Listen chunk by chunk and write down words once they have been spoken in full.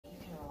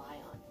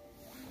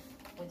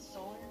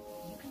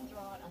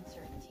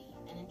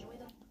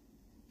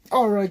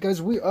Alright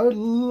guys, we are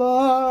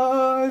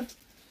live.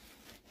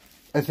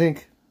 I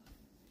think.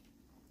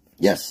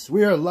 Yes,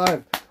 we are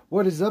live.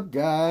 What is up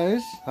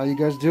guys? How you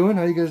guys doing?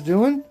 How you guys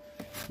doing?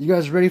 You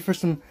guys ready for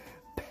some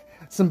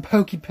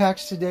pokey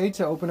packs today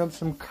to open up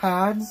some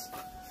cards?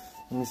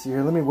 Let me see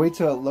here. Let me wait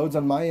till it loads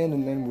on my end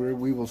and then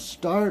we will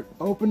start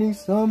opening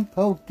some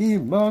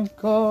Pokemon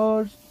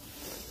cards.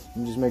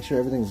 And just make sure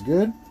everything's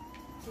good.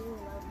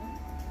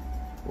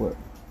 What?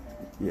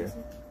 Yeah.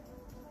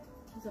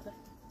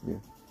 Yeah.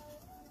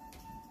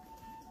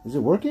 Is it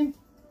working?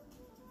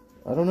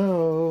 I don't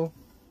know.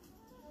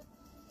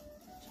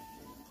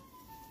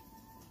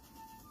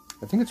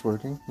 I think it's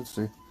working. Let's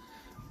see.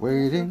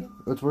 Waiting.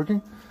 It's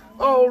working.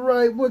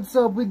 Alright, what's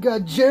up? We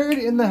got Jared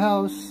in the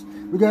house.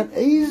 We got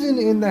Aizen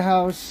in the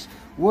house.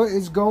 What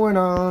is going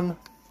on?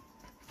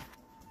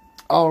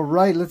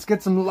 Alright, let's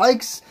get some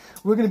likes.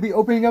 We're going to be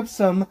opening up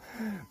some.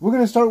 We're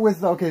going to start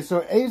with, okay,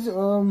 so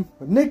Aizen,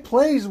 Nick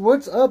Plays.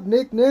 What's up,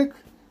 Nick?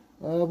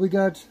 We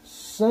got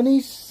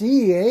Sunny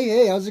C.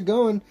 Hey, how's it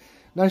going?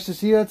 Nice to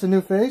see you. That's a new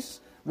face.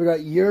 We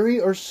got Yuri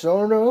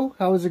Orsorno.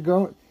 How is it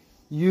going?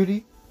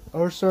 Yuri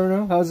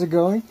Orsorno. How's it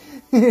going?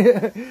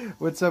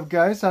 What's up,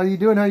 guys? How you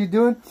doing?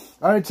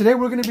 All right, today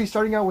we're going to be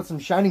starting out with some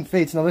Shining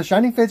Fates. Now, the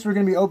Shining Fates we're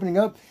going to be opening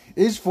up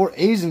is for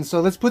Aizen. So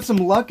let's put some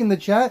luck in the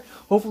chat.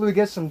 Hopefully we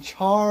get some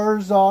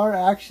Charizard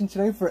action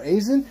today for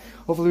Aizen.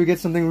 Hopefully we get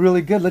something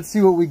really good. Let's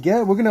see what we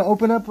get. We're going to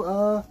open up...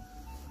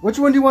 which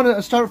one do you want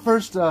to start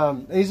first,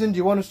 Aizen? Do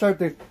you want to start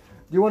the... Do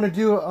you want to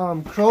do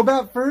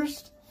Crobat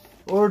first?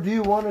 Or do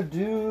you want to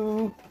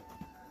do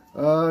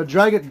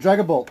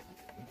Dragabolt?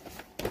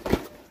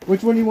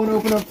 Which one do you want to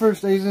open up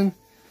first, Aizen?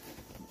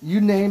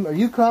 You name or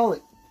you call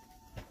it.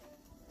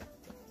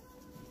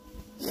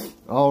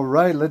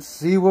 Alright, let's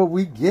see what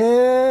we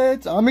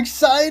get. I'm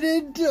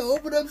excited to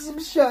open up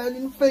some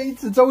Shining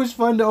Fates. It's always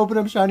fun to open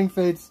up Shining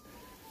Fates.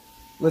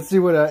 Let's see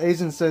what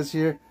Aizen says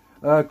here.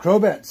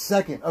 Crobat,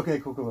 second. Okay,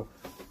 cool.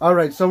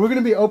 Alright, so we're going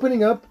to be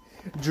opening up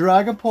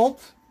Dragapult.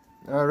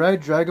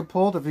 Alright,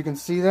 Dragapult, if you can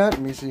see that.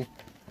 Let me see.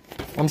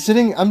 I'm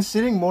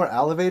sitting more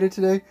elevated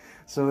today,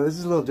 so this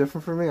is a little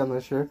different for me, I'm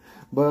not sure.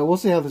 But we'll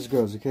see how this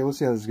goes, okay? We'll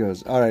see how this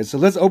goes. Alright, so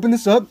let's open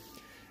this up,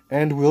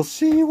 and we'll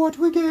see what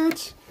we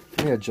get.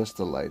 Let me adjust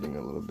the lighting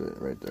a little bit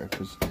right there,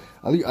 because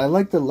I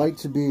like the light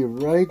to be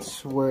right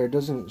where it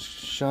doesn't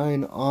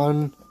shine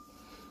on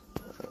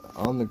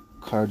the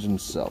cards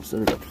themselves.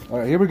 There we go.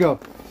 Alright, here we go.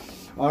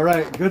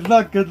 Alright, good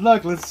luck.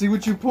 Let's see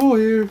what you pull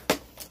here.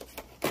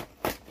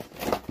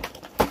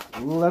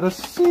 Let us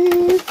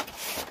see.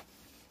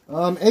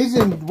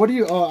 Aizen, what do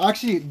you,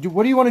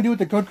 what do you want to do with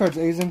the code cards,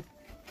 Aizen?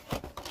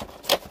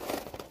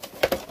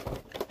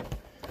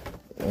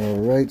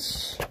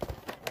 Alright.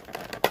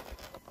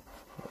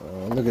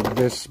 Look at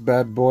this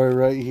bad boy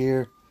right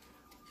here.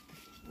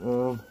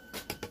 Look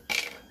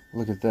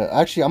at that.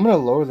 Actually, I'm going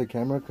to lower the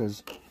camera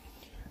because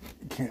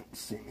you can't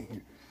see me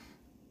here.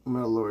 I'm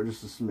going to lower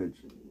just a smidge.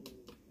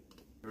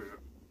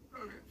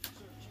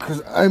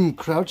 Because I'm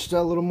crouched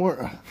out a little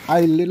more.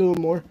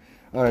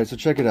 Alright, so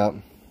check it out.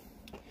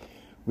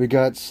 We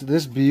got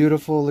this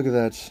beautiful, look at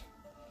that.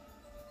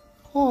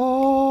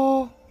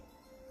 Oh,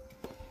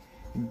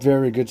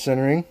 very good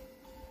centering.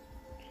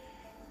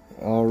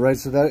 Alright,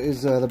 so that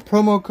is the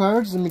promo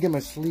cards. Let me get my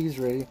sleeves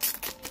ready.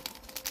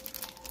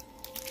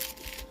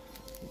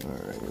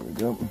 Alright, here we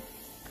go.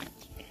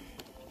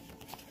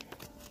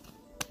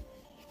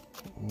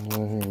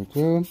 Here we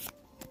go.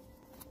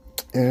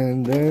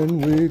 And then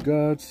we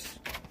got...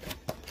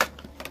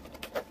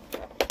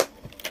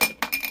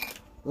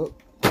 Oh.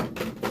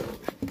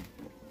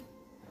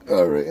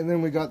 Alright, and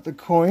then we got the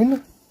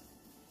coin.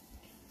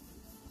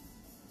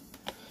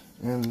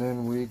 And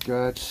then we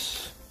got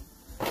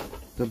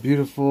the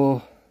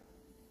beautiful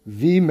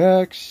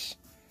VMAX.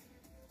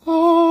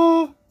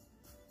 Oh!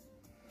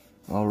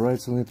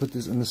 Alright, so let me put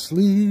this in the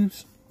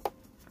sleeves.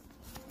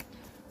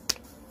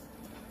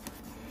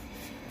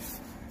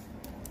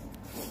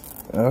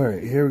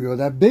 Alright, here we go.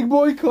 That big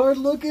boy card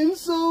looking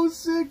so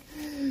sick.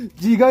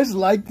 Do you guys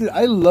like it?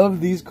 I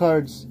love these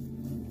cards.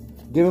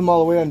 Give them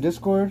all away on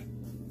Discord.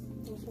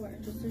 Go for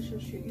it. Just to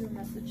shoot you a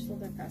message so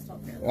they're passed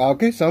out fairly.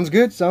 Okay, sounds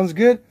good.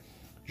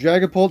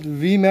 Dragapult,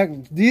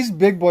 VMAX. These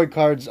big boy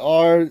cards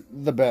are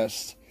the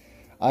best.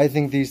 I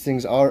think these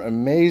things are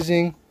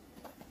amazing.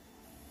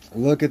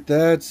 Look at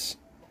that.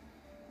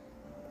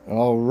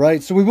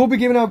 Alright, so we will be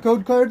giving out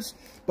code cards,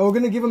 but we're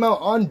going to give them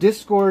out on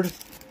Discord.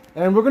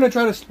 And we're going to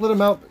try to split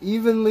them out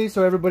evenly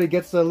so everybody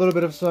gets a little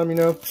bit of some, you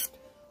know.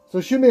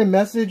 So shoot me a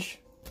message.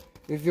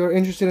 If you're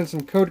interested in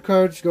some code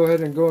cards, go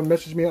ahead and go and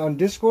message me on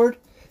Discord.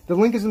 The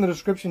link is in the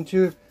description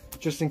too,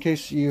 just in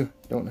case you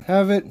don't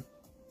have it.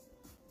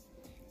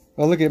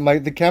 Oh, look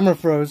at the camera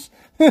froze.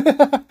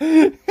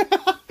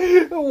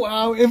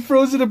 Wow, it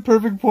froze at a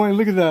perfect point.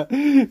 Look at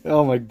that.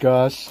 Oh my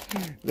gosh.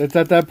 It's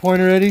at that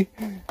point already?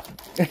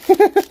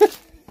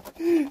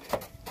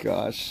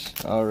 Gosh.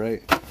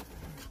 Alright.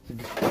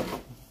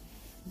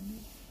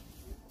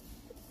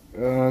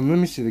 Let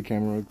me see the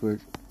camera real quick.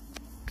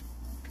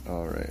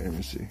 Alright, let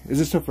me see.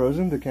 Is it still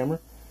frozen, the camera?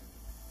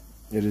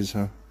 It is,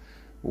 huh?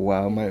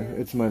 Wow,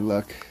 it's my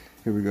luck.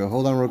 Here we go.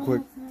 Hold on real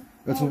quick.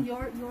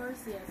 Yours,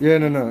 yes. Yeah,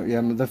 no.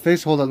 Yeah, the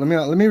face, hold on.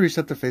 Let me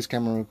reset the face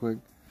camera real quick.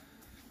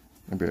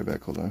 I'll be right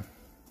back, hold on.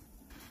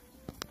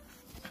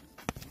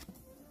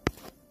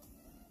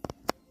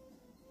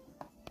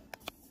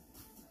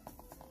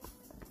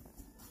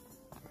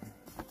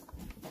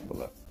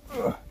 Hold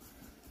on.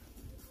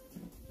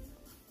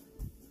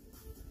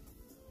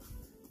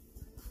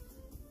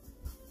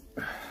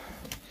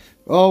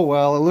 Oh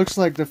well, it looks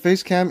like the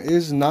face cam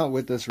is not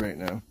with us right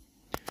now.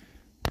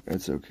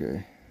 It's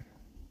okay.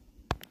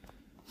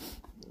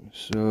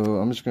 So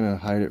I'm just gonna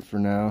hide it for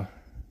now.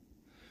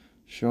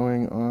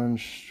 Showing on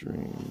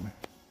stream.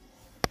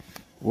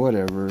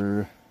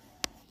 Whatever.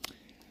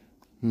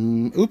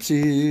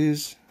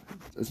 Oopsies.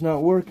 It's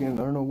not working.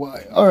 I don't know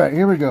why. Alright,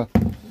 here we go.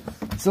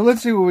 So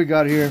let's see what we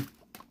got here.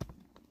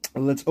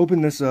 Let's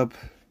open this up.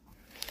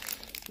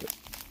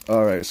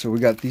 Alright, so we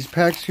got these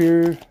packs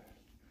here.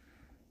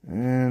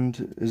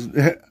 And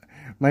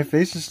my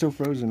face is still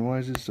frozen. Why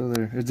is it still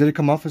there? Did it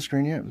come off the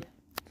screen yet?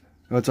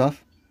 Oh, it's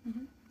off?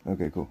 Mm-hmm.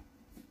 Okay, cool.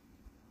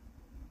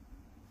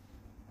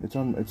 It's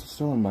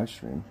still on my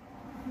stream.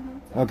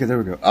 Okay, there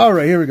we go.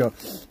 Alright, here we go.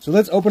 So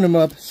let's open them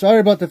up. Sorry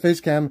about the face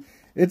cam.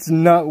 It's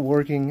not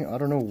working. I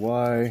don't know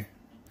why.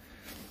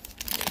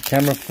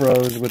 Camera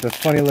froze with a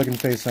funny looking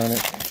face on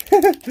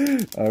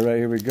it. Alright,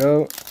 here we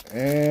go.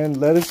 And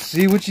let us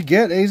see what you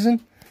get,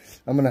 Azen.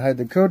 I'm going to hide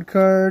the code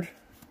card.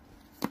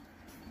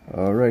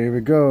 Alright, here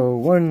we go.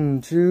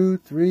 1, 2,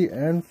 3,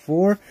 and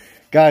 4.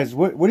 Guys,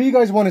 what do you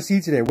guys want to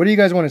see today? What do you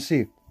guys want to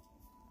see?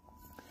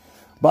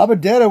 Baba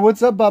Detta,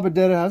 what's up, Baba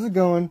Detta? How's it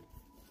going?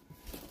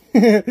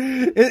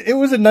 it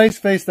was a nice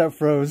face that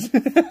froze.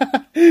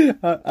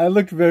 I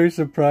looked very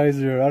surprised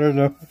here. I don't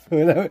know.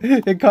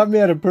 It caught me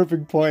at a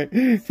perfect point.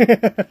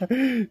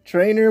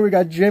 Trainer, we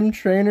got Gym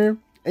Trainer,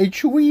 a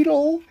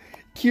Tweedle,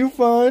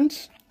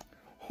 Q-Font,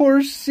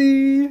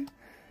 Horsey.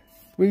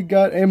 We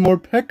got a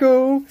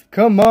Morpeko.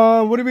 Come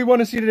on, what do we want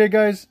to see today,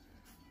 guys?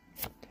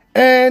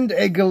 And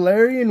a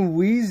Galarian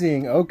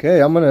Weezing.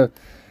 Okay, I'm going to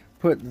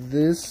put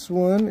this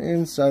one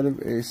inside of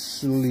a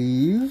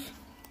sleeve.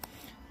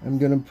 I'm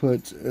going to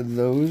put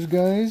those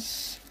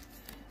guys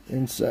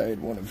inside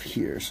one of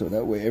here. So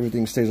that way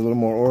everything stays a little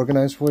more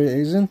organized for you,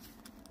 Azen.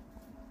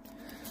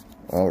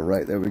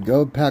 Alright, there we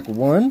go. Pack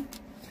 1.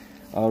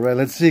 Alright,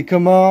 let's see.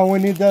 Come on, we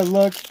need that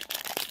luck.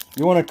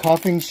 You want a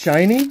coughing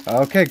shiny?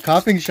 Okay,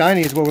 coughing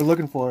shiny is what we're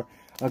looking for.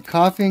 A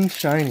coughing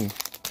shiny.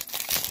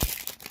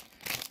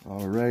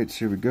 Alright,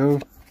 here we go.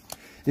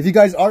 If you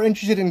guys are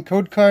interested in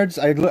code cards,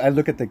 I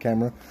look at the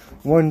camera.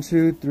 1,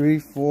 2, 3,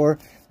 4.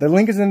 The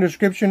link is in the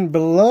description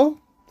below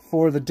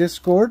for the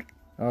Discord.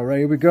 Alright,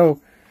 here we go.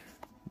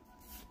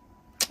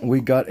 We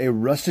got a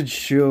Rusted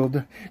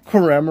Shield,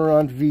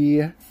 Cramorant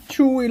V,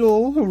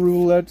 Tweedle,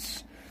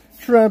 Roulettes,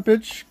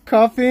 Trampich,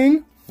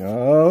 Coughing.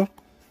 Oh.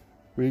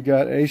 We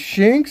got a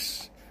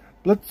Shinx,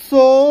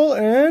 Blitzle,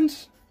 and...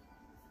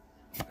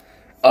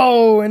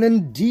 oh, an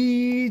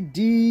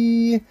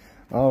Indeedee.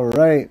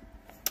 Alright.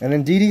 An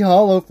Indeedee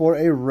Hollow for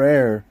a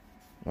rare.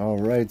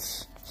 Alright.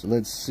 So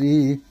let's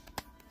see.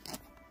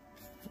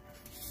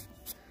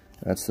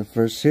 That's the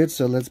first hit.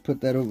 So let's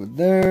put that over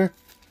there.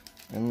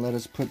 And let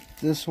us put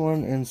this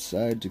one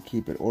inside to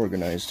keep it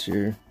organized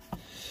here.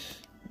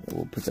 And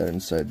we'll put that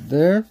inside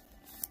there.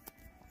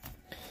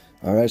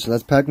 Alright, so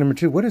that's pack number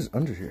 2. What is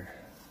under here?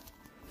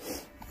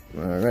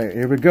 Alright,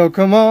 here we go.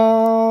 Come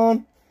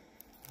on!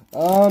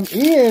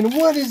 Ian,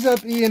 what is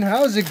up, Ian?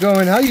 How's it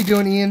going? How you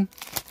doing, Ian?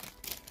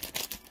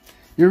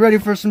 You're ready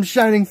for some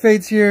Shining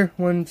Fates here.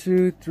 1,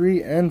 2,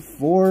 3, and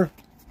 4.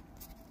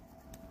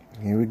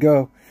 Here we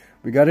go.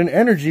 We got an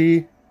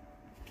Energy.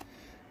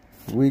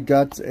 We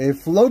got a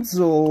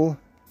Floatzel.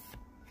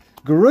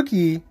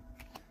 Grookey.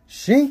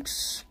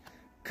 Shinx.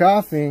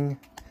 Coughing.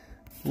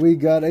 We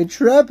got a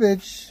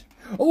Trapinch.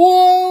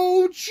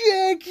 Whoa,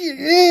 check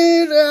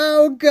it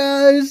out,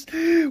 guys.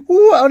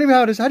 Whoa, I don't even know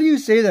how it is. How do you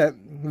say that?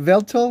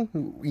 Veltel?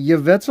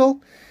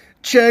 Yveltal?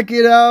 Check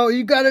it out.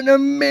 You got an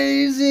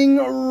amazing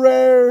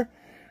rare.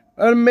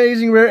 An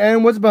amazing rare.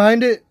 And what's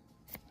behind it?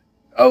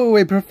 Oh,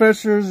 a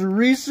Professor's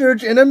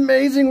Research. An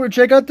amazing rare.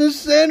 Check out the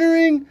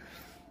centering.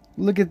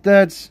 Look at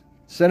that.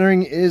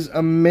 Centering is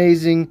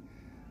amazing.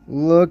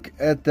 Look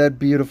at that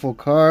beautiful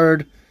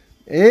card.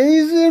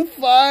 Azen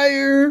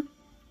Fire.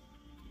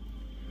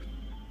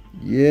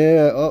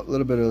 Yeah, oh, a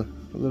little bit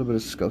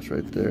of scuffs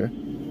right there.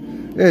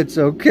 It's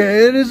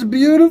okay. It is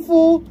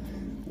beautiful.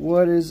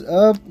 What is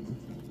up?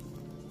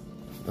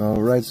 All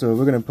right, so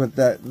we're gonna put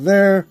that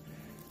there,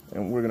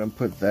 and we're gonna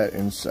put that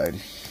inside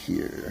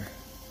here.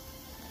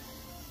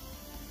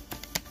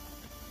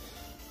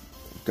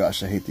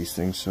 Gosh, I hate these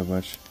things so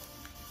much.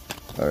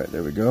 All right,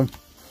 there we go.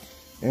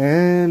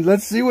 And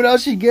let's see what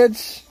else she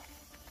gets.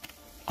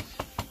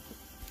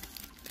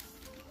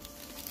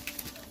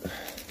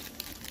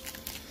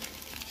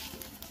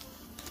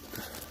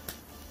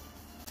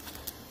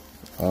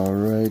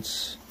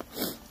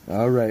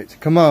 Alright,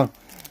 come on.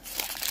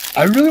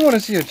 I really want to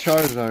see a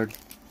Charizard.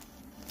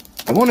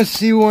 I want to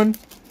see one,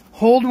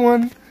 hold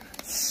one,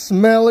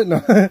 Smell it. No.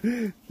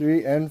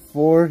 3 and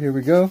 4. Here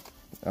we go.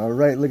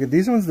 Alright, look at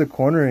these ones. The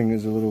cornering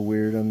is a little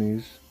weird on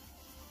these.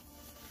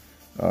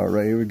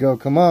 Alright, here we go.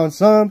 Come on,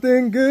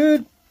 something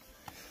good.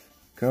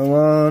 Come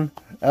on.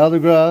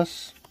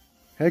 Aldegrass.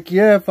 Heck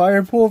yeah.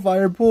 Fire pool,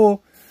 fire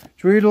pool.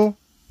 Tweedle.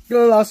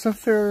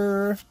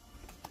 Philosopher.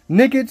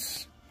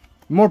 Nickets.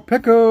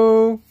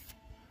 Morpeko.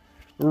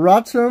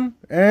 Rotom.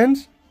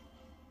 And...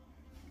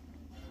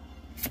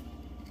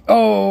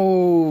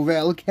 oh,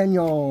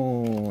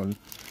 Volcanion.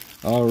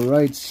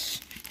 Alright.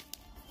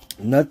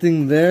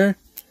 Nothing there.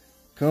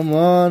 Come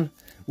on.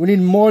 We need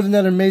more than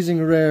that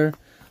amazing rare.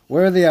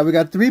 Where are they at? We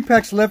got 3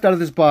 packs left out of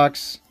this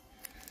box.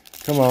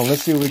 Come on,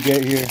 let's see what we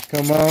get here.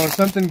 Come on,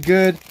 something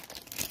good.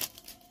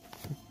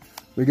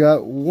 We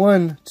got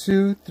 1,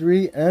 2,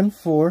 3, and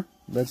 4.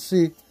 Let's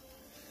see.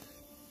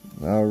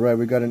 Alright,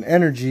 we got an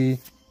energy.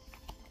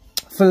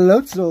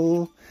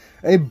 Floatzel.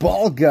 A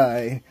ball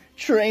guy.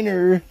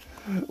 Trainer.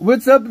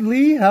 What's up,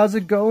 Lee? How's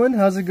it going?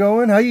 How's it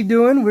going? How you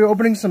doing? We're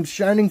opening some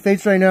Shining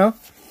Fates right now.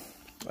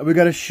 We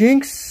got a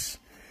Shinx,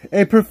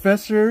 a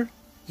Professor's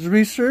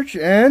Research,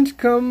 and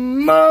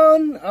come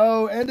on!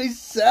 Oh, and a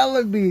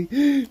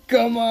Celebi!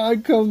 Come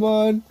on, come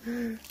on!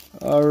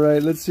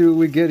 Alright, let's see what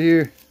we get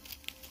here.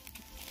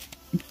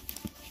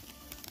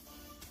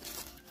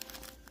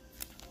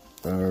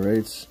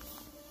 Alright.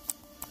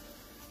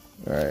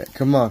 Alright,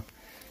 come on.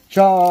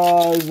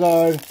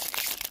 Charizard!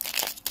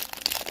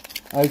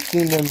 I've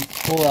seen them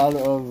pull out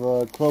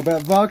of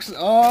KPack box.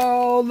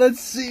 Oh,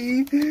 let's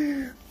see.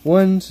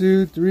 1,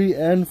 2, 3,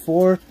 and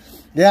 4.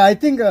 Yeah, I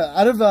think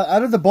out of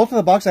the both of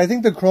the box, I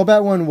think the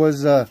KPack one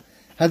was had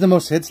the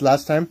most hits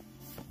last time.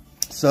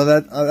 So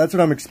that's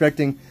what I'm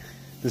expecting.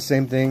 The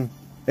same thing.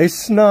 A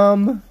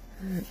Snum.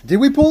 Did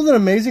we pull an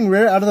amazing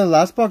rare out of the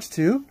last box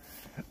too?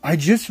 I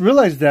just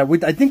realized that.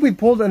 I think we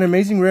pulled an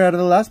amazing rare out of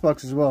the last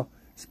box as well.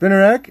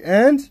 Spinnerack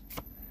and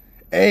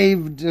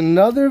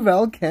another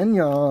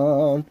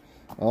Volcanion.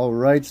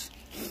 Alright.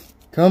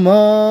 Come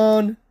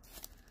on.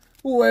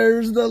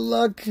 Where's the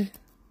luck?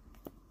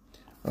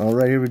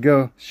 Alright, here we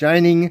go.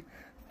 Shining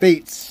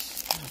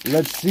Fates.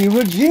 Let's see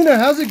Regina.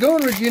 How's it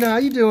going, Regina? How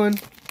you doing?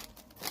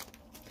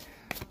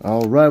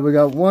 Alright, we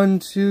got 1,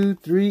 2,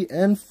 3,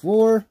 and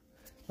 4.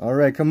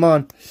 Alright, come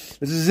on.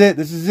 This is it.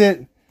 This is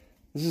it.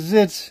 This is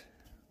it.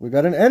 We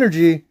got an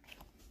energy.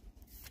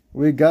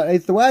 We got a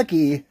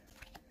Thwacky.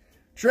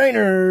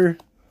 Trainer.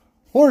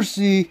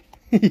 Horsey.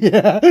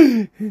 Yeah.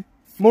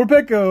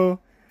 Morpeko,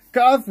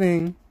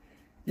 Coughing,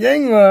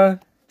 Yangma,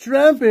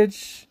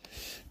 Trampich,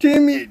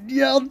 Team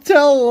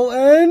Yeltel,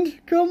 and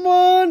come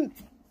on!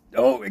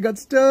 Oh, it got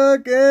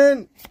stuck,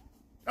 and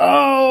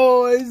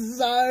oh, a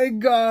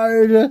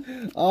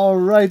Zygarde!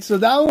 Alright, so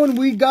that one,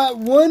 we got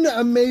one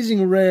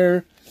amazing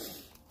rare,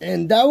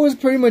 and that was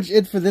pretty much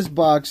it for this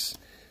box.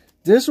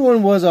 This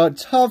one was a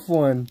tough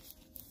one.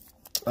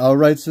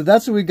 Alright, so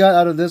that's what we got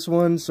out of this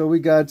one. So we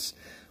got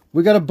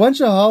a bunch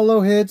of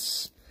holo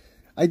hits.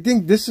 I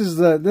think this is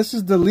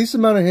the least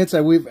amount of hits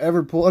that we've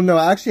ever pulled. Oh, no,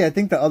 actually, I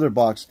think the other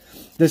box.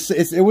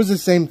 It was the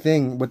same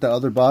thing with the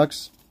other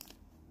box.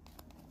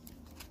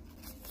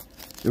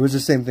 It was the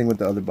same thing with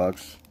the other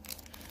box.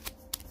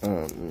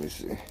 Let me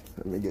see.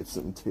 Let me get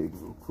some tape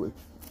real quick.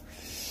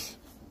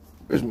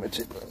 Where's my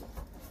tape?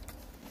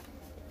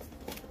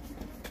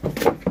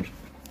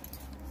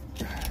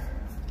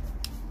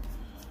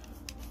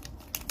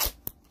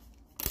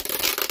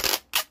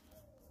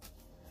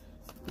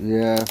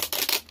 Yeah.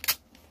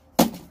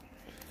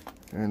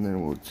 And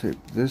then we'll tape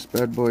this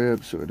bad boy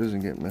up so it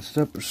doesn't get messed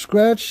up or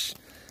scratched.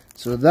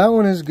 So that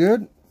one is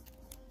good.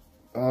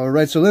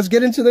 Alright, so let's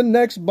get into the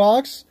next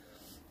box.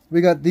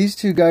 We got these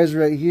two guys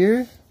right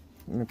here.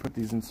 I'm going to put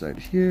these inside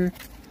here.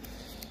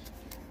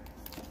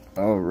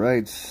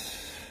 Alright.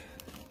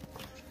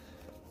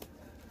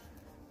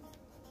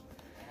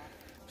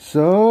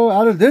 So,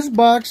 out of this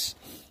box,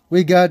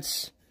 we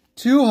got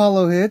 2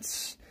 holo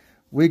hits.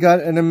 We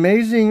got an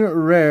amazing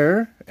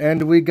rare.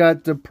 And we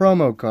got the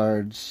promo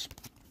cards.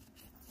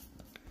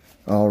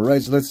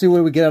 Alright, so let's see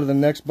what we get out of the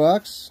next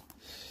box.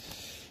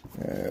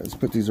 Let's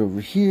put these over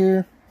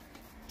here.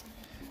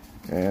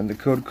 And the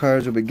code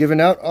cards will be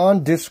given out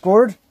on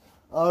Discord.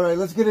 Alright,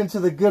 let's get into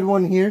the good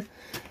one here.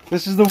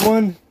 This is the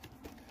one.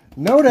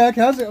 Nodak,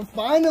 how's it?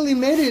 Finally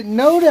made it.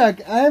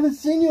 Nodak, I haven't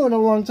seen you in a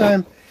long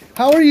time.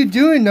 How are you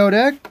doing,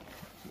 Nodak?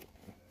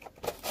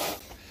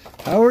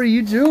 How are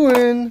you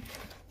doing?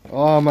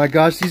 Oh my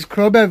gosh, these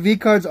KPack V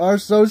cards are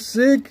so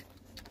sick.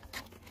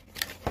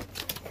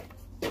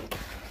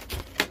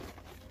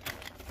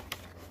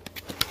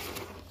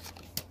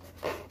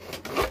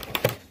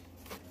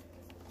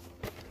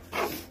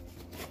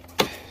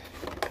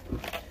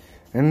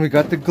 And we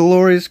got the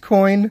glorious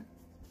coin.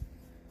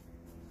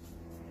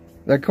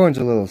 That coin's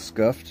a little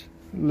scuffed.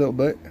 A little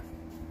bit.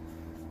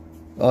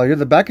 Oh,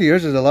 the back of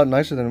yours is a lot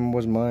nicer than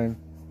was mine.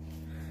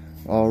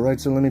 Alright,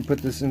 so let me put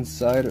this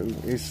inside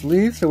a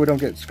sleeve so we don't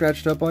get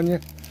scratched up on you.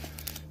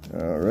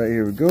 Alright,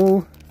 here we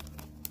go.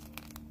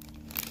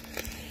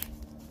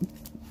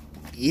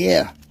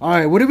 Yeah.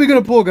 Alright, what are we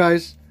going to pull,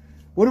 guys?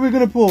 What are we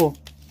going to pull?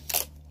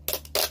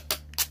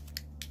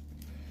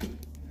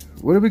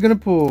 What are we gonna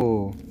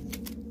pull?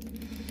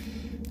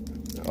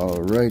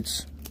 All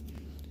right.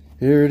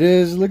 Here it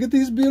is. Look at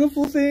these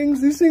beautiful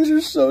things. These things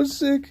are so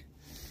sick.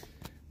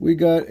 We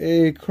got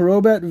a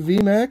KPack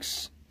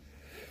VMAX.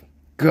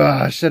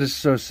 Gosh, that is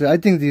so sick. I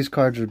think these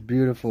cards are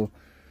beautiful.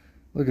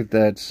 Look at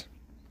that.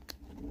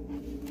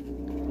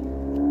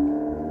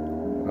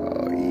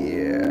 Oh,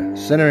 yeah.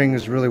 Centering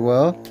is really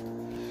well.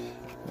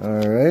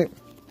 All right.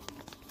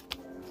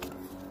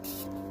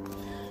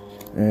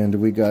 And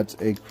we got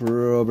a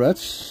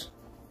KPack.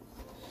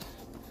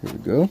 Here we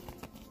go.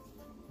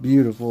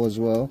 Beautiful as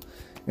well.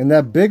 And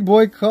that big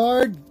boy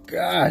card,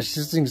 gosh,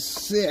 this thing's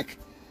sick.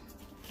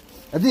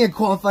 I think it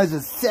qualifies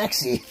as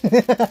sexy.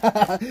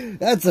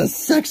 That's a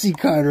sexy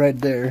card right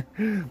there.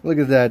 Look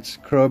at that,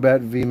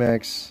 KPack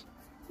VMAX.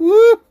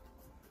 Woo!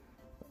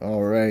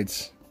 All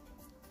right.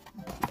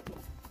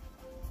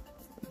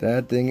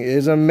 That thing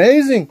is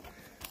amazing.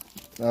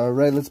 All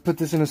right, let's put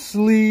this in a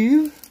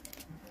sleeve.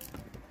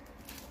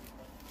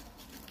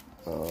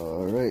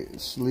 All right,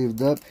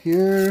 sleeved up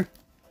here.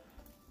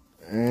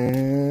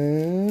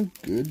 And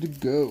good to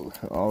go.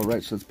 All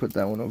right, so let's put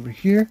that one over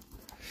here.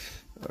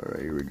 All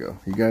right, here we go.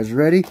 You guys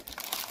ready?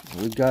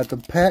 We got the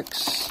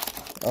packs.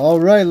 All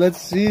right,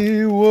 let's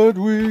see what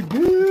we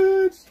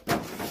get.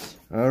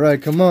 All right,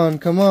 come on,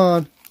 come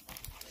on.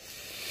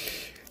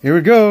 Here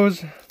it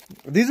goes.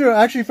 These are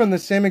actually from the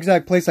same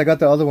exact place I got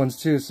the other ones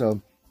too,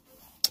 so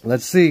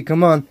let's see.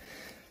 Come on.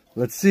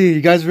 Let's see.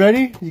 You guys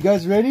ready? You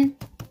guys ready?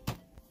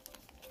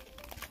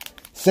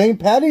 St.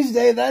 Patty's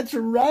Day, that's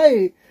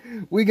right.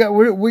 We got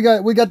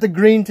the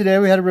green today.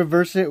 We had to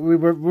reverse it. We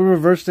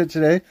reversed it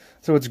today,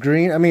 so it's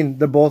green. I mean,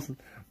 the both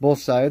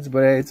sides,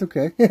 but hey, it's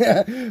okay.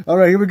 All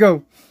right, here we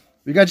go.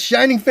 We got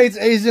Shining Fates,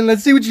 Asian.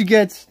 Let's see what you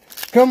get.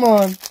 Come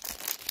on.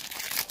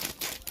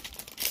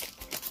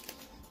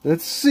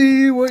 Let's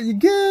see what you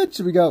get.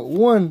 We got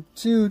 1,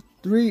 2,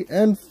 3,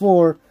 and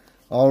 4.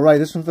 All right,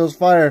 this one feels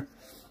fire.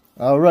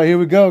 All right, here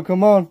we go.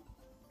 Come on.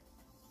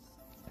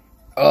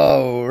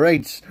 All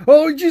right.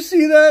 Oh, did you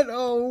see that?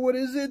 Oh, what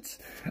is it?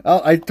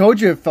 Oh, I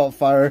told you it felt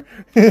fire.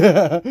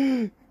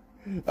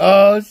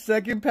 Oh,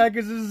 second pack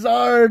is a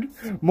Zard.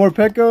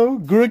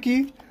 Morpeko,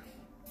 Grookey,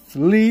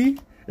 Lee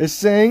is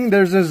saying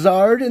there's a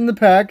Zard in the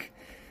pack.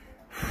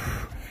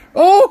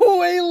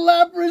 Oh, a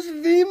Lapras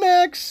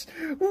VMAX.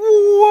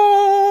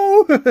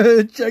 Whoa.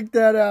 Check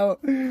that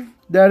out.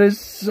 That is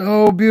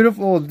so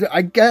beautiful.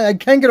 I can't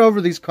get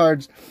over these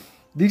cards.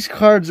 These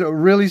cards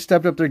really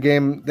stepped up their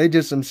game. They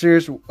did some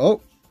serious...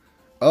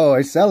 Oh, a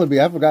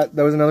Celebi. I forgot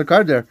there was another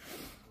card there.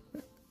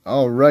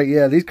 All right,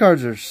 yeah, these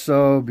cards are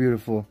so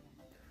beautiful.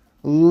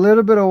 A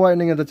little bit of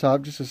whitening at the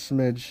top, just a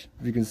smidge,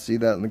 if you can see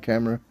that in the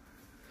camera.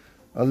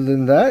 Other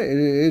than that, it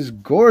is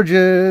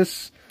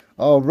gorgeous.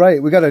 All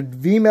right, we got a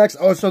VMAX.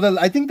 Oh, so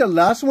I think the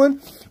last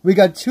one, we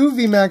got 2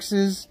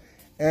 VMAXs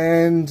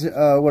and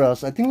what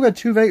else? I think we got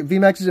 2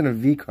 VMAXs and a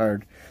V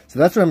card. So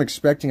that's what I'm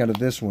expecting out of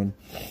this one.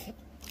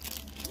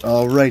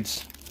 All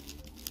right.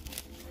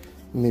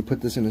 Let me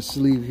put this in a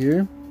sleeve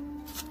here.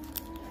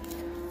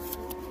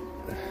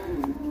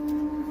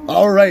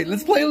 All right,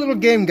 let's play a little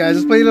game, guys.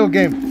 Let's play a little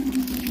game.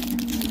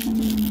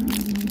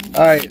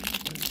 All right.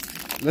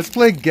 Let's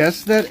play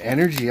Guess That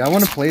Energy. I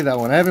want to play that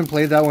one. I haven't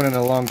played that one in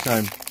a long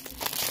time.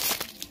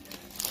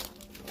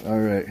 All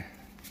right.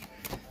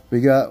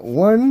 We got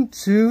 1,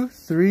 2,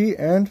 3,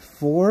 and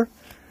 4.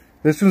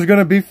 This one's going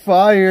to be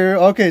fire.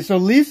 Okay, so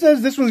Lee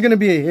says this one's going to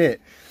be a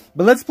hit.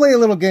 But let's play a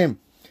little game.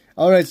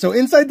 All right, so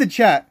inside the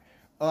chat,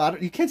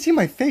 you can't see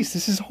my face.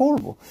 This is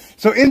horrible.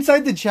 So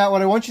inside the chat,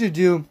 what I want you to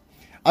do,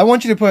 I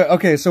want you to put,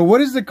 okay, so what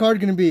is the card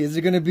going to be? Is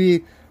it going to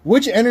be,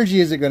 which energy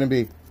is it going to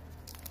be?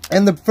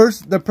 And the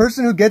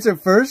person who gets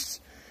it first,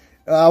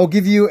 I'll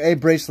give you a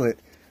bracelet,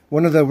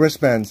 one of the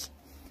wristbands.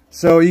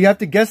 So you have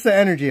to guess the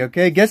energy,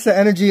 okay? Guess the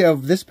energy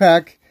of this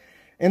pack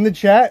in the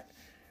chat,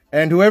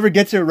 and whoever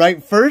gets it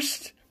right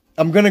first,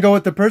 I'm going to go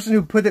with the person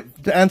who put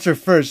it to answer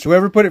first.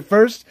 Whoever put it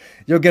first,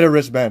 you'll get a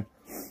wristband.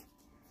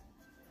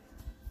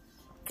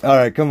 All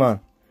right, come on.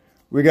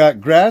 We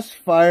got Grass,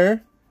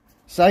 Fire,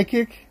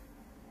 Psychic.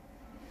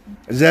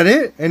 Is that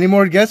it? Any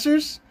more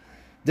guessers?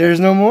 There's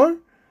no more?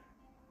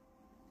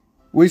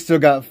 We still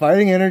got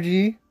Fighting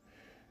Energy.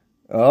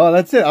 Oh,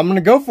 that's it. I'm going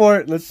to go for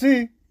it. Let's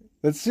see.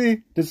 Let's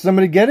see. Did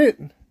somebody get it?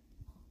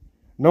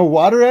 No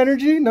Water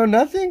Energy? No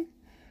nothing?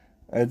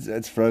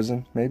 It's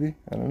frozen, maybe.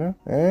 I don't know.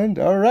 And,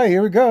 all right,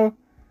 here we go.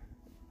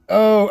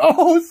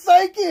 Oh,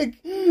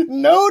 Psychic!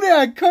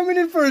 Nodak coming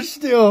in for a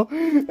steal.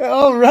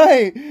 All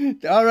right,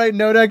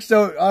 Nodak.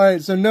 So,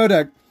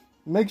 Nodak,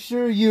 make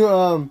sure you,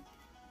 all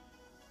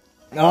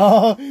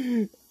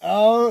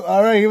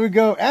right, here we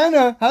go.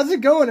 Anna, how's it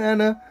going,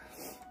 Anna?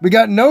 We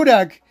got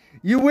Nodak.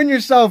 You win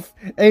yourself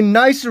a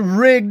nice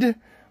rigged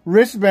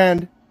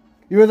wristband.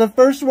 You were the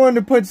first one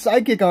to put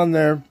Psychic on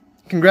there.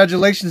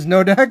 Congratulations,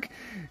 Nodak.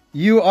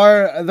 You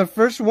are the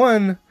first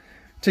one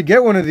to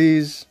get one of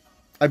these,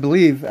 I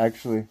believe,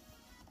 actually.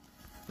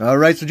 All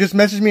right, so just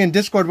message me in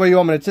Discord where you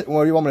want me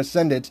to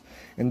send it,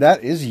 and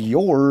that is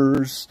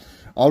yours.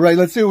 All right,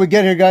 let's see what we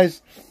get here,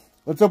 guys.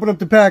 Let's open up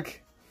the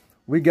pack.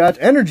 We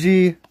got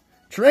Energy.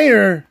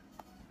 Trainer.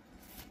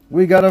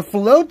 We got a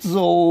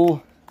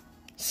Floatzel.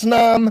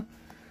 Snam.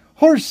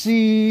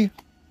 Horsey.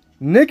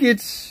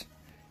 Nickets.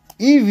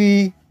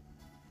 Eevee.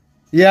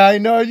 Yeah, I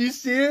know. You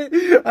see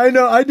it? I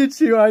know. I did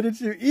too.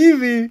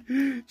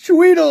 Eevee.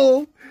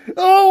 Tweedle.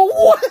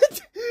 Oh,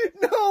 what?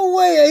 No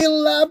way. A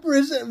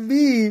Lapras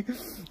V.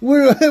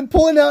 We're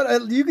pulling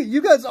out.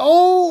 You guys.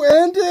 Oh,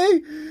 and a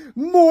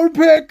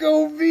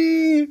Morpeko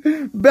V.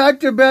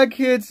 Back-to-back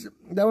hits.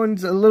 That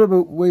one's a little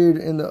bit weird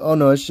in the. Oh,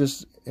 no. It's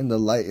just in the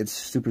light. It's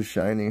super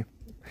shiny.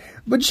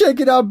 But check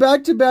it out.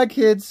 Back-to-back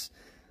hits.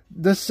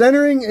 The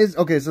centering is.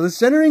 Okay, so the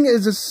centering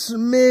is a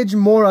smidge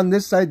more on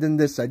this side than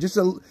this side. Just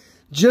a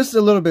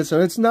little bit.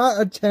 So it's not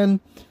a 10,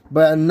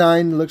 but a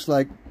 9 looks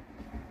like.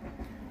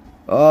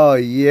 Oh,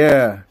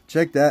 yeah.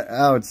 Check that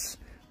out.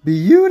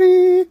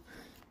 Beauty.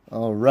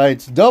 All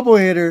right. Double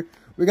hitter.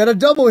 We got a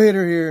double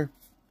hitter here.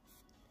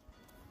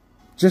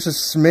 Just a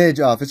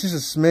smidge off. It's just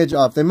a smidge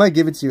off. They might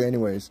give it to you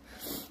anyways.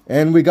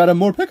 And we got a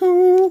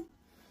Morpeko.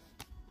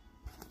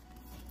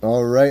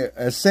 All right.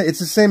 It's the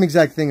same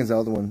exact thing as the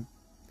other one.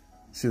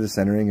 See, the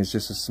centering is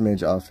just a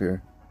smidge off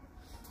here.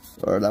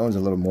 Or that one's a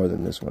little more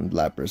than this one,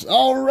 Lapras.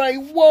 All right,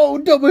 whoa,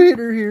 double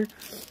hitter here.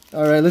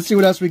 All right, let's see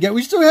what else we get.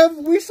 We still have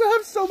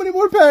so many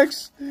more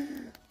packs.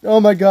 Oh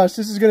my gosh,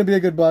 this is gonna be a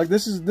good box.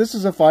 This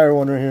is a fire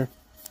one right here.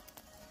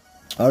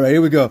 All right,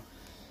 here we go.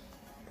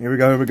 Here we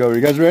go. Are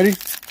you guys ready?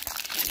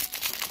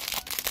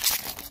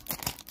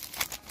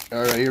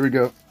 All right, here we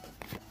go.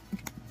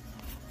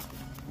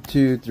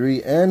 2,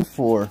 3, and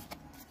 4.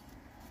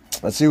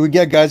 Let's see what we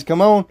get, guys.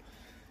 Come on.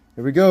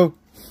 Here we go.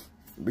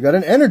 We got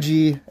an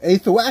energy, a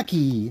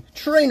Thwacky,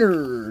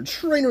 Trainer,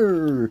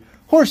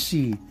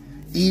 Horsey,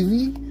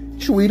 Eevee,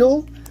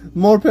 Tweedle,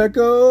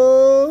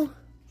 Morpeko,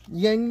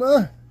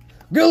 Yangma,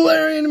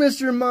 Galarian,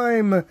 Mr.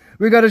 Mime.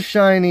 We got a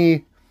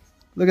shiny.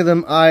 Look at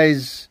them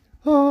eyes.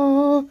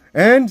 Oh,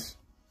 and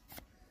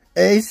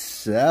a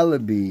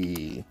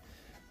Celebi.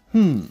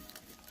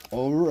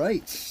 All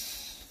right.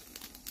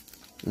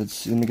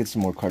 Let me get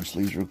some more card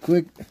sleeves real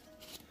quick.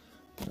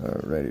 All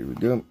right, here we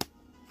go.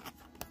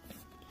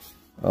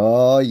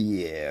 Oh,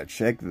 yeah.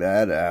 Check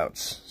that out.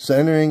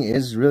 Centering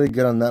is really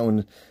good on that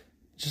one.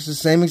 Just the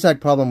same exact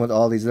problem with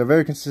all these. They're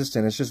very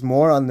consistent. It's just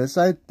more on this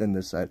side than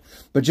this side.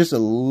 But just a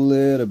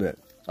little bit.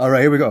 All right,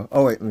 here we go.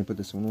 Oh, wait. Let me put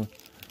this one on.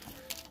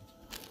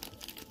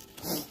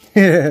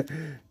 Here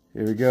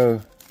we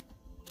go.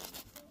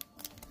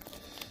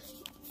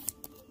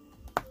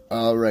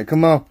 All right,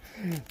 come on.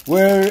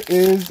 Where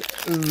is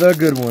the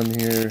good one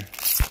here?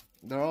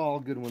 They're all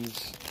good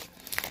ones.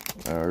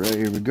 All right,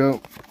 here we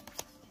go.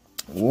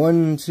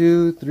 1,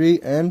 2, 3,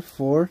 and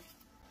 4.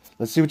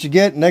 Let's see what you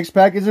get. Next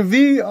pack is a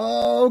V.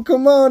 Oh,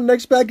 come on.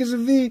 Next pack is a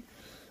V.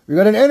 We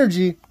got an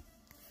energy.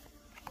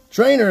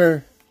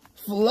 Trainer.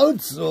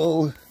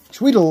 Floatzel.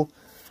 Tweedle.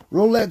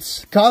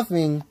 Roulette.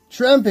 Coughing.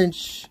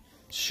 Trampinch.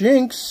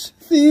 Shinx.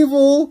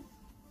 Thievul.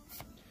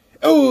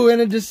 Oh,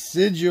 and a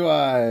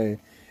Decidueye.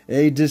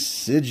 A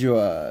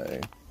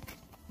Decidueye.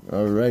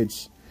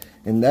 Alright.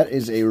 And that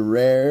is a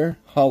rare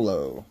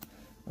holo.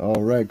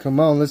 Alright,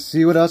 come on. Let's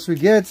see what else we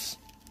get.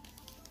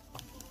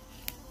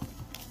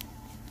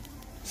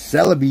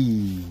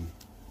 Celebi.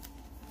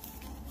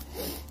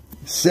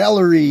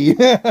 Celery.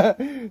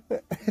 Alright,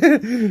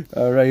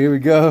 here we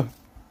go.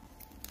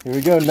 Here we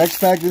go. Next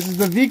pack. This is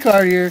the V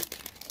card here.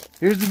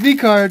 Here's the V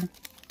card.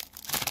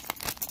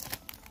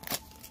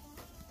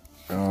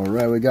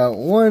 Alright, we got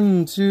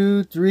 1,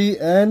 2, 3,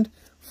 and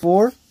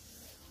 4.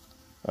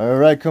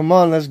 Alright, come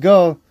on. Let's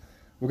go.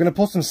 We're going to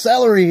pull some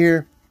celery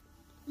here.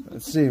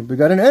 Let's see. We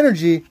got an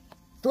energy.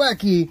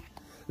 Thwacky.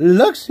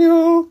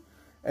 Luxio.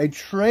 A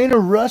Trainer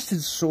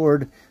Rusted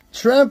Sword.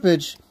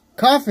 Trampage,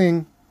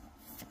 Coughing,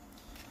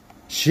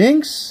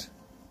 Shinx,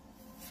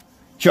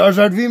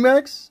 Charizard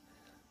VMAX,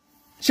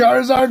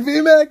 Charizard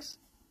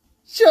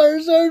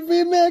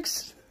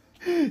VMAX,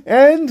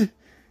 and,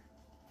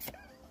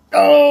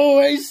 oh,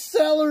 a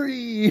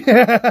Celery.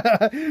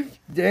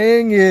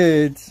 Dang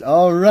it.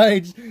 All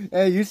right.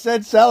 Hey, you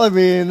said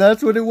Celebi, and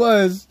that's what it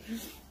was.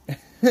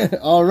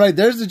 All right,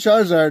 there's the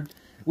Charizard.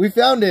 We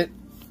found it.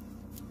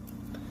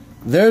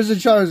 There's the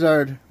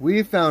Charizard.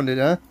 We found it,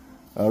 huh?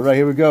 Alright,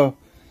 here we go.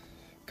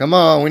 Come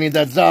on, we need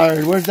that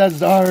Zard. Where's that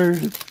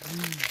Zard?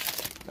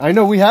 I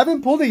know, we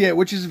haven't pulled it yet,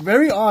 which is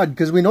very odd,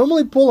 because we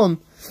normally pull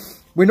them.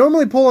 We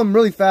normally pull them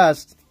really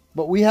fast,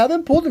 but we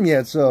haven't pulled them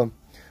yet, so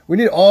we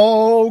need...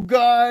 Oh,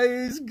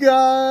 guys,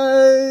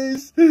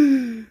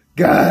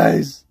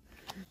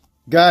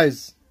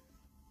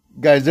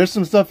 there's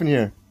some stuff in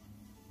here.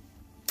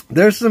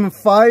 There's some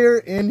fire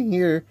in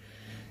here.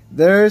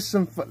 There's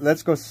some...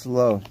 Let's go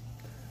slow.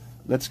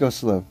 Let's go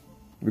slow.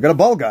 We got a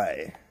Ball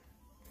Guy.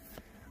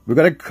 We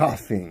got a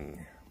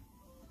Coughing.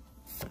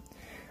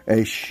 A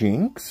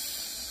Shinx.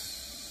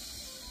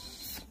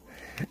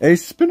 A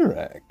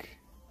Spinarak.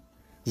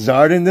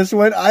 Zard in this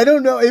one? I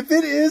don't know. If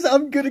it is,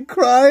 I'm gonna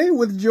cry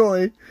with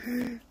joy.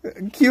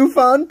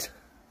 Q-Font.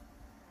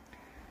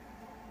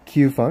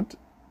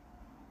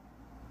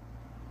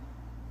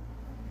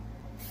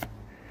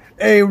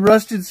 A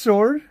Rusted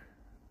Sword.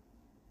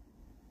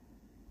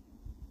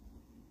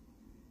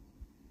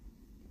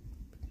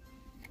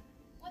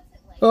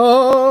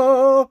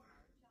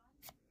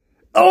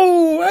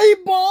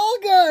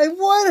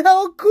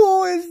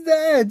 is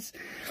that?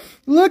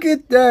 Look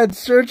at that.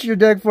 Search your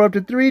deck for up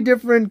to 3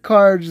 different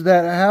cards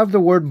that have the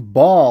word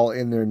ball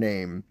in their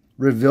name.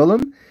 Reveal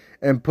them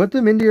and put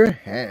them into your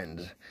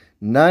hand.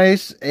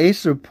 Nice Ace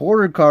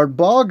supporter card,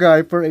 Ball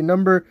Guy, for a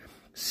number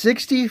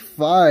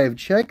 65.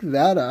 Check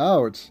that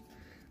out.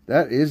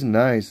 That is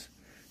nice.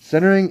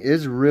 Centering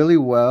is really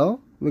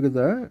well. Look at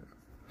that.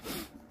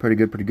 Pretty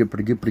good, pretty good,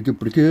 pretty good, pretty good,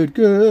 pretty good,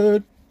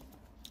 good.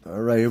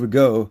 All right, here we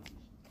go.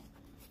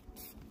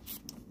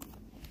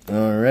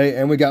 All right,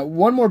 and we got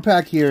one more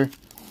pack here.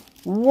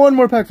 One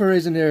more pack for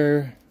Raisin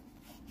here.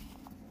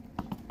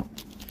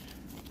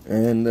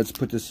 And let's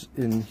put this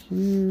in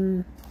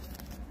here.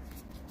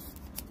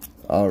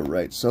 All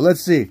right, so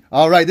let's see.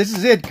 All right, this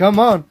is it. Come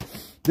on.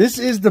 This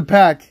is the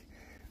pack.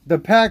 The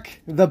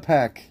pack, the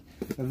pack,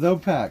 the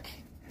pack.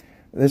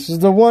 This is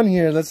the one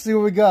here. Let's see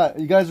what we got.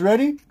 You guys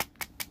ready?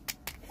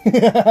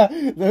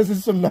 Those are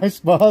some nice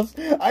balls.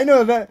 I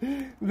know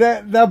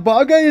that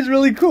ball guy is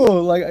really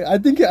cool. Like I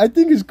think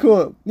he's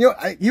cool. You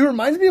know, he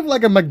reminds me of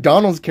like a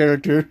McDonald's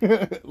character.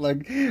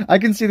 Like I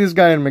can see this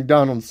guy in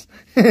McDonald's.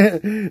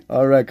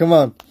 All right, come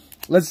on.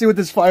 Let's see what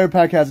this fire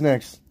pack has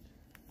next.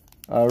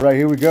 All right,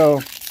 here we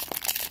go.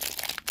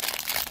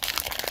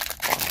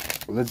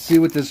 Let's see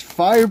what this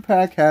fire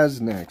pack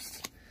has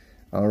next.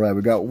 All right,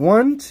 we got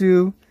 1,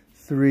 2,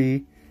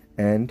 3,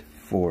 and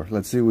 4.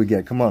 Let's see what we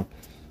get. Come on.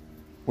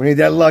 We need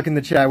that luck in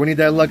the chat. We need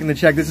that luck in the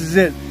chat. This is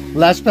it.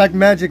 Last pack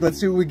magic. Let's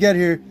see what we get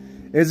here.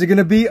 Is it going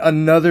to be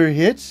another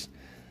hit?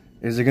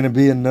 Is it going to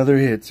be another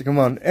hit? So come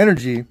on.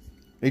 Energy.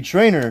 A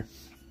trainer.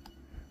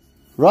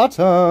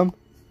 Rotom.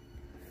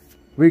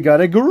 We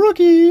got a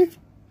Grookey.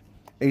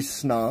 A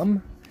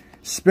Snom.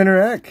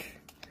 Spinarak.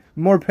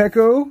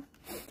 Morpeko.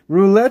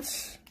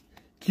 Roulette.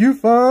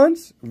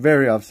 Q-Fonts.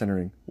 Very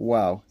off-centering.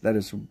 Wow.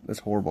 That's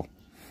horrible.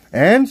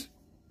 And...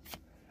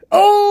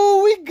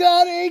 oh, we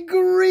got a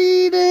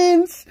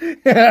Greedence!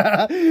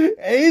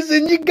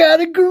 Aizen, you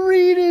got a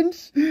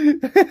Greedence!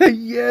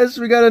 Yes,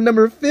 we got a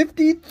number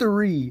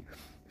 53.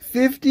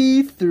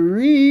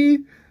 53.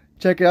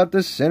 Check out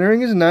the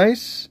centering is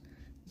nice.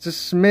 It's a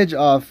smidge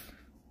off.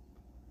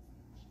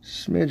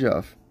 Smidge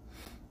off.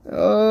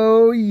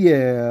 Oh,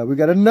 yeah. We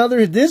got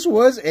another. This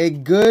was a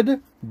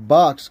good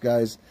box,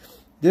 guys.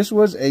 This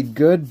was a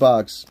good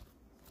box.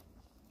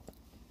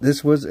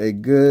 This was a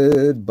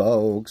good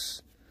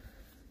box.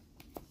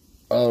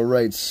 All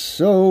right,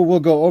 so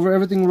we'll go over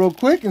everything real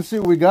quick and see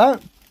what we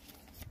got.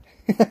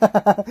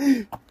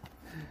 Aizen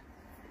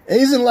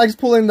likes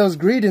pulling those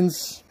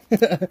Greedents. All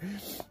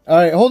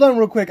right, hold on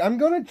real quick. I'm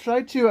gonna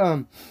try to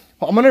I'm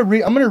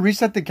gonna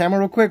reset the camera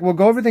real quick. We'll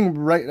go everything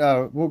right.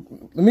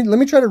 Let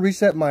me try to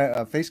reset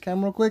my face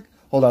cam real quick.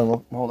 Hold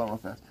on real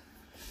fast.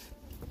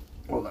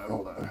 Hold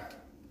on.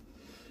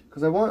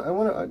 Because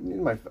I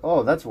need my.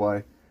 Oh, that's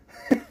why.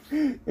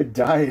 It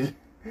died.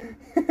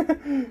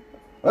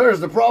 There's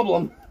the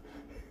problem.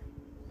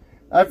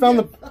 I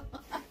found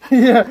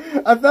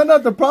I found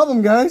out the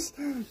problem, guys.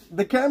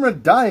 The camera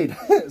died.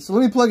 So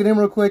let me plug it in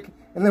real quick,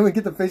 and then we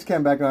get the face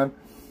cam back on.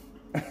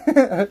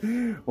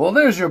 Well,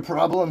 there's your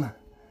problem.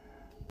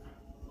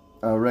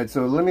 All right,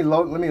 so let me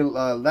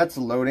that's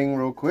loading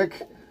real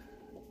quick.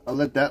 I'll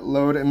let that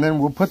load, and then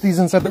we'll put these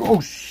inside the, oh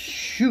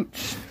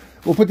shoot.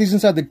 We'll put these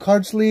inside the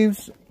card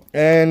sleeves,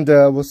 and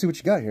we'll see what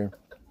you got here.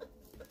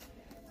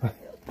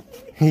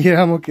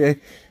 Yeah, I'm okay.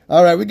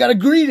 All right, we got a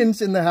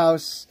Greedence in the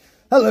house.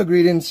 Hello,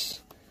 Greedence.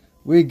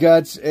 We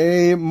got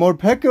a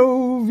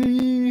Morpeko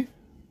V.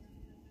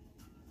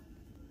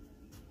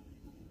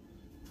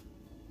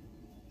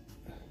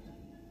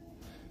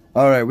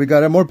 Alright, we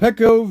got a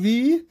Morpeko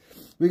V.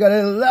 We got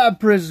a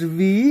Lapras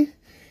V.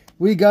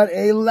 We got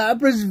a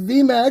Lapras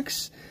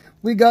VMAX.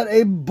 We got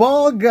a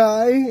Ball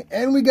Guy.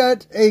 And we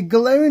got a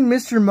Galarian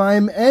Mr.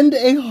 Mime and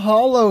a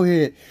Holo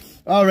hit.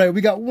 Alright, we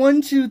got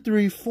 1, 2,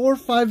 3, 4,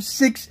 5,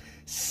 6,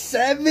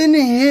 7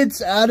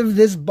 hits out of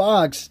this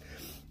box.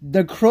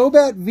 The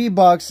Crobat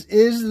V-Box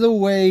is the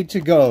way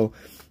to go.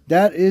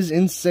 That is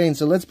insane.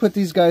 So let's put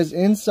these guys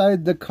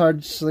inside the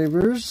card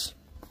sleevers.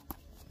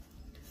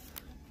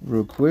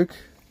 Real quick.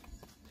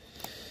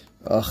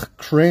 Ugh,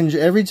 cringe.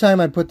 Every time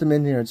I put them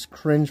in here, it's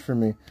cringe for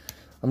me.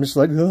 I'm just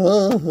like, even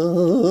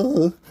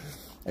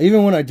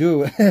when I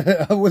do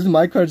it with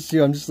my cards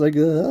too, I'm just like,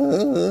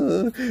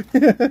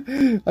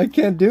 I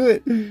can't do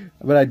it.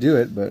 But I do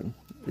it, but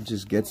it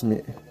just gets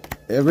me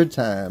every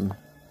time.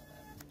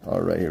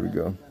 All right, here we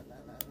go.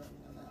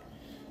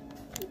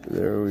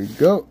 There we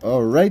go.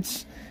 All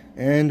right.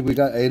 And we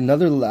got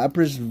another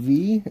Lapras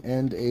V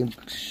and a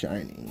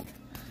Shining.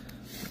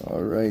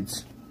 All right.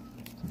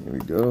 Here we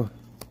go.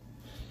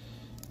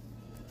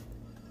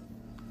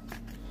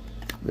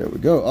 There we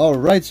go. All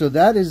right. So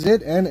that is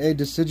it. And a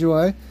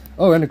Decidueye.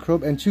 Oh, and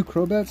and 2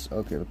 Crobats.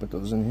 Okay, we'll put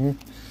those in here.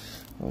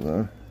 Hold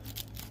on.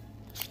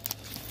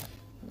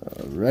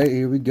 All right.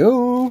 Here we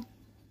go.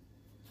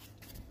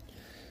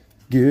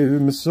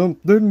 Give me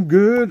something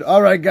good.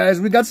 All right,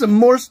 guys, we got some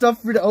more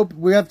stuff for to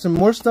open. We have some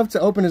more stuff to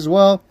open as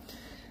well.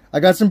 I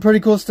got some pretty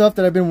cool stuff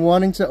that I've been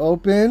wanting to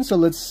open, so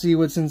let's see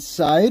what's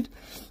inside.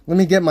 let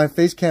me get my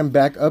face cam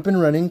back up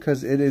and running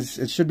because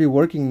it should be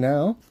working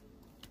now.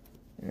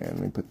 And let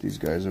me put these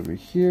guys over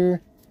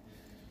here.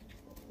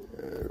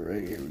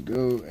 Right, here we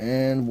go.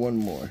 And one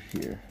more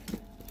here.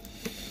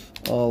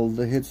 All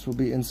the hits will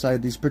be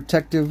inside these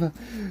protective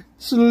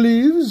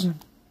sleeves.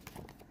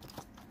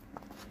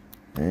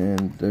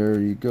 And there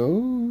you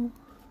go.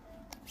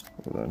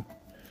 Hold on.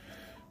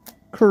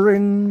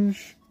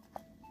 Cringe.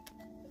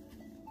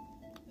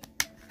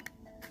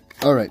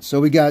 Alright, so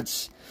we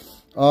got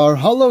our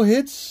holo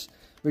hits.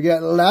 We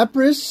got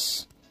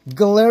Lapras,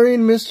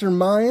 Galarian Mr.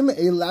 Mime,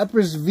 a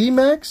Lapras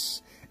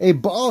VMAX, a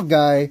Ball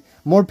Guy,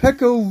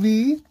 Morpeko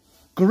V,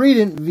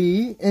 Greedent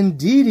V,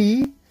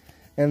 Indeedee,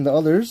 and the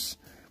others.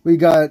 We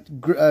got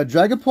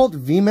Dragapult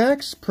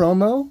VMAX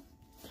promo.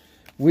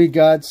 We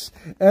got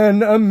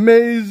an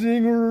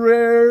amazing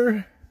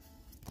rare.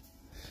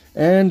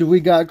 And we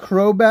got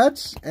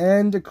Crobat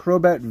and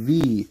Crobat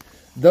V.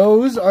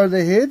 Those are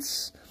the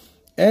hits.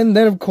 And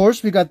then, of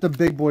course, we got the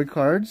big boy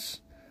cards.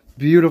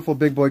 Beautiful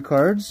big boy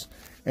cards.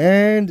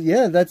 And,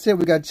 yeah, that's it.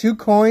 We got 2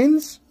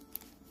 coins.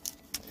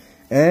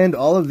 And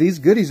all of these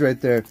goodies right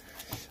there.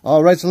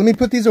 All right, so let me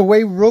put these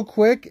away real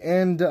quick.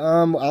 And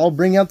I'll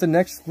bring out the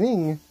next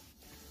thing.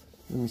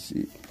 Let me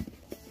see.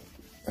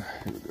 Here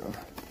we go.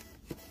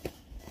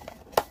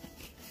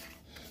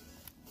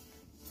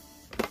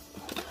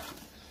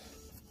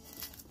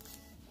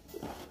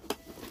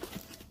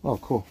 Oh,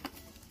 cool.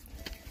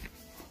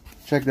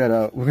 Check that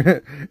out.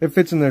 It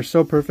fits in there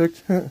so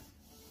perfect.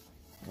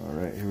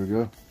 Alright, here we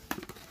go.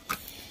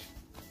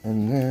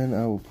 And then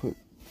I will put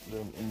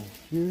them in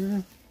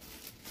here.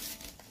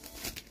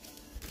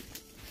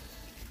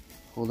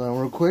 Hold on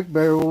real quick.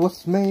 Bear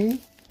with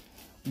me.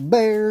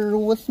 Bear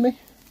with me. I'm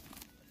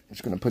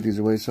just going to put these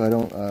away so I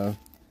don't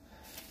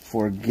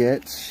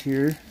forget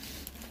here.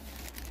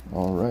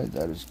 Alright,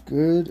 that is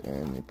good.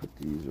 And let me put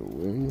these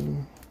away.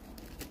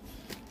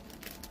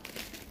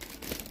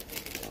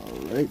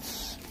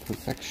 Alright.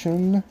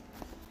 Perfection.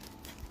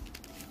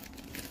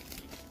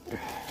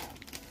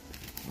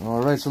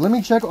 Alright, so let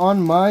me check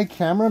on my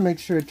camera, make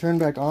sure it turned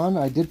back on.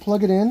 I did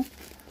plug it in,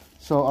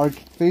 so our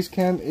face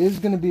cam is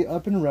going to be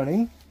up and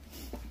running.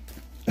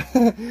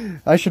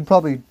 I should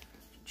probably...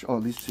 Oh,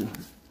 these two.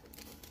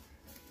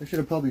 I should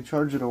have probably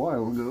charged it a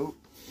while ago,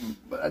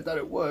 but I thought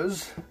it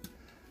was.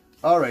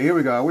 Alright, here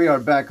we go. We are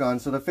back on,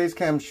 so the face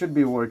cam should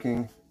be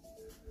working.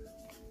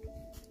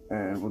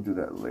 And we'll do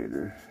that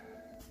later.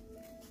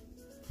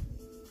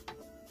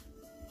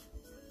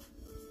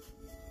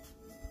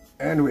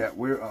 And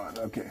we're on.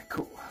 Okay,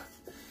 cool.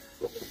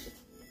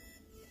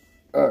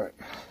 Alright.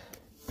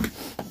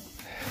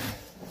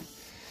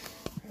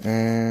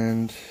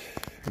 And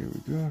here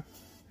we go.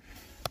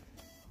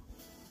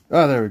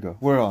 Oh, there we go.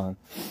 We're on.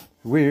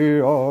 We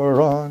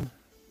are on.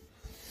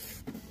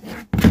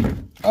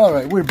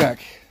 Alright, we're back.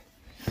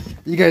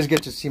 You guys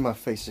get to see my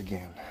face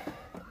again.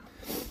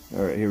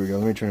 Alright, here we go.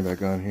 Let me turn it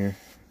back on here.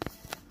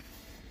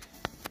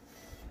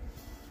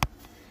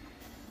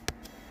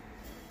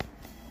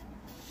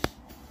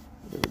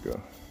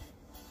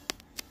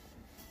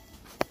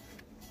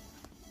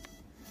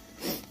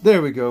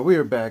 There we go. We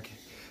are back.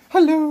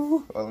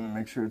 Hello. Oh, let me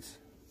make sure it's...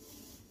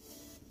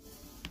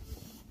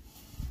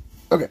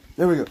 Okay,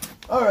 there we go.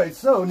 Alright,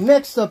 so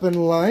next up in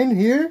line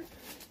here.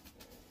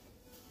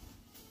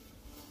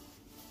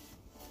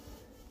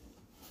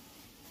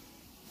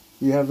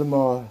 You have them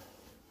all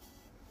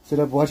sit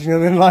up watching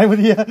them in line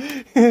with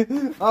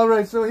you.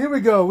 Alright, so here we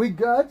go. We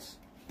got...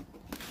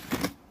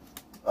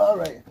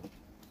 Alright.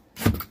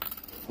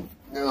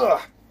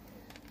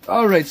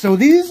 Alright, so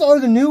these are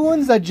the new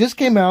ones that just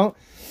came out.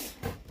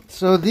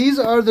 So these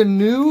are the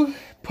new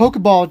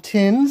Pokeball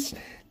tins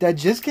that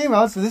just came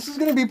out. So this is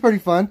going to be pretty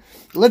fun.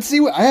 Let's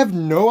see. I have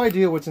no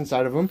idea what's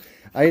inside of them.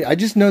 I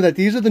just know that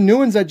these are the new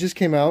ones that just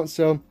came out.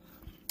 So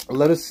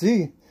let us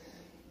see.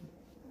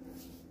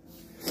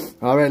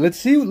 All right, let's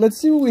see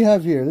what we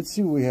have here. Let's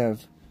see what we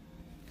have.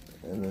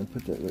 And then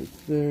put that right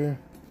there.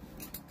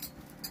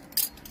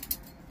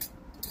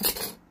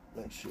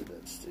 Make sure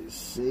that stays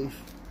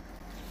safe.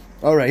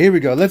 All right, here we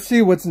go. Let's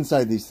see what's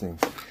inside these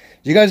things.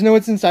 Do you guys know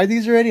what's inside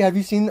these already? Have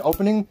you seen the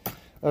opening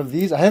of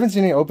these? I haven't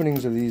seen any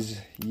openings of these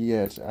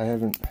yet. I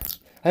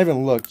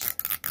haven't looked.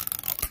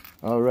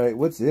 All right,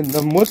 what's in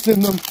them? What's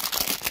in them?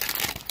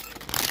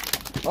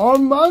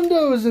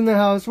 Armando is in the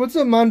house. What's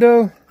up,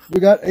 Mondo? We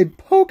got a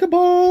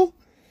Pokeball.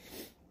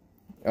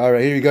 All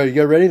right, here you go. You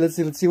guys ready? Let's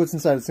see what's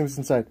inside. Let's see what's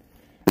inside.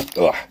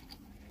 Ugh.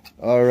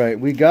 All right,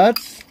 we got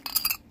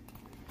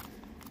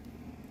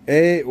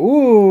a...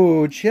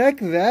 Ooh, check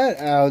that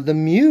out. The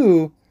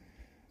Mew.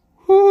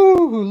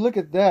 Woo, look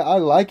at that. I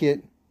like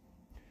it.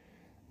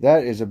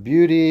 That is a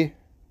beauty.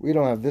 We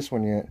don't have this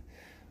one yet.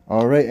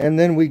 All right, and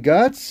then we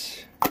got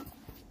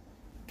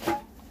a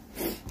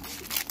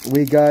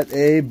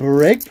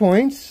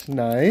Breakpoint.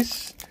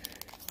 Nice.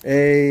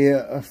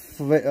 A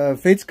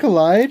Fates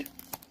Collide.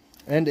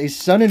 And a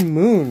Sun and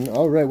Moon.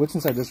 All right, what's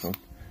inside this one?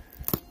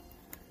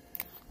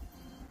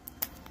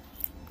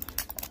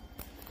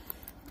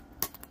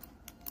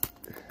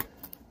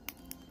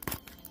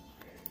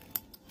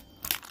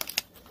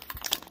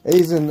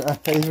 Aizen, I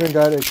even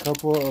got a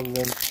couple of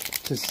them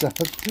to sub.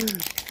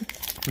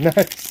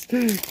 Nice.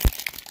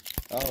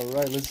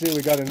 Alright, let's see what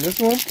we got in this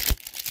one.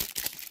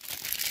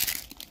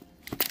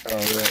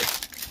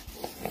 Alright.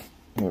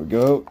 There we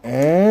go.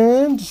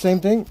 And same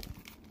thing.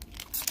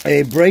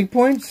 A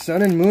Breakpoint,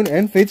 Sun and Moon,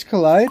 and Fates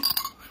Collide.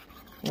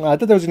 Oh, I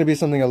thought there was going to be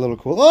something a little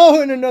cool.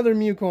 Oh, and another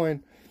Mew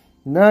coin.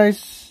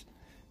 Nice.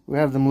 We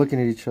have them looking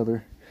at each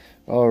other.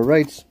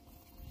 Alright.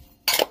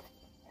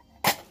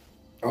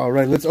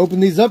 Alright, let's open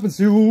these up and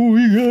see what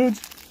we got.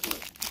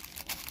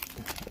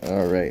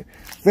 Alright.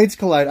 Fates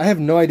Collide. I have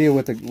no idea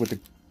what the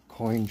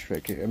coin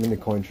trick is. I mean the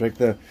coin trick.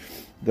 The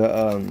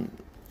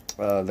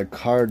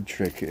card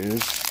trick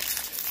is.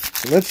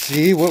 So let's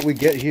see what we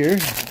get here.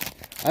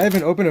 I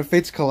haven't opened a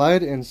Fates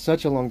Collide in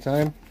such a long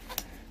time.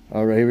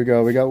 Alright, here we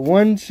go. We got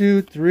 1,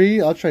 2,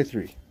 3. I'll try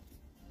 3.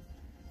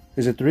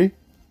 Is it 3?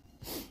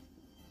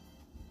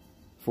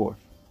 4.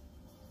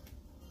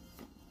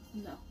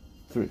 No.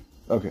 3.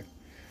 Okay.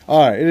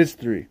 Alright, it is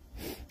 3.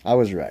 I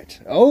was right.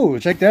 Oh,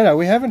 check that out.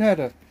 We haven't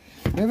had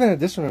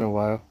this one in a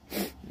while.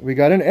 We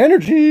got an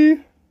Energy.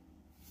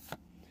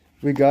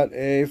 We got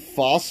a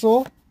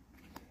Fossil.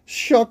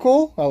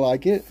 Shuckle. I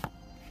like it.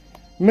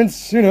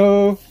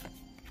 Mincino.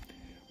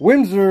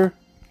 Windsor.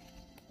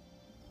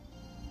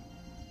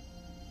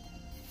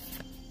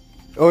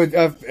 Oh,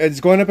 it's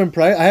going up in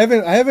price. I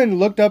haven't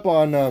looked up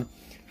on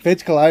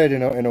Fates Collided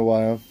in a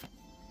while.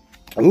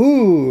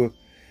 Ooh,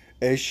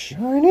 a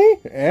shiny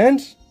and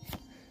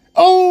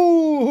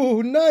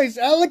oh, nice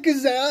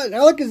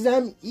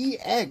Alakazam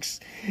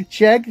EX.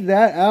 Check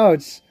that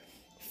out.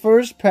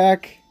 First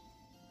pack.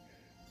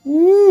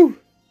 Woo.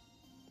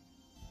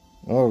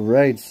 All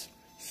right,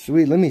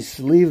 sweet. Let me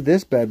sleeve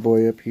this bad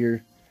boy up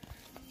here.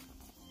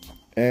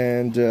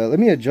 And let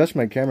me adjust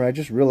my camera. I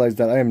just realized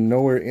that I am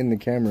nowhere in the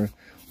camera.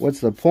 What's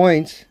the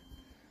point?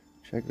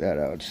 Check that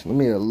out. Let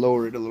me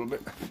lower it a little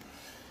bit.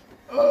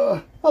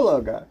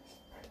 Hello, guys.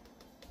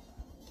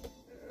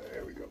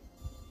 There we go.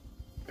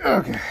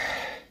 Okay.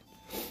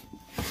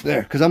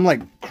 There, because I'm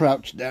like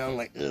crouched down,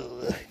 like,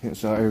 ugh.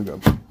 So here we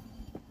go.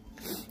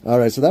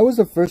 Alright, so that was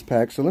the first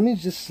pack. So let me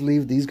just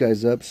sleeve these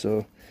guys up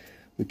so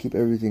we keep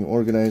everything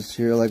organized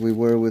here like we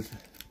were with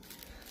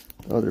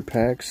other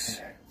packs.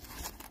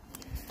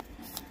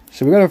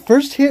 So we got our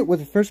first hit with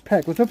the first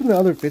pack. Let's open the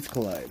other Fates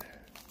Collide.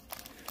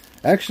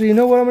 Actually, you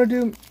know what I'm going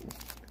to do?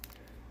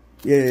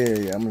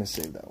 Yeah. I'm going to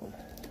save that one.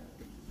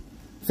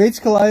 Fates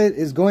Collide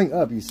is going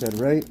up, you said,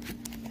 right?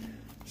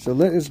 So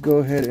let us go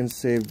ahead and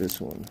save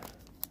this one.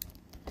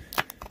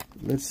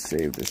 Let's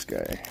save this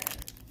guy.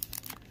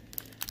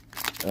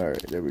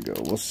 Alright, there we go.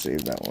 We'll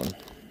save that one.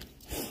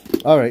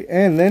 Alright,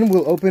 and then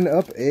we'll open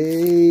up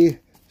a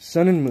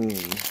Sun and Moon.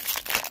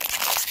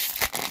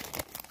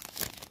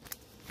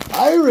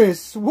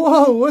 Iris!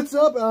 Whoa, what's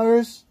up,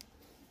 Iris?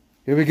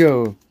 Here we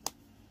go.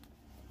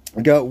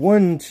 I got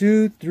 1,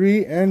 2,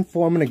 3, and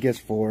 4. I'm going to guess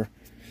 4.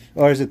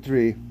 Or is it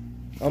 3?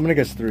 I'm going to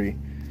guess 3.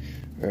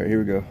 Alright, here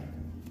we go.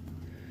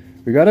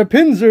 We got a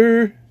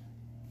Pinsir.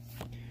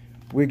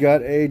 We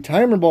got a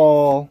Timer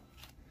Ball.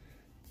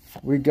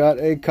 We got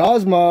a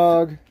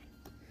Cosmog.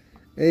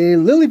 A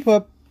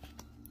Lillipup.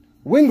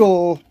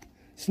 Wingle.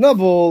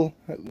 Snubbull.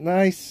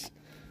 Nice.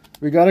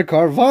 We got a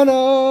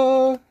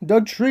Carvana.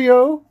 Doug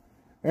Trio.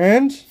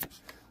 And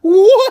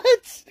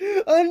what?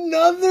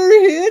 Another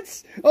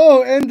hit?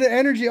 Oh, and the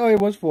Energy. Oh, it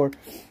was 4.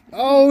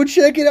 Oh,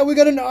 check it out. We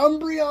got an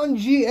Umbreon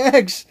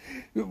GX.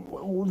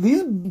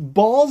 These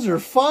balls are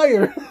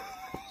fire.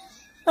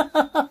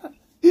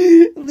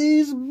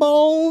 These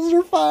balls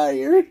are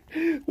fire.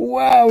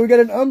 Wow, we got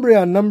an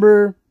Umbreon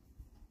number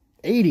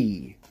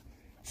 80.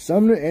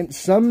 Sun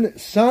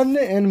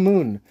and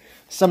Moon.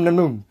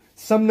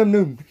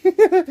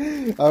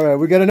 Alright,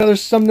 we got another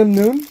Sun and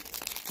Moon.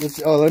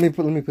 Let me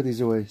put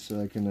these away so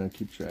I can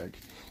keep track.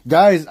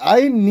 Guys,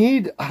 I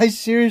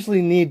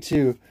seriously need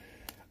to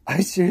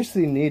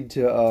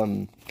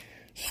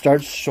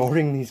start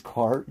sorting these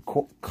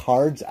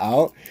cards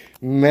out.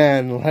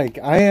 Man, like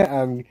I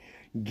am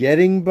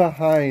getting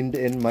behind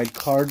in my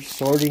card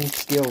sorting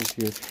skills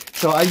here.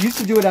 So I used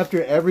to do it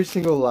after every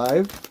single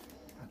live.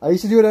 And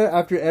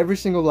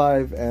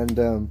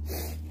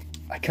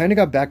I kind of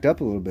got backed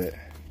up a little bit.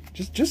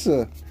 Just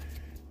a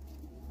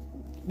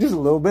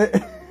little bit.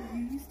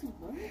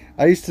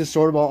 I used to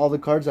sort all the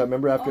cards out.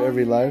 Remember after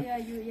every live?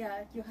 You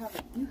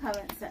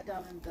haven't sat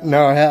down and done.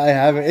 No, I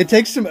haven't. It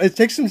takes some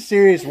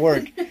serious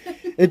work.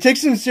 It takes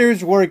some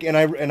serious work, and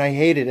I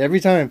hate it every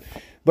time.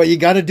 But you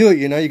got to do it.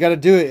 You know, you got to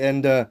do it.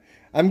 And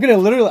I'm gonna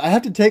literally. I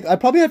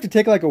probably have to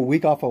take like a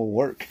week off of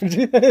work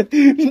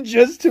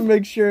just to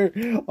make sure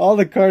all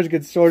the cards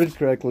get sorted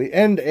correctly.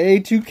 And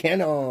a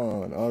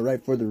Toucanon. All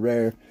right, for the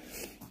rare,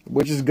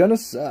 which is gonna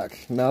suck.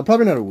 No,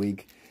 probably not a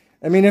week.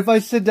 I mean, if I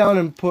sit down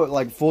and put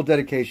like full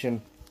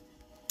dedication,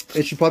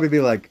 it should probably be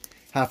like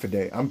half a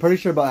day. I'm pretty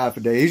sure about half a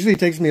day. It usually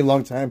takes me a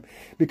long time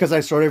because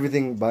I sort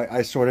everything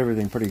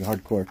pretty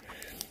hardcore.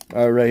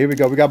 All right, here we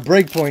go. We got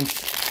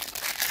Breakpoints.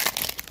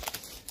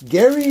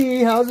 Gary,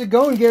 how's it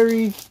going,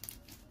 Gary?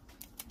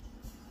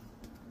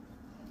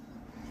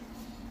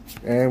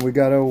 And we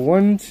got a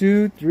 1,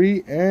 2,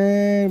 3,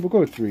 and we'll go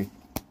with 3.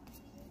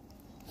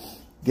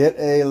 Get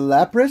a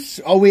Lapras.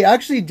 Oh, we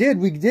actually did.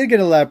 We did get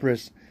a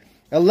Lapras.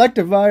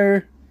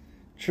 Electivire,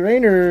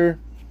 Trainer,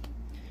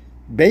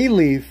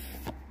 Bayleaf,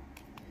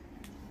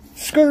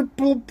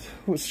 Skirlup.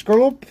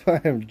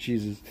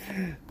 Jesus.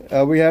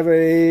 We have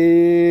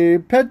a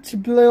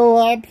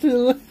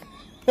Petblopil,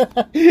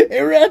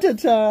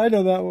 Eratata. I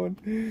know that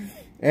one.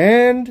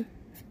 And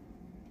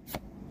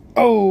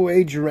oh,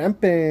 a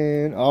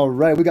Drampin. All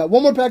right, we got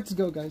one more pack to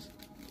go, guys.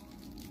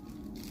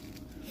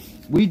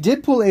 We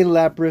did pull a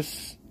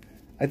Lapras.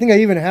 I think I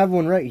even have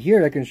one right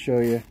here I can show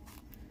you.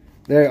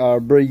 They are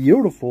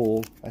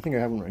beautiful. I think I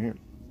have one right here.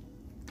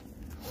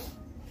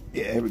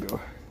 Yeah, here we go.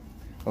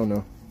 Oh,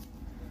 no.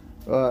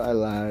 I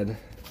lied.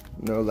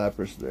 No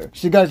Lapras there.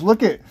 So, guys,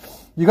 look at...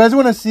 You guys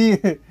want to see...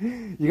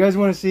 You guys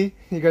want to see?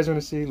 You guys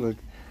want to see? Look.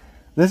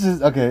 This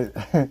is... Okay.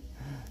 Okay,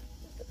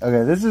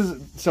 this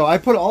is... So, I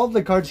put all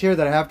the cards here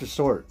that I have to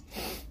sort.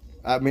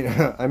 I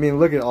mean,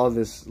 look at all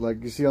this.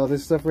 Like, you see all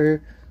this stuff right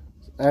here?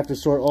 I have to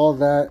sort all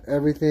that,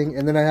 everything.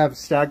 And then I have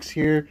stacks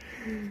here.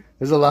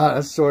 There's a lot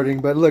of sorting.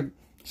 But, look...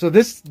 So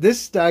this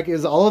stack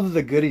is all of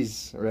the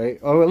goodies, right?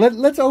 Oh,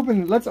 let's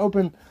open this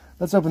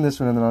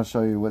one, and then I'll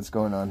show you what's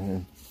going on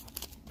here.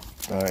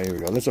 All right, here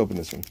we go. Let's open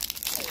this one.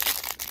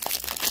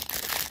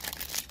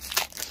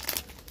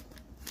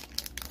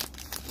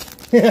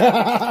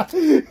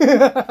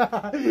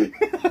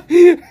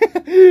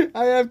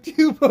 I have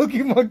 2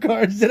 Pokemon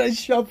cards that I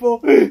shuffle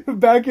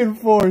back and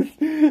forth.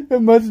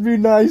 It must be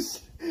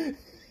nice.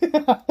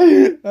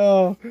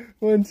 Oh,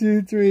 1,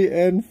 2, 3,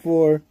 and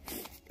 4.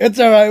 It's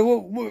all right.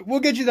 We'll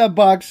get you that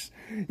box.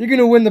 You're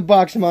gonna win the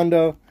box,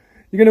 Mondo.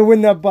 You're gonna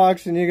win that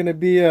box, and you're gonna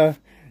be a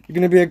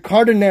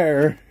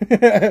Cardinaire,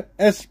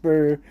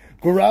 Esper,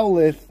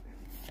 Growlithe.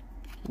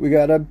 We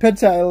got a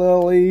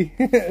Petililly,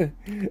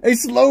 a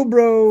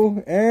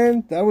Slowbro,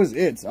 and that was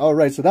it. All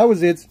right, so that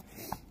was it.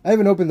 I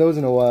haven't opened those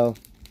in a while.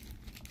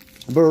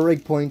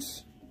 Break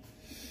points.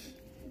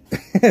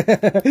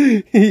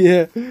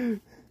 Yeah.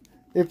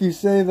 If you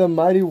say the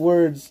mighty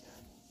words.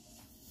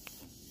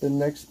 The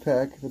next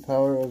pack, the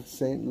power of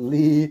St.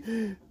 Lee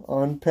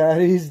on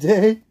Paddy's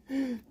Day.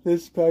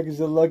 This pack is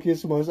the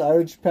luckiest, most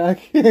Irish pack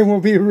and will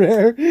be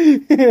rare.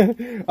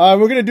 We're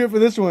going to do it for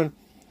this one.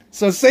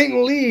 So St.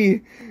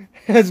 Lee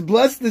has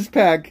blessed this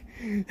pack.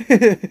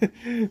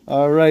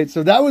 All right,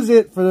 so that was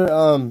it for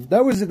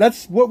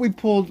that's what we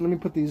pulled. Let me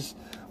put these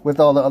with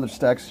all the other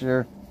stacks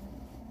here.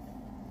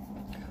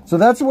 So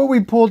that's what we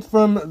pulled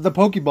from the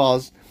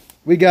Pokeballs.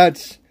 We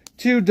got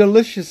 2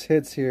 delicious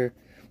hits here.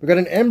 We got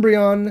an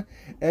Embryon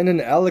and an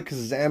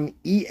Alakazam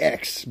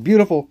EX.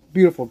 Beautiful,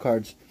 beautiful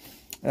cards.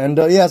 And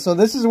yeah, so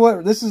this is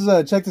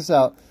check this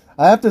out.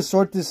 I have to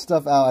sort this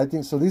stuff out. I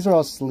think so. These are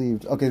all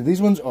sleeved. Okay,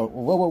 these ones are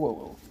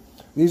whoa.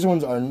 These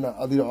ones are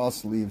not. These are all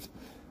sleeved.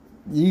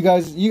 You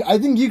guys, I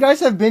think you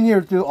guys have been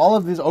here through all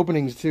of these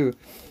openings too.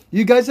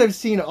 You guys have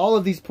seen all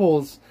of these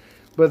pulls,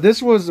 but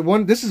this was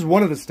one. This is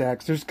one of the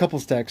stacks. There's a couple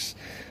stacks,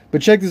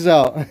 but check this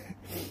out.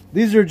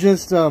 These are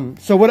just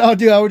so what I'll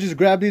do, I would just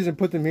grab these and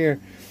put them here.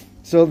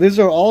 So these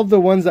are all the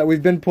ones that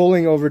we've been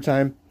pulling over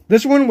time.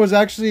 This one was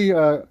actually,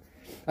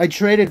 I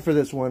traded for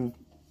this one.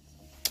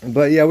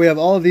 But yeah, we have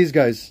all of these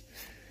guys.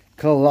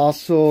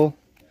 Colossal.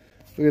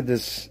 Look at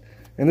this.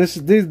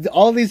 And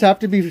all these have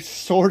to be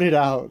sorted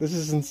out. This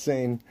is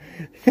insane.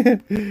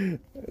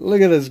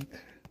 Look at this.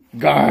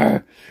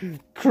 Gar.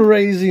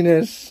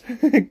 Craziness.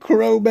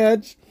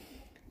 Crobat.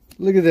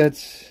 Look at that.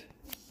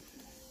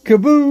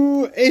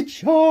 Kaboo. A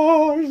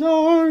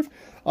Charizard.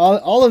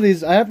 All of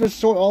these, I have to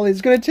sort all these.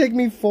 It's going to take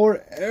me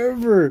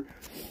forever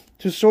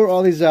to sort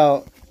all these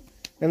out.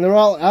 And they're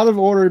all out of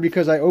order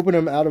because I opened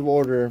them out of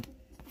order.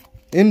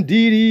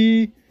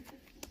 Indeedee.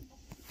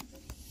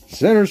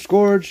 Center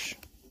Scorch.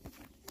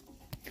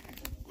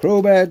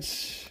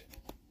 Crobats.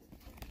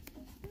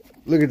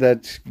 Look at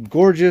that.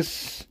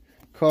 Gorgeous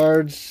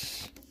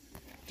cards.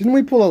 Didn't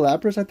we pull a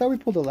Lapras? I thought we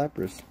pulled a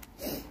Lapras.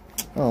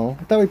 Oh,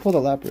 I thought we pulled a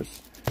Lapras.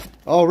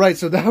 All right,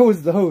 so that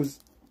was those.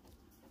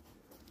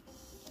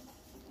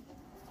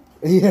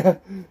 Yeah.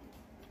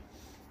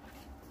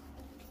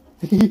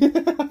 Yeah.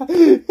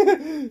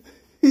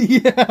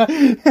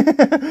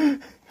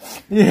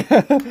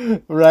 Yeah.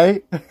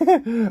 Right?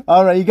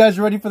 All right, you guys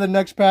ready for the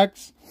next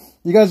packs?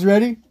 You guys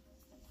ready?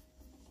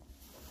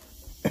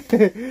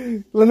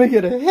 Let me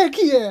get a heck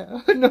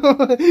yeah. No.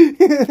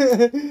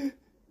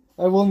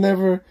 I will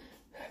never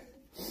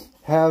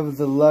have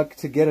the luck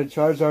to get a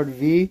Charizard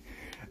V.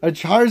 A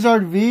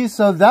Charizard V.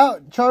 So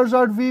that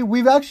Charizard V,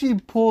 we've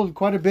actually pulled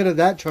quite a bit of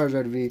that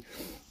Charizard V.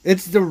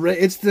 It's the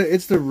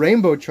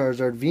Rainbow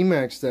Charizard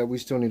VMAX that we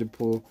still need to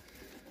pull.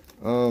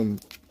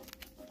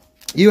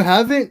 You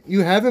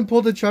haven't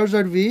pulled the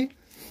Charizard V?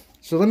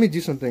 So let me do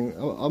something.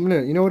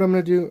 You know what I'm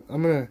gonna do?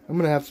 I'm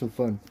gonna have some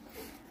fun.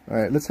 All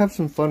right, let's have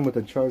some fun with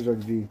the Charizard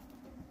V.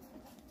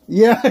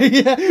 Yeah,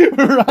 yeah,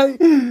 right.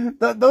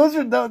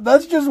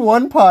 That's just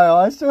one pile.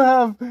 I still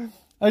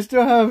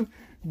have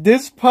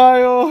this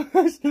pile.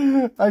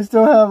 I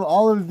still have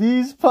all of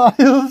these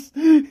piles.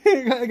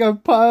 I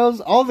got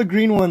piles. All the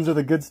green ones are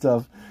the good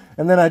stuff.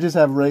 And then I just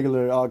have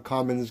regular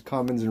commons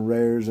and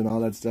rares and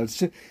all that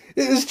stuff.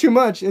 It's too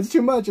much. It's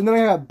too much. And then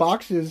I got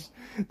boxes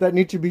that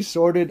need to be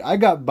sorted. I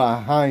got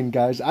behind,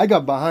 guys. I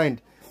got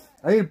behind.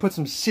 I need to put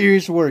some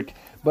serious work.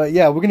 But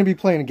yeah, we're going to be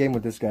playing a game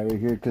with this guy right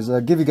here. Because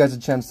give you guys a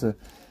chance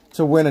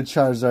to win a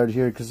Charizard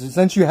here. Because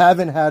since you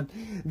haven't had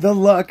the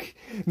luck,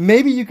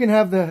 maybe you can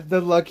have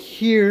the luck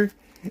here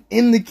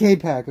in the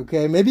KPack,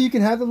 okay? Maybe you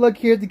can have the luck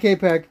here at the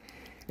KPack.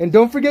 And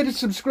don't forget to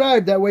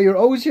subscribe. That way you're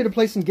always here to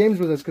play some games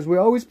with us. Because we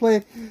always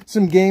play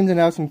some games and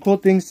have some cool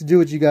things to do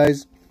with you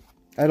guys.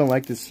 I don't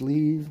like the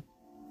sleeve.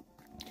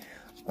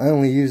 I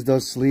only use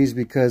those sleeves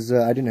because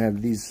I didn't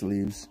have these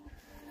sleeves.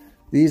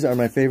 These are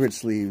my favorite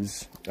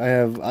sleeves. I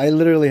have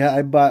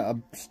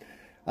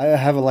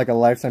like a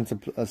lifetime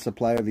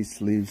supply of these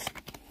sleeves.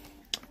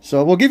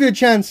 So we'll give you a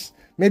chance.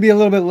 Maybe a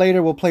little bit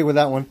later we'll play with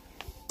that one.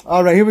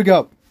 Alright, here we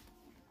go.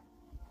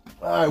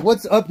 Alright,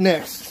 what's up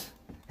next?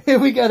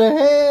 We got a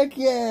heck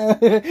yeah.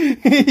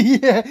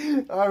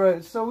 Yeah.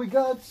 Alright, so we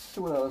got,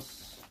 what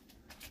else?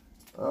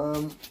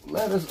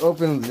 Let us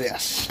open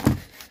this.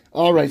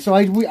 Alright, so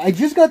I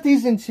just got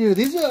these in too.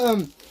 These are,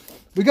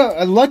 we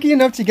got lucky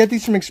enough to get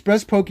these from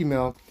Express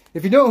Pokemail.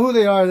 If you don't know who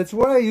they are, that's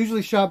where I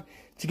usually shop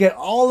to get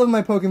all of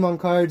my Pokemon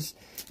cards.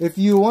 If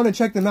you want to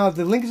check them out,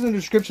 the link is in the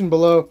description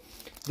below.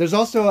 There's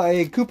also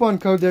a coupon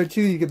code there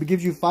too. It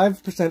gives you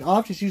 5%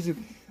 off. Just use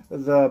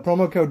the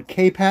promo code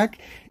KPack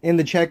in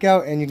the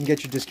checkout and you can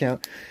get your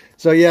discount.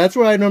 So yeah, that's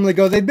where I normally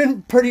go. They've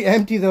been pretty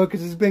empty though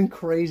because it's been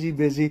crazy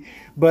busy.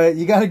 But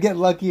you got to get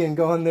lucky and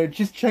go on there.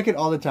 Just check it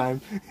all the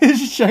time.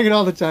 Just check it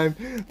all the time.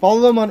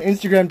 Follow them on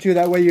Instagram too.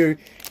 That way you're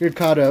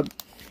caught up.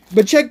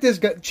 But check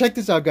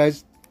this out,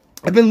 guys.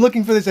 I've been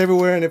looking for this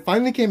everywhere and it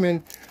finally came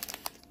in.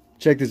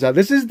 Check this out.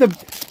 This is the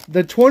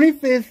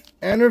 25th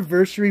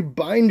anniversary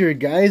binder,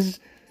 guys.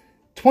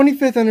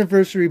 25th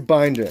anniversary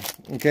binder.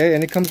 Okay,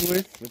 and it comes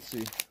with, let's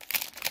see.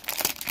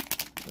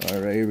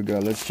 Alright, here we go.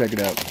 Let's check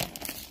it out.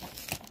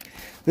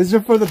 These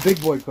are for the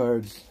big boy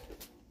cards.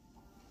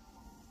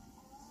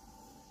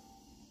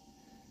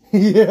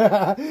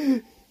 Yeah.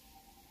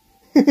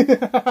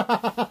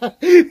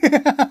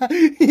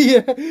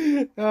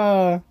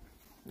 Yeah.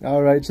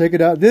 Alright, check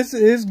it out. This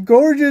is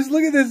gorgeous.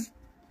 Look at this.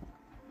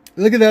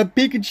 Look at that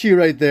Pikachu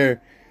right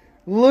there.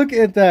 Look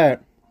at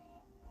that.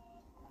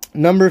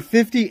 Number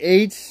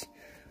 58.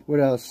 What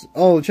else?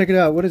 Oh, check it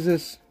out. What is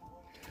this?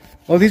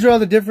 Oh, these are all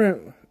the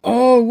different...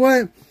 Oh,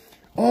 what?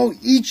 Oh,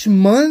 each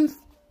month?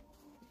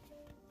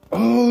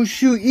 Oh,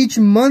 shoot. Each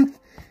month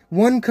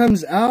one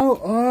comes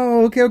out?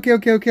 Oh, okay.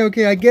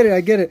 I get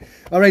it.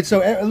 All right,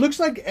 so it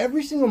looks like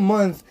every single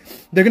month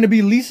they're going to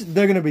be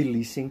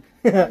leasing.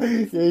 Yeah,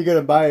 you're going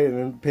to buy it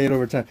and pay it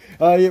over time.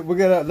 Yeah,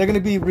 they're going to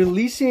be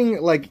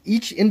releasing like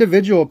each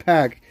individual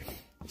pack.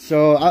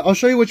 So I'll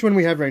show you which one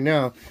we have right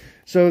now.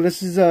 So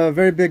this is a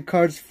very big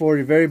cards for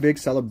a very big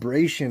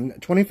celebration.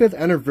 25th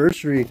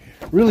anniversary.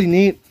 Really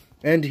neat.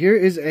 And here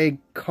is a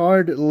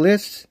card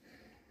list.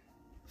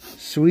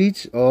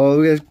 Sweet. Oh,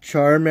 we have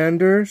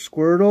Charmander,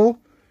 Squirtle.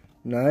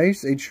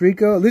 Nice. A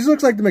Trico. This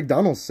looks like the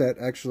McDonald's set,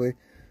 actually.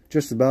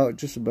 Just about.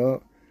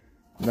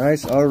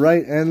 Nice. All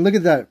right. And look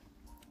at that.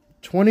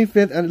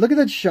 25th. And look at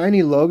that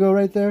shiny logo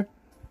right there.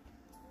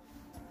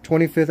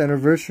 25th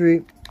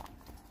anniversary.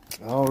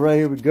 All right.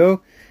 Here we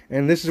go.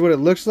 And this is what it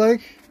looks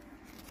like.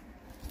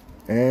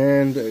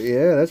 And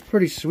yeah, that's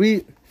pretty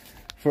sweet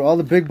for all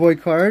the big boy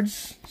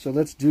cards. So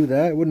let's do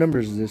that. What number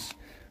is this?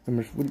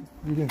 What are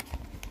you doing?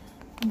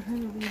 I'm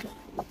trying to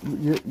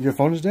read it. Your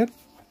phone is dead?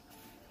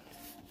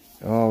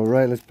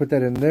 Alright, let's put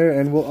that in there.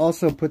 And we'll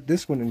also put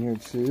this one in here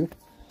too.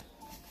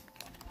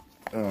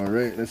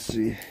 Alright, let's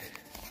see.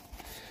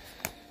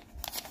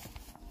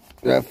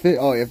 That fit?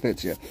 Oh, it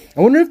fits, yeah. I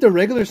wonder if the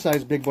regular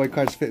size big boy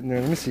cards fit in there.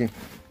 Let me see.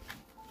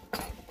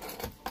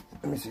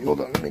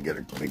 Hold on, let me get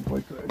a big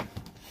boy card.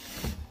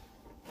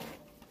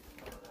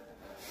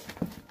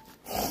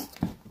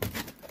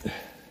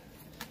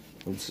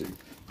 Let's see.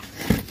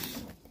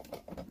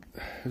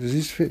 Does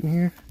these fit in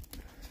here?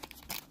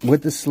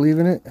 With the sleeve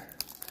in it?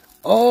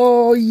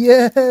 Oh,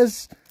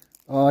 yes!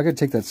 Oh, I gotta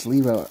take that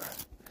sleeve out.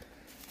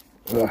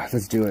 Ugh,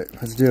 let's do it.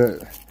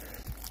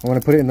 I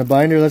want to put it in the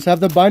binder. Let's have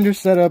the binder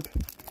set up.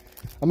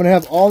 I'm gonna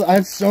have I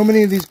have so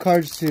many of these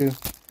cards too.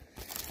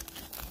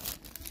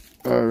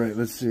 Alright,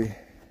 let's see.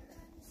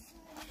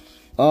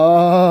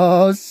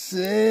 Oh,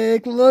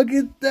 sick! Look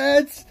at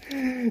that!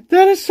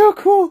 That is so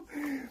cool!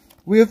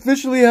 We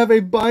officially have a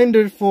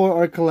binder for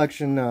our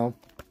collection now.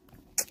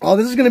 Oh,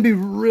 this is going to be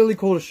really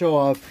cool to show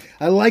off.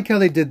 I like how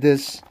they did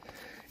this.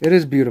 It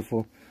is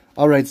beautiful.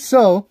 Alright,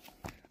 so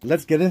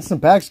let's get into some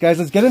packs, guys.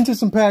 Let's get into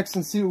some packs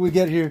and see what we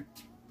get here.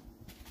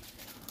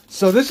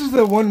 So this is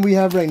the one we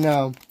have right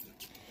now,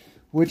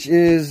 which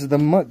is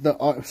April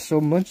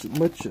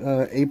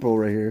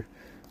right here.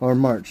 Or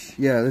March.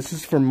 Yeah, this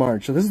is for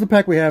March. So this is the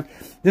pack we have.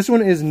 This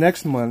one is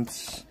next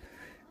month's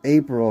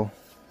April.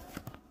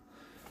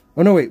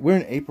 Oh, no, wait. We're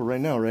in April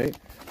right now, right?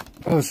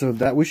 Oh, so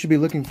that we should be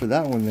looking for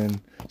that one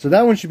then. So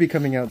that one should be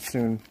coming out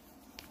soon.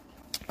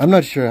 I'm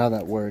not sure how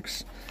that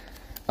works.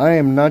 I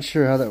am not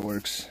sure how that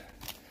works.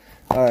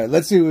 Alright,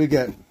 let's see what we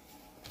get.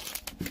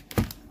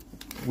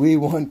 We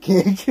want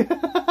cake.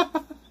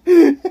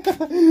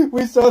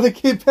 We saw the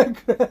KPack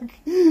crack.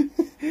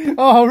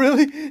 Oh,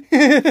 really?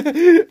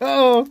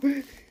 Oh,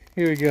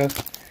 here we go.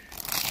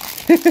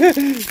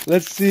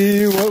 Let's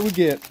see what we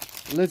get.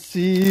 Let's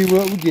see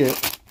what we get.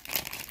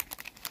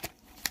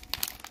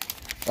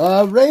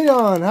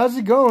 Radon, how's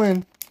it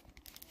going?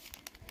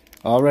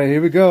 Alright,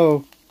 here we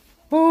go.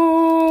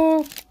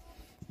 Oh,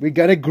 we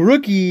got a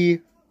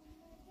Grookie.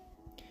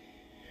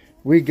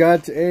 We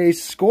got a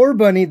Score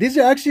Bunny. These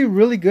are actually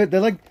really good.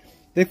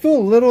 They feel a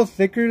little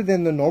thicker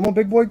than the normal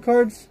big boy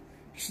cards.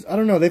 I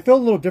don't know, they feel a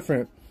little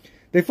different.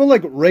 They feel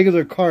like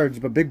regular cards,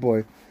 but big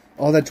boy.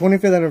 Oh, that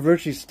 25th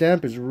anniversary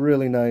stamp is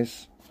really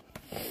nice.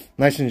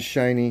 Nice and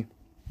shiny.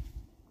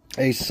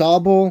 A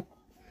Sobble.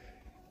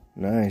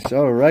 Nice,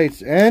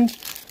 alright. And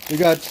we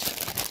got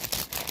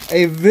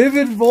a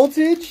Vivid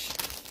Voltage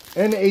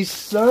and a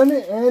Sun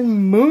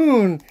and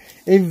Moon.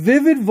 A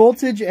Vivid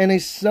Voltage and a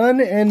Sun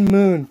and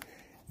Moon.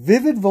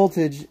 Vivid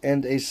Voltage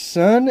and a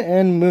Sun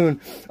and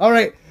Moon.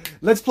 Alright,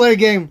 let's play a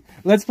game.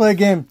 Let's play a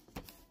game.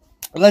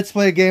 Let's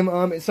play a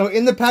game. So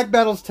in the Pack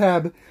Battles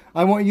tab,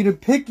 I want you to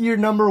pick your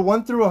number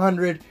 1 through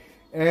 100.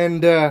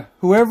 And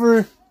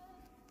whoever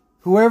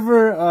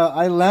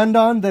I land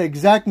on, the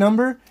exact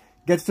number,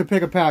 gets to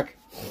pick a pack.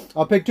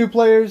 I'll pick 2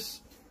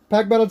 players.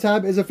 Pack Battle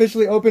tab is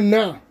officially open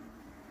now.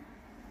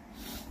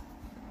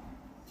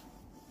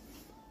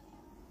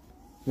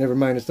 Never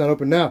mind, it's not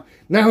open now.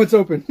 Now it's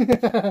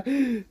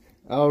open.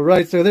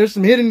 Alright, so there's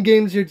some hidden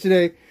games here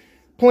today.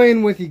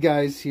 Playing with you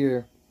guys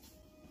here.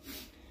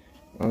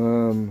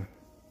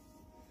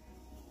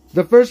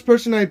 The first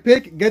person I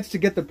pick gets to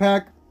get the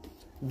pack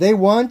they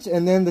want,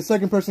 and then the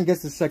second person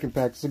gets the second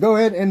pack. So go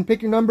ahead and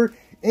pick your number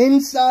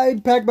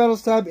inside Pack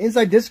Battles tab,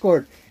 inside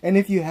Discord. And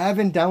if you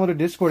haven't downloaded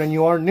Discord and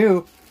you are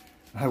new,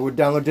 I would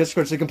download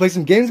Discord so you can play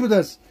some games with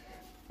us.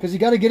 Because you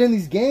got to get in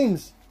these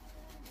games.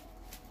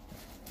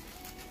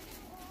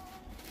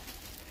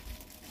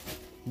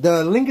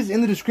 The link is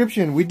in the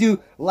description. We do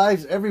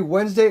lives every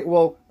Wednesday.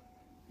 Well,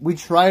 we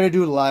try to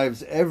do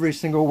lives every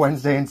single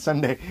Wednesday and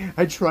Sunday.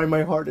 I try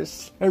my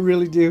hardest. I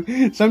really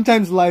do.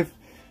 Sometimes life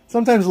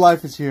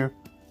is here.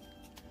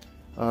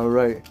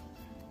 Alright.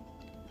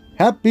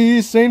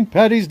 Happy St.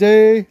 Patty's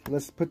Day.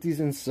 Let's put these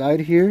inside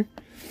here.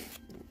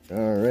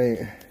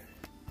 Alright.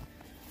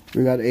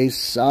 We got a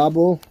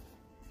Sobble.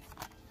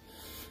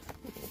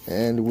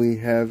 And we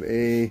have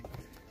a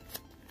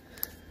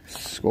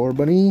Score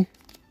Bunny.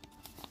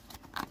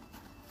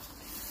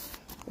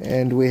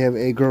 And we have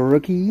a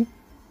Grookie.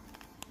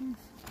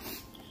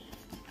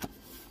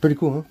 Pretty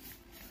cool, huh?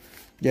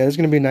 Yeah, it's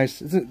going to be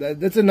nice.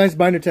 That's a nice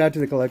binder to add to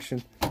the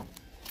collection.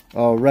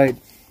 Alright.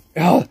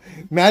 Oh,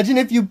 imagine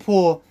if you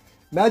pull...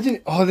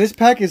 Imagine... Oh, this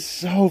pack is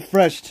so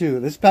fresh, too.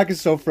 This pack is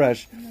so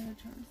fresh.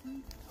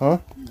 Huh?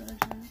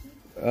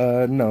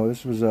 No,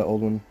 this was an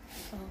old one.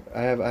 Oh.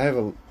 I have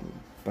a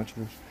bunch of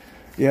them.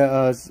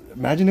 Yeah,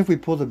 imagine if we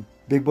pulled a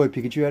big boy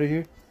Pikachu out of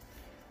here.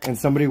 And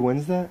somebody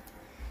wins that.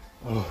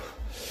 Oh.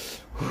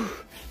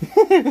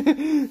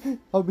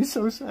 I'll be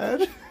so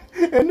sad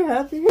and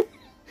happy.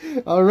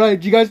 Alright,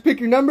 did you guys pick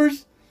your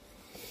numbers?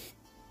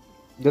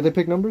 Did they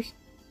pick numbers?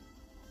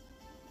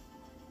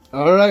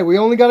 Alright, we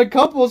only got a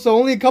couple, so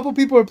only a couple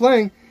people are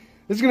playing.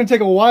 This is going to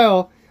take a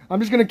while. I'm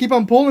just going to keep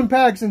on pulling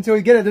packs until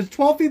we get it. There's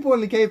 12 people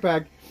in the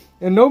KPack,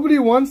 and nobody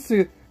wants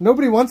a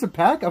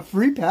pack? A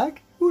free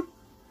pack?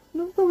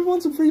 Nobody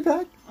wants a free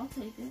pack? I'll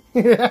take it.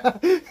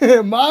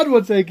 Yeah, Mod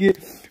will take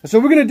it. So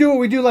we're going to do what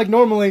we do like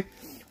normally.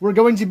 We're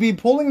going to be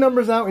pulling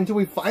numbers out until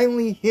we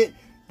finally hit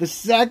the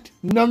exact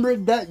number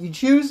that you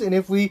choose, and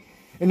if you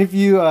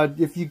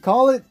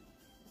call it,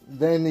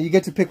 then you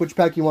get to pick which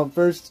pack you want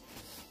first.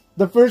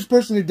 The first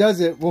person who does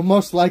it will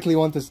most likely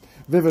want this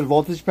Vivid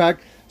Voltage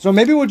pack. So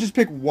maybe we'll just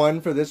pick one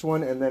for this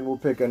one, and then we'll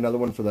pick another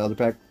one for the other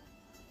pack.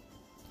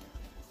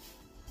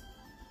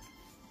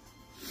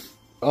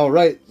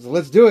 Alright, so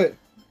let's do it.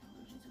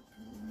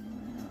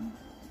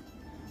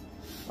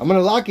 I'm going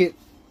to lock it.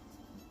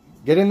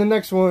 Get in the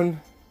next one.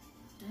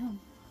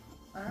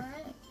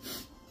 Alright.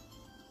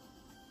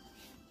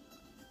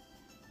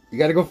 You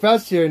got to go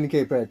fast here in the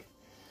KPack.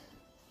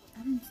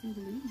 I didn't see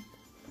the lead.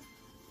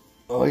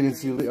 Oh, you didn't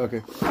see the lead?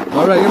 Okay.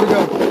 Alright, here we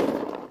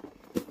go.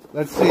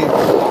 Let's see.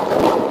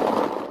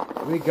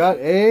 We got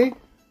a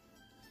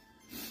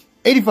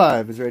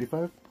 85. Is there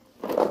 85?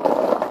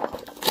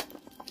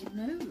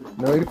 No.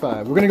 No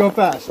 85. We're going to go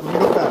fast. We're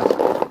going to go fast.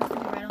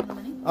 Right on the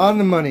money? On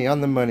the money.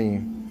 On the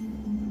money.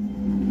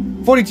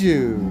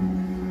 42.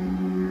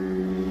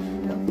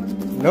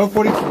 No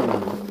 42.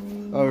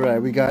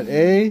 Alright, we got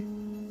a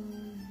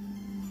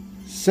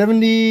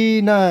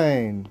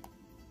 79.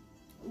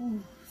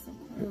 Ooh, so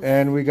close.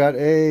 And we got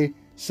a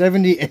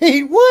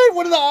 78. What?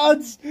 What are the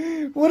odds?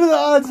 What are the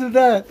odds of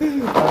that?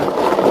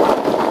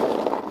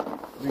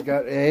 We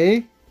got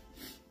a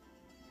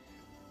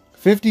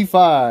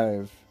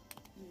 55.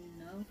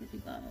 No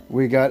 55.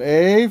 We got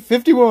a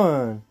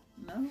 51.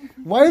 No.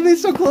 Why are they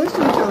so close to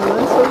each other?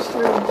 That's so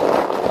strange.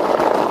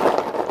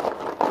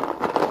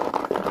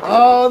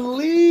 Oh,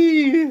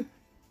 Lee!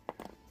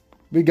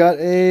 We got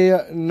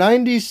a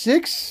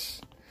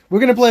 96. We're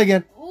going to play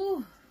again.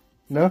 Ooh.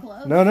 No?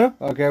 Close. No, no?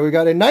 Okay, we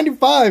got a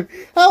 95.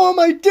 How am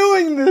I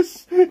doing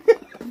this? Hold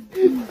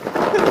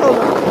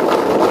on.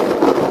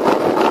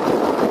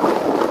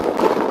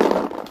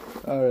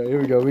 Alright, here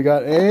we go. We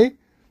got a...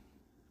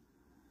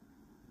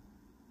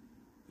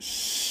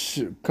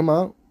 Come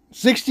on.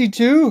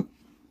 62?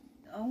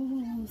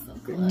 Oh, so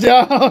close.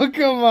 Oh,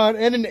 come on.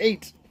 And an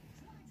 8.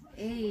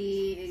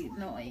 8.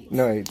 No, 8.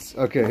 No 8s.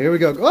 Okay, here we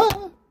go.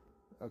 Ah!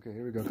 Okay,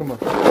 here we go. Come on.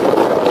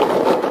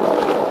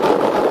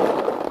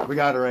 We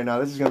got it right now.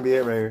 This is going to be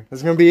it right here. This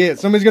is going to be it.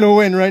 Somebody's going to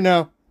win right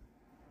now.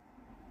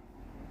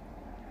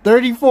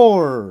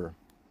 34.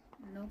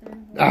 No,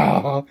 34.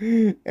 Oh,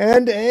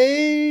 and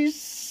a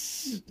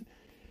 66.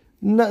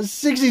 No,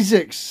 60.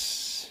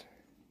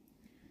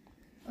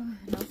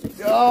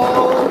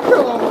 Oh,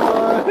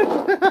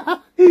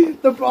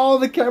 come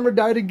on. The camera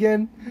died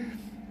again.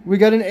 We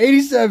got an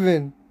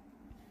 87.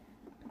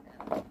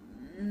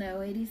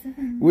 No,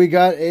 87. We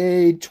got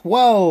a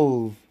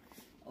 12.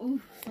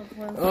 Ooh, so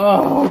close.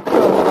 Oh,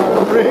 come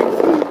on, Rick.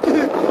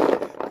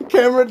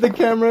 The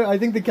camera, I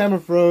think the camera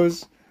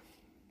froze.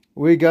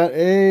 We got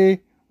a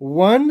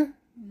 1.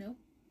 Nope.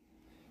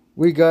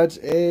 We got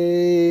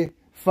a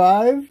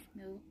 5.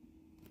 Nope.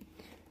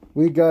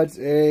 We got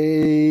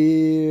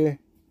a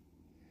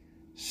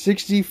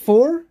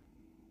 64.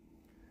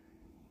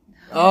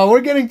 Oh,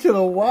 we're getting to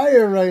the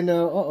wire right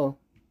now. Uh-oh.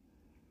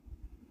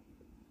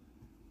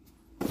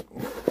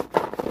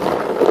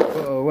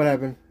 Uh-oh, what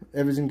happened?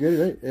 Everything good,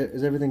 right?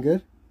 Is everything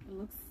good? It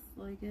looks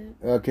like it.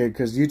 Okay,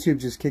 because YouTube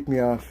just kicked me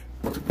off.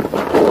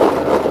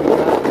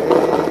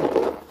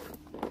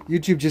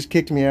 YouTube just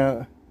kicked me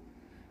out.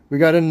 We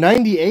got a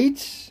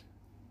 98.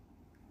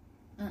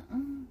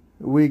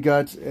 We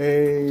got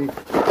a...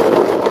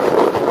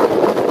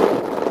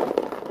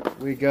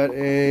 We got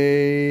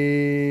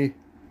a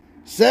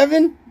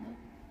 7.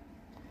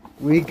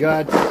 We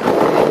got...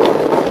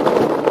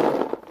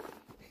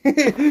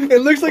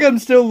 It looks like I'm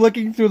still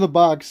looking through the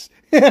box.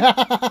 We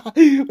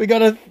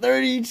got a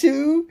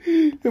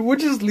 32. We'll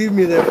just leave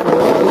me there for a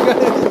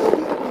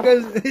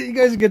while. You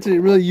guys get to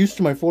really used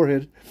to my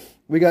forehead.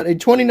 We got a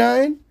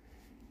 29.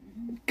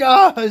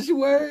 Gosh,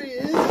 where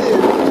is it?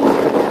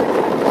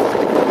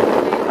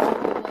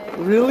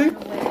 Really?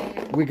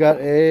 We got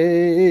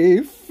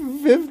a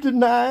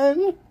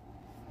 59.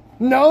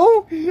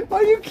 No?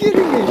 Are you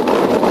kidding me?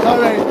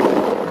 Alright.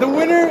 The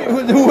winner,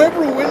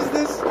 whoever wins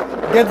this,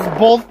 gets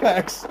both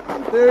packs.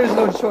 There is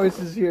no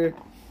choices here.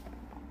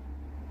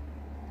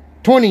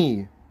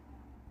 20.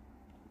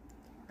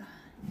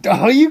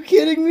 Are you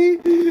kidding me?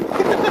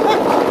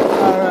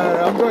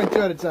 Alright, I'm going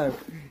 2 at a time.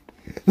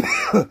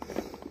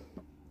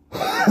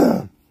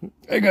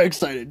 I got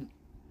excited.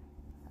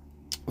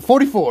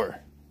 44.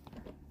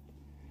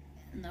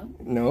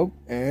 Nope. Nope.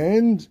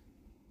 And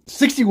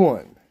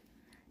 61.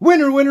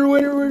 Winner, winner,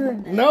 winner, winner.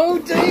 No,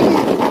 dang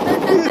it.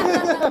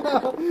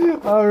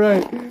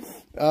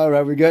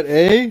 Alright, we got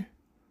a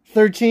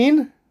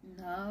 13.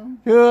 No.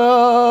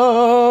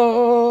 Oh,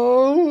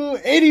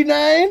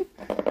 89.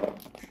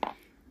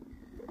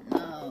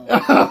 No.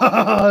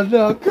 Oh,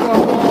 no, come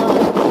on.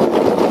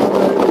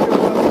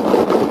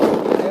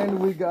 And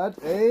we got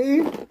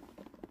a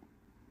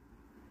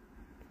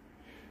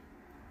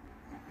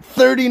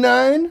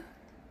 39.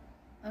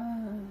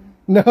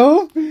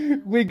 No,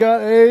 we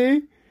got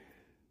a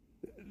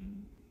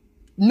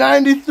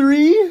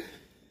 93.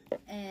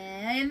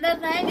 And the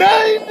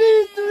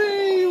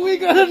 93. We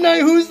got a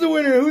 9. Who's the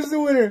winner? Who's the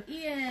winner?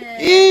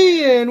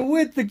 Ian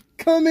with the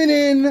coming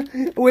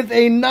in with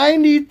a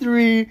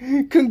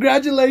 93.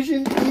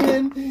 Congratulations,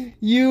 Ian.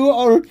 You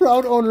are a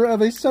proud owner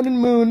of a Sun and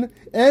Moon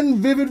and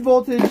Vivid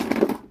Voltage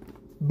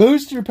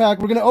booster pack.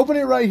 We're going to open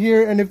it right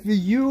here. And if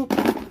you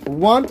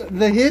want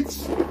the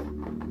hits,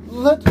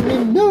 let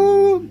me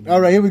know. All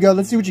right, here we go.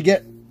 Let's see what you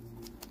get.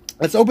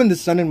 Let's open the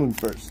Sun and Moon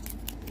first.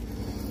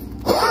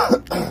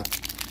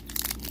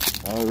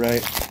 All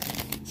right.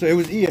 So it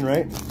was Ian,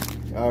 right?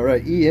 All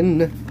right,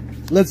 Ian.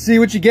 Let's see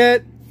what you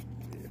get.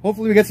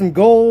 Hopefully we get some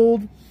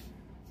gold.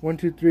 1,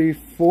 2, 3,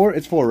 4.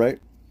 It's 4, right?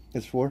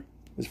 It's 4.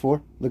 It's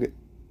 4. Look at.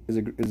 Is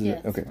it?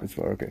 Yes. Okay, it's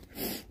 4. Okay.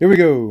 Here we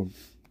go.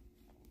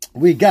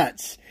 We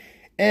got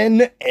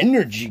an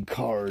energy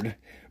card.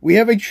 We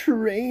have a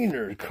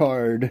trainer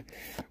card.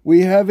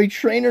 We have a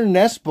trainer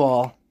nest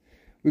ball.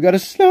 We got a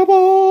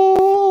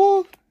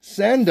snowball,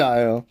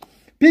 sandile,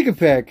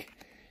 KPack,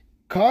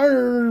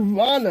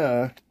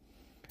 Carvana.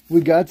 We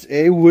got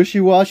a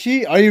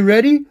wishy-washy. Are you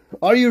ready?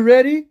 Are you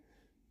ready?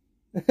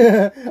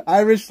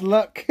 Irish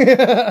luck.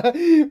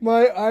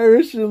 My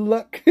Irish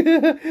luck.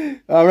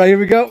 All right, here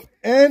we go.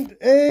 And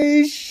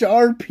a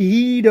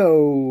Sharpedo.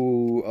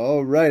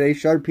 All right, a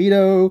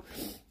Sharpedo.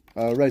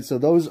 All right, so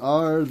those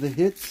are the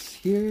hits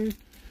here.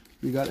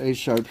 We got a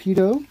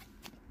Sharpedo.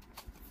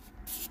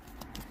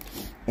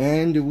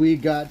 And we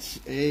got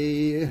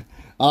a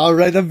All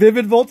right, the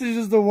Vivid Voltage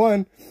is the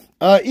one.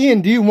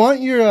 Ian, do you want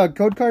your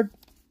code card?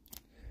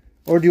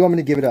 Or do you want me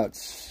to give it out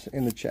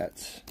in the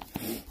chat?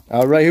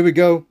 All right, here we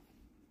go.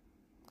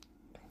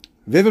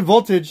 Vivid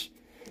Voltage.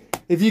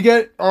 If you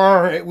get...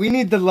 All right, we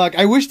need the luck.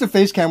 I wish the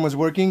face cam was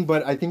working,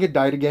 but I think it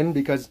died again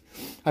because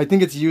I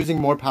think it's using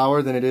more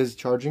power than it is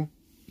charging.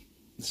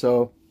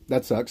 So,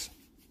 that sucks.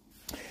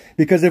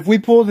 Because if we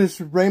pull this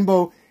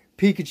rainbow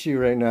Pikachu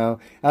right now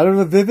out of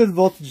the Vivid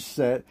Voltage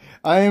set,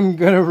 I am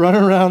going to run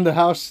around the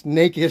house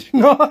naked.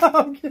 No,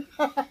 I'm kidding.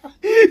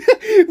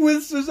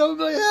 With something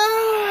like...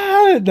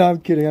 Ah! No, I'm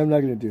kidding. I'm not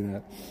going to do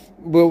that.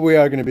 But we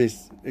are going to be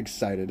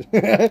excited.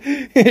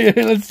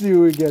 Let's see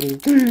what we get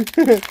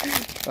here.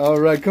 All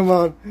right, come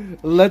on.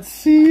 Let's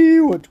see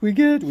what we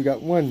get. We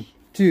got 1,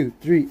 2,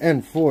 3,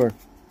 and 4.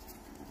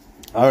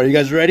 All right, you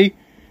guys ready?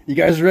 You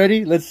guys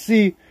ready? Let's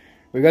see.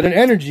 We got an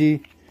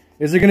energy.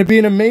 Is there going to be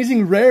an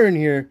amazing rare in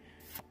here?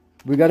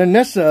 We got a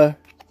Nessa.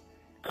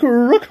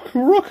 Crook.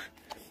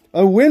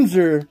 A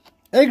Windsor.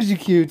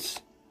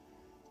 Executes.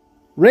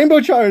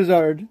 Rainbow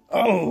Charizard.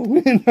 Oh,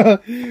 we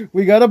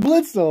got a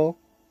Blitzel.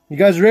 You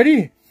guys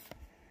ready?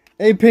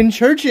 A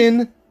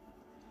Pinchurchin.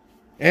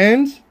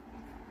 And...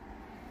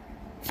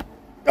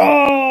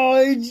 Oh,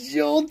 a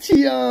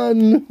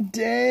Jolteon.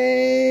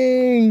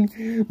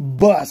 Dang.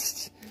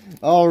 Bust.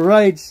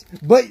 Alright.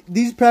 But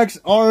these packs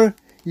are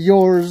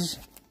yours.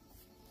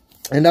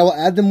 And I will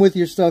add them with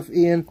your stuff,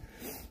 Ian.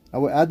 I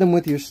will add them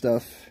with your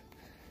stuff.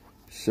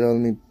 So let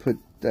me put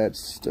that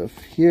stuff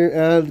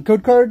here. The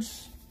code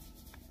cards.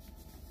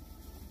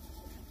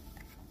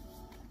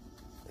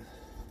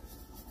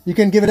 You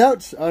can give it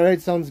out.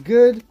 Alright, sounds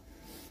good.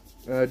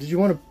 Did you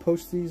want to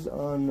post these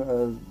on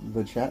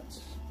the chats?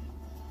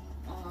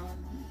 On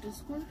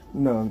Discord?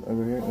 No,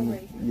 over here. Oh,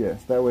 right.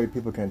 Yes, that way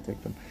people can't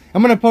take them.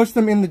 I'm going to post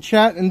them in the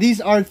chat. And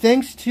these are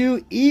thanks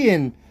to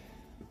Ian.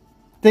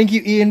 Thank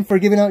you, Ian, for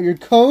giving out your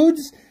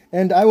codes.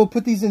 And I will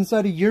put these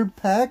inside of your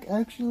pack,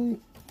 actually.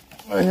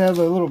 I have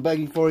a little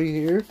baggie for you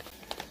here.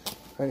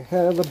 I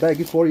have a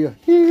baggie for you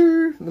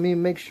here. Let me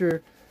make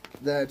sure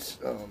that...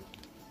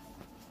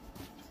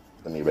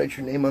 let me write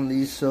your name on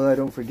these so I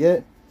don't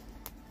forget.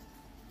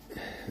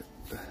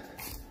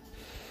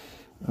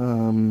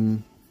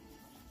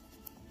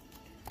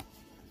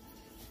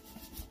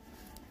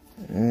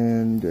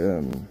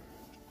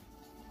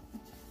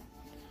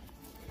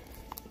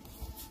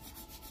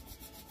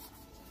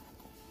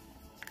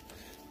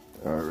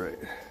 All right.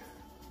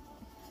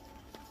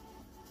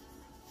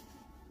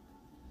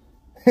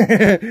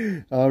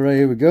 All right,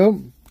 here we go.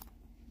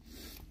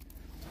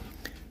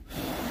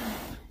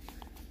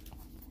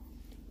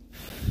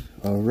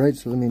 All right,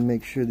 so let me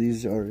make sure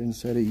these are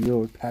inside of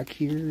your pack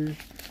here.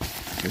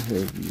 I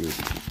have your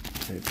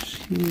types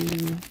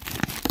here.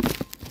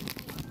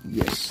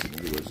 Yes,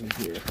 it was in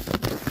here.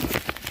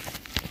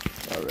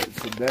 All right,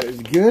 so that is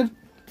good.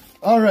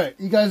 All right,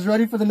 you guys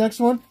ready for the next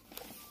one?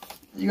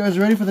 You guys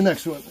ready for the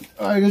next one?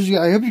 All right,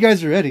 I hope you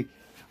guys are ready.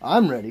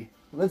 I'm ready.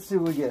 Let's see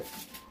what we get.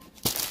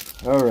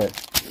 All right.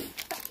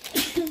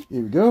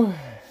 Here we go.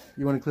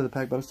 You want to clear the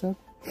pack bottom tab?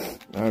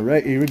 All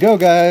right, here we go,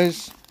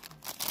 guys.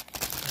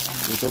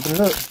 Let's open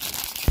it up.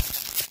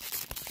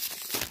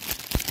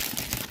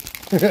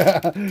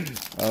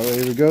 All right,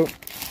 here we go.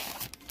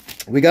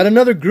 We got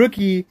another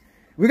Grookey.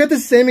 We got the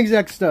same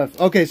exact stuff.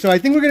 Okay, so I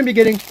think we're going to be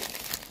getting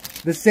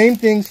the same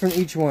things from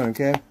each one,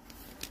 okay?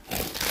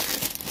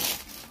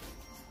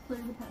 Clear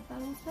the pack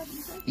battle tab,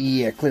 you said?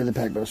 Yeah, clear the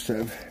pack battle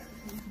tab.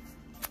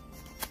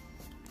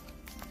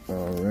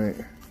 All right.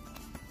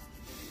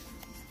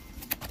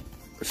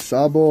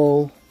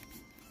 Sobble,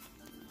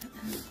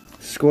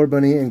 Score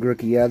Bunny, and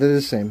Grookey. Yeah, they're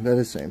the same. They're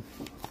the same.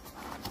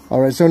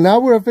 All right, so now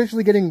we're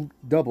officially getting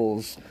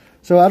doubles.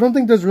 So I don't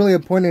think there's really a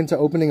point into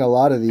opening a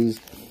lot of these.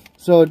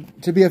 So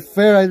to be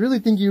fair, I really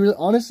think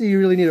honestly, you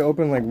really need to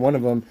open like one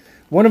of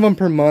them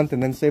per month,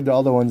 and then save the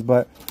other ones.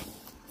 But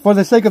for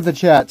the sake of the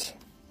chat,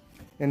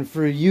 and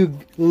for you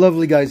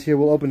lovely guys here,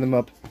 we'll open them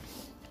up.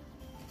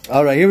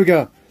 All right, here we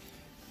go.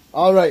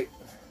 All right,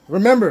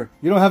 remember,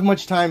 you don't have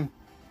much time.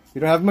 You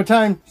don't have much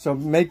time, so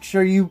make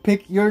sure you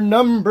pick your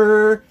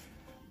number.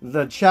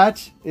 The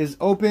chat is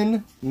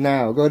open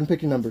now. Go ahead and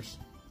pick your numbers.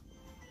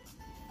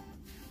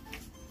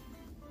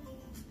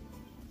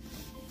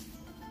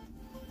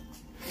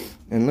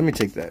 And let me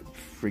take that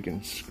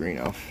freaking screen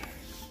off.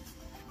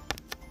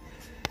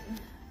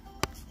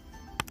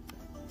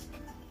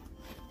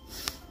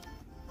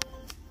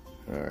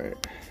 Alright.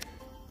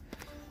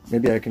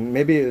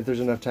 Maybe if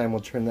there's enough time,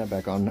 we'll turn that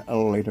back on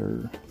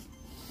later.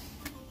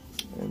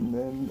 And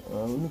then,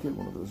 let me get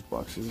one of those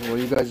boxes. Well,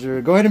 you guys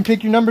are... Go ahead and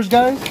pick your numbers,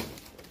 guys.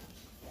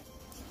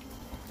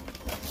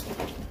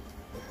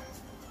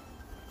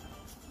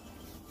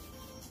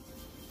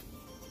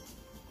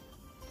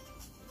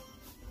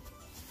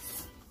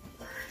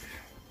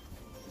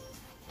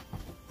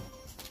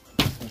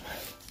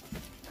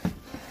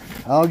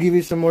 I'll give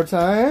you some more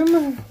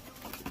time.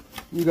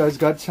 You guys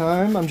got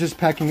time. I'm just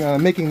packing,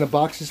 making the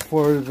boxes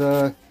for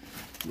the...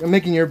 I'm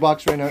making your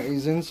box right now,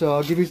 Aizen. So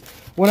I'll give you...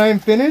 When I'm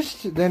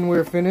finished, then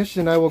we're finished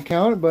and I will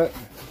count. But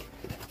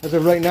As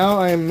of right now,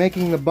 I am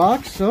making the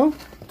box, so you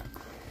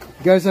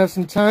guys have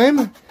some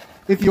time.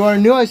 If you are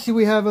new, I see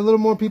we have a little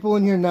more people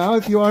in here now.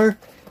 If you are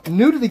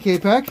new to the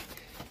KPack,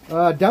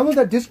 download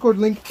that Discord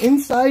link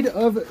inside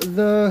of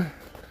the,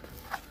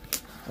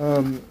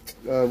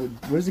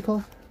 what is it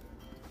called?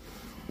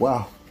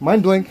 Wow,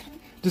 mind blank.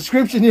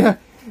 Description, yeah.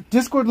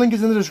 Discord link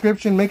is in the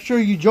description. Make sure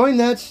you join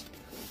that.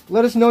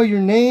 Let us know your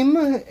name,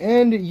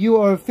 and you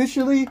are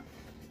officially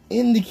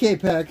in the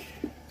KPack.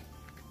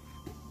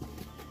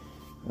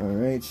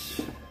 Alright.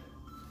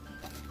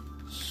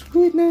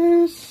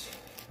 Sweetness.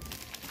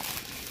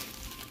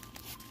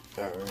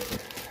 Alright.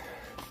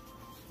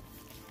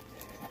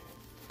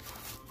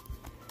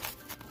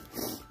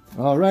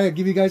 Alright, I'll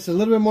give you guys a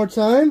little bit more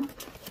time.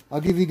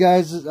 I'll give you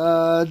guys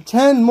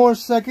 10 more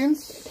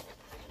seconds.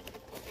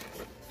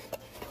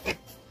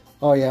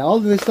 Oh yeah, all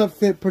of this stuff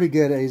fit pretty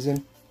good,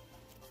 Aizen.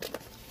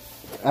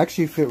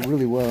 Actually fit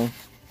really well.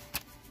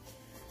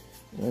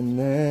 And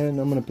then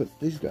I'm gonna put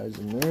these guys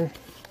in there.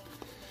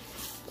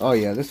 Oh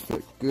yeah, this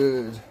fit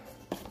good.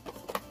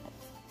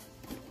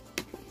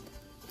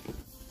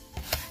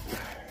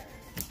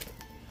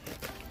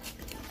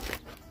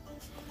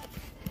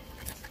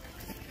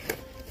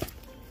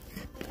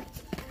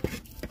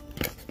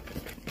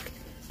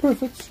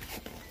 Perfect.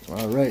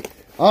 Alright.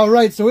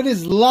 Alright, so it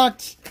is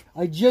locked.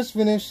 I just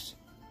finished.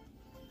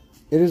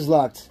 It is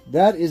locked.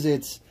 That is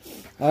it.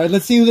 Alright,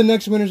 let's see who the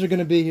next winners are going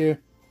to be here.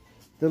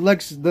 The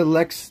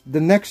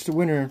next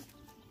winner.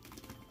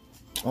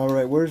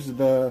 Alright, where's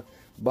the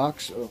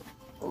box? Oh,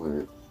 over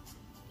here.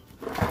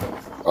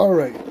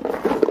 Alright.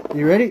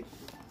 You ready?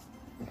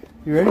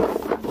 You ready?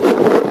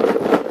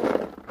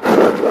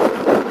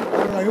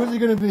 Alright, who's it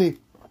going to be?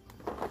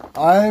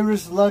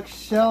 Iris luck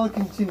shall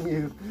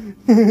continue.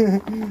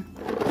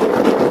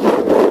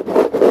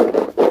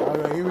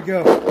 Alright, here we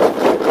go.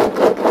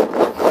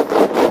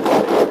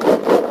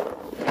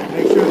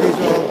 Make sure these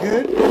are all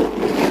good.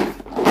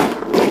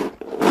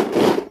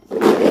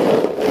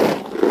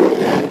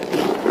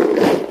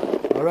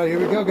 Alright, here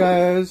we go,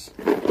 guys.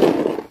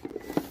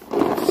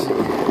 Let's see.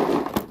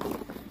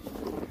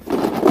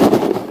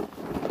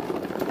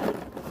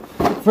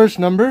 First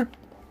number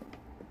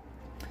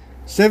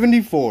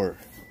 74.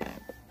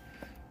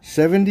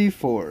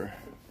 74.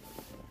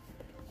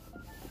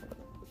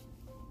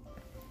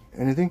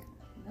 Anything?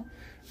 No.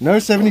 No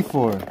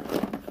 74.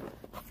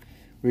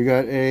 We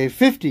got a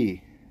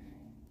 50.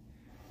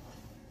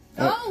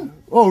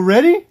 Oh,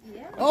 ready?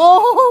 Yeah.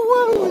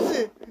 Oh, what was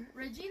it?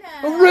 Regina.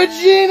 Oh,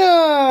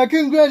 Regina!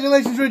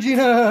 Congratulations,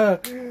 Regina!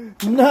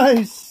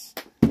 Nice.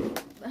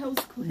 That was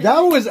quick. That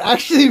was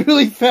actually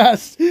really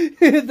fast.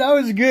 That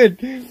was good.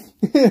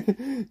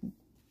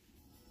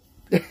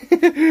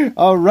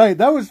 All right,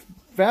 that was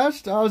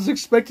fast. I was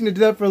expecting to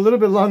do that for a little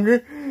bit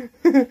longer.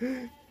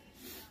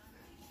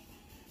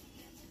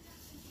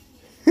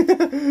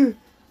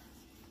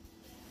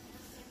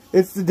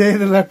 It's the day of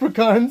the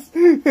leprechauns.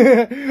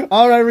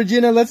 Alright,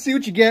 Regina, let's see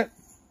what you get.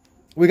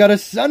 We got a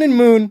sun and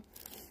moon.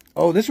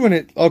 Oh, this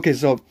one, okay,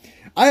 so,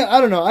 I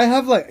don't know. I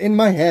have, like, in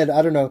my head,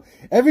 I don't know.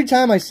 Every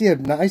time I see a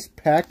nice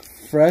pack,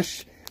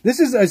 fresh, this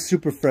is a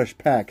super fresh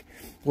pack.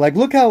 Like,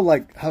 look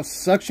how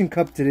suction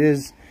cupped it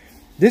is.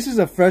 This is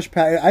a fresh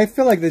pack. I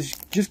feel like this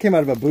just came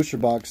out of a booster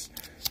box.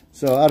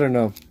 So, I don't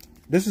know.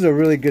 This is a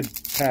really good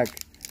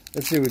pack.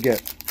 Let's see what we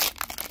get.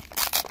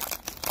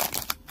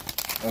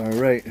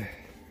 Alright.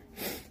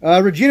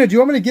 Regina, do you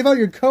want me to give out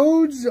your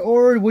codes,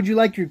 or would you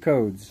like your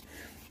codes?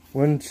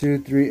 1, 2,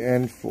 3,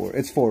 and 4.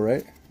 It's 4,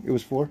 right? It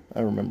was 4?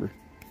 I remember.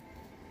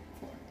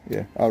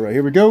 Yeah. Alright,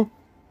 here we go.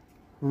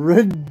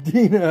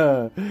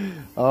 Regina.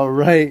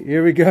 Alright,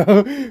 here we go.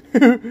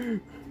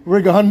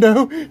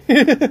 Rigondo.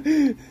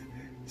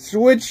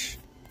 Switch.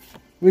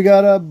 We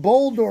got a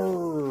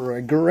Boulder,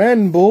 a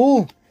Grand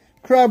Bull,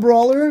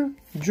 Crabrawler,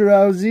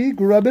 Drowsy,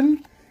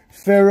 Grubbin,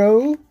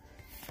 Pharaoh.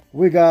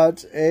 We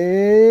got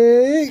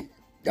a...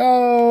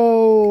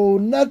 Oh,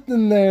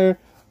 nothing there.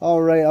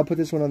 Alright, I'll put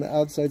this one on the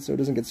outside so it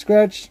doesn't get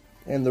scratched.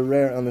 And the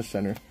rare on the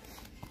center.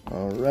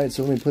 Alright,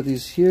 so let me put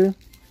these here.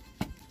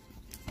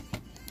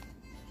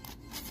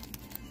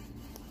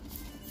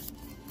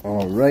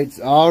 Alright,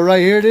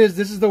 here it is.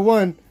 This is the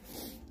one.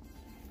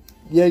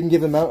 Yeah, you can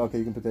give them out. Okay,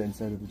 you can put that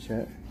inside of the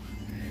chat.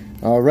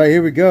 Alright,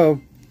 here we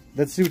go.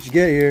 Let's see what you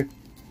get here.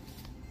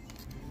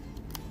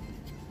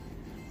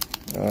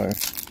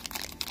 Alright.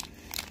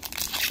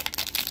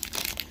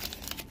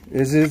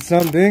 Is it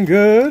something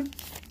good?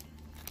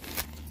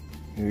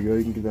 Here you go.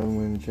 You can get that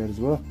one in the chat as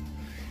well.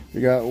 We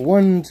got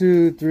 1,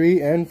 2,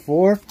 3, and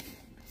 4.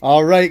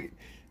 Alright,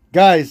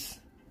 guys.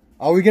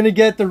 Are we going to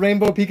get the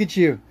Rainbow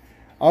Pikachu?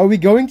 Are we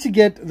going to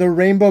get the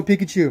Rainbow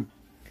Pikachu?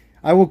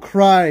 I will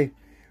cry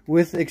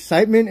with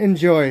excitement and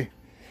joy.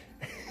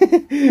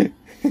 The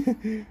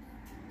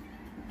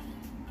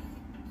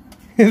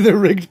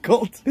rigged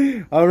cult.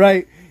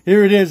 Alright,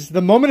 here it is.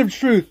 The moment of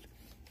truth.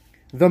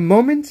 The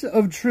moment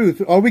of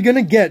truth. Are we going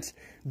to get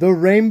the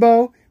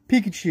Rainbow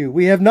Pikachu?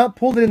 We have not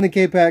pulled it in the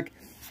KPack.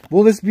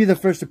 Will this be the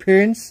first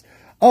appearance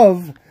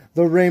of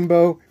the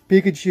Rainbow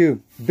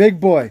Pikachu? Big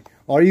boy,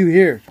 are you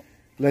here?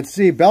 Let's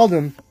see.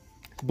 Beldum.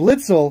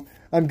 Blitzel.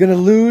 I'm gonna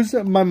lose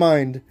my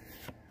mind.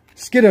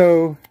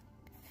 Skiddo.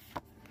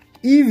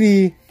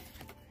 Eevee.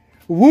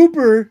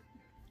 Whooper.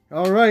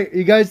 Alright,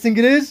 you guys think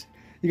it is?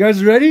 You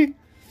guys ready?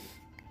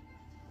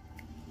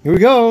 Here we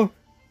go.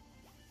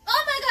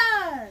 Oh my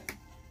god!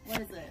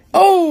 What is it?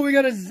 Oh, we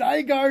got a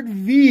Zygarde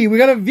V. We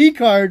got a V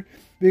card.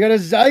 We got a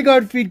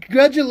Zygarde V.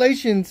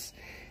 Congratulations.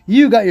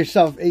 You got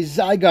yourself a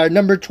Zygarde.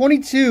 Number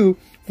 22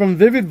 from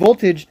Vivid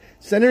Voltage.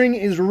 Centering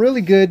is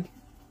really good.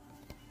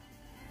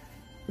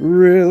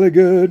 Really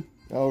good.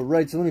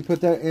 Alright, so let me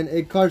put that in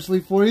a card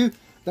sleeve for you.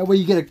 That way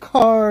you get a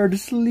card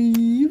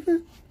sleeve.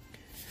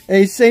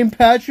 A St.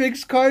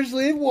 Patrick's card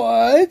sleeve.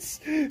 What?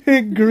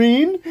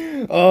 Green?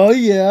 Oh,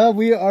 yeah.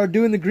 We are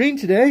doing the green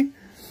today.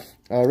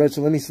 Alright,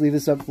 so let me sleeve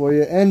this up for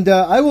you. And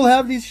I will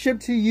have these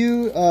shipped to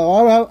you.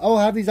 I'll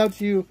have these out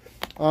to you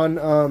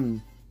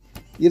on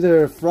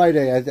either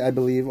Friday, I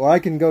believe. Or I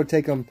can go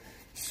take them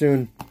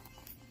soon.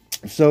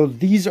 So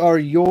these are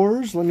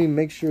yours. Let me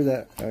make sure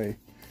that I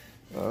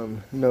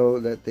know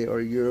that they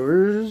are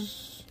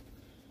yours.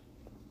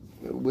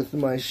 With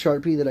my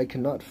Sharpie that I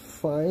cannot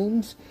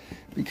find.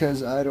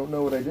 Because I don't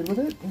know what I did with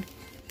it.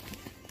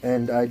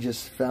 And I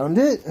just found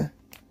it.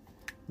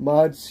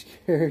 Mod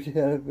scared it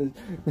out of it.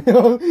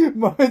 No,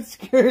 Mod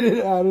scared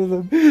it out of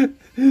them.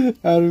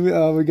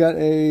 We got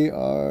a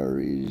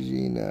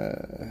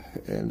Regina.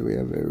 And we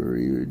have a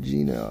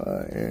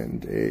Regina.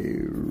 And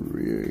a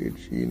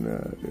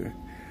Regina.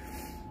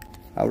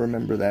 I'll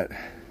remember that.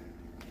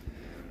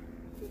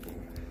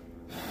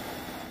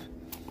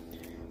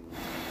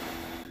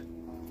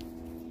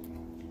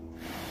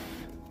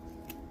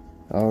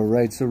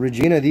 Alright, so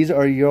Regina, these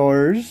are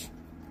yours.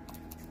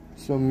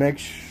 So make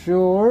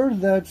sure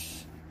that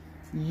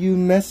you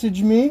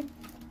message me.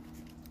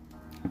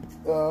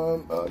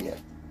 Oh yeah.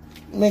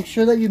 Make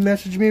sure that you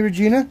message me,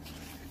 Regina.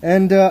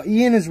 And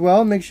Ian as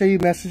well, make sure you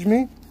message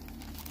me.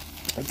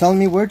 Telling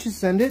me where to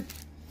send it.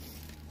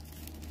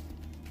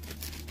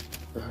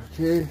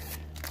 Okay.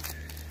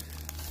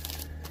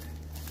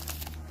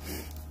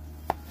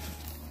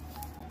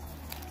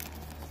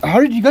 How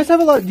did you guys have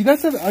a lot?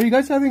 Are you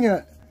guys having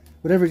a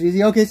whatever's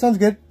easy? Okay, sounds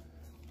good.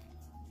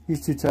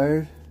 He's too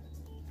tired.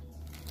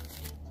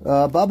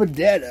 Baba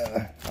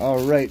Dada.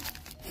 Alright.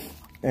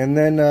 And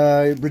then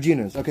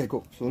Regina's. Okay,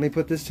 cool. So let me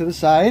put this to the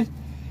side.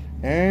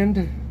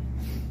 And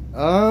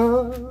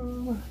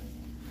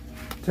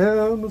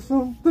tell me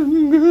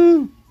something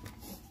good.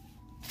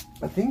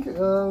 I think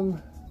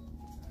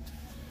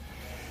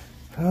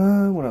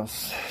what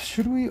else?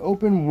 Should we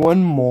open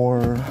one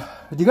more?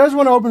 Do you guys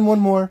want to open one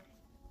more?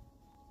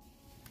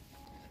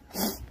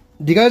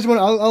 Do you guys want?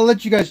 I'll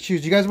let you guys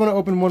choose. Do you guys want to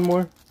open one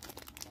more?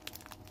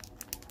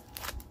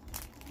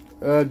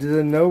 Do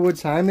they know what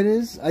time it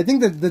is? I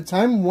think that the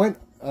time went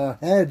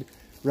ahead,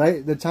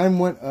 right? The time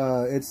went. Right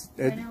now it's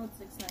 6:19.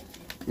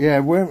 Yeah,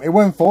 it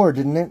went forward,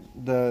 didn't it?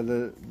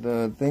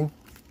 The thing.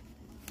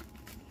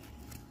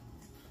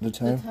 The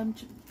time.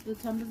 The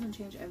time doesn't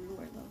change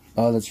everywhere though.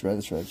 Oh, that's right.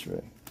 That's right. That's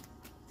right.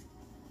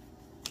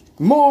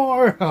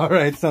 More. All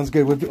right, sounds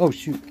good. We'll do, oh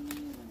shoot.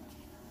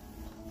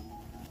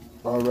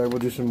 All right, we'll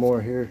do some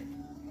more here.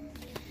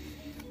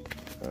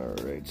 All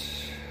right.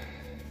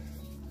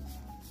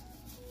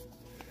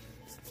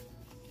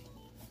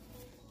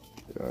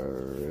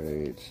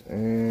 Alright,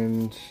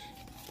 and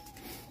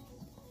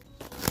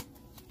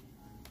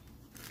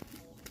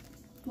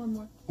one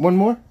more. One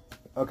more?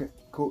 Okay,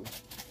 cool.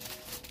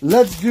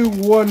 Let's do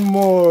one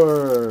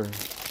more.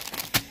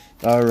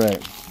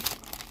 Alright.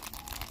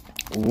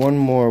 One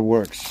more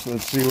works.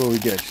 Let's see what we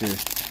get here.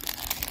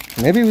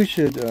 Maybe we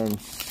should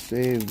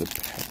save the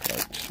pack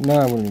art. No,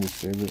 I wouldn't even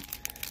save it.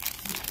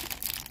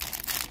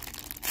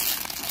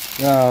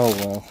 Oh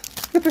well.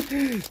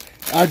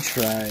 I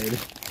tried.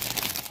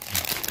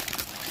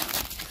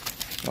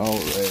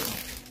 Alright.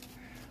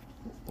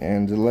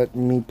 And let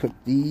me put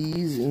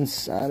these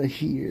inside of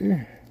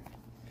here.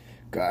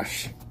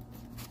 Gosh.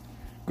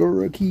 Go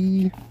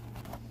rookie.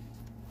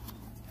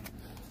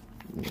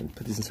 And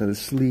put these inside the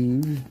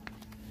sleeve.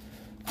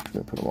 I'm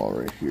gonna put them all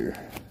right here.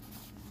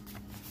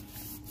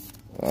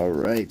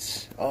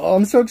 Alright. Oh,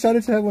 I'm so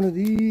excited to have one of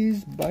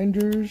these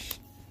binders.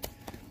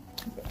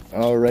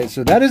 Alright,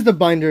 so that is the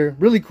binder.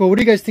 Really cool. What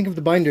do you guys think of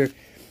the binder? Do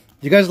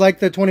you guys like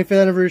the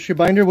 25th anniversary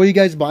binder? Will you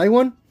guys buy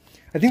one?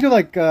 I think they're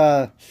like,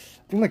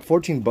 like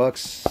 14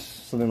 bucks,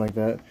 something like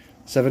that.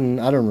 7,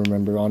 I don't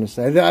remember,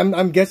 honestly.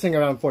 I'm guessing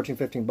around 14,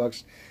 15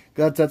 bucks.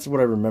 That's what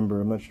I remember.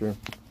 I'm not sure.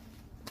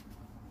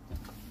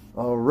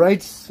 All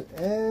right,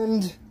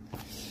 and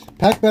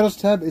Pack Battles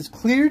tab is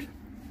cleared.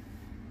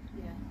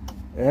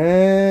 Yeah.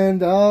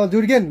 And I'll do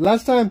it again.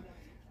 Last time.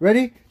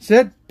 Ready,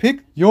 set,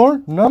 pick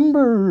your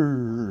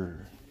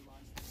number.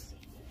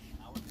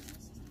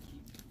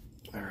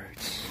 All right.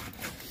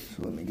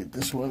 So let me get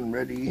this one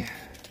ready.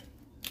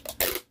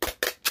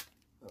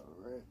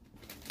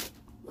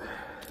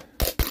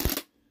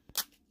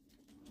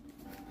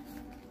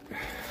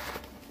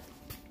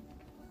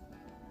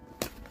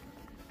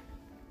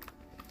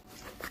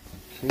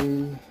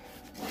 Okay.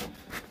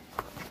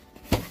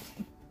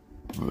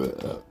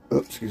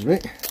 Oops. Excuse me.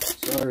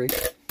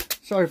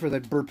 Sorry for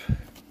that burp.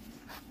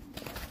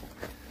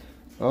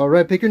 All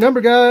right, pick your number,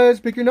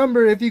 guys. Pick your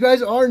number. If you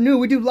guys are new,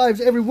 we do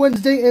lives every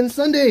Wednesday and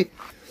Sunday.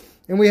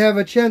 And we have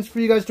a chance for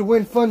you guys to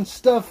win fun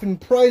stuff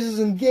and prizes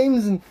and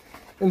games and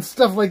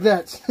stuff like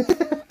that.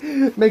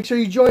 Make sure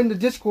you join the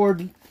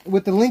Discord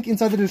with the link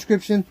inside the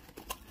description.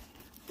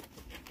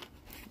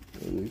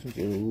 Alright,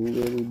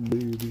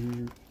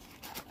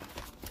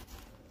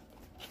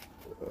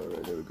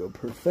 there we go.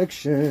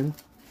 Perfection.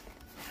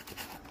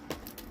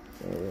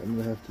 Alright, I'm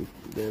gonna have to.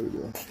 There we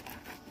go.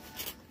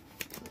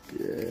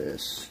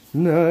 Yes.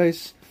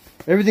 Nice.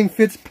 Everything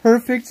fits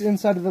perfect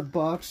inside of the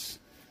box.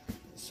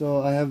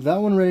 So I have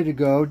that one ready to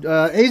go.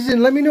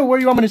 Aizen, let me know where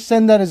you want me to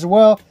send that as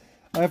well.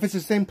 If it's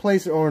the same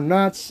place or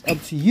not, it's up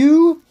to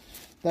you.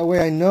 That way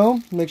I know.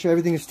 Make sure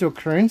everything is still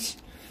current.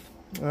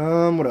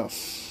 What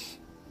else?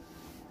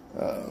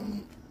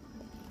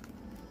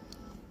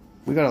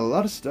 We got a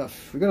lot of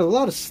stuff.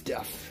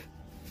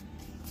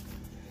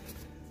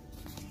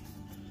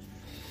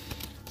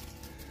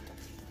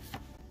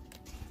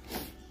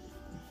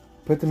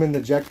 Put them in the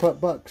jackpot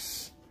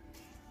box.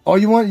 Oh,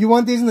 you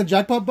want these in the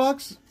jackpot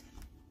box?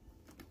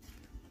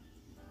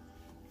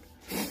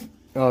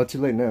 Oh,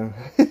 too late now.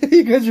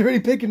 You guys are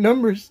already picking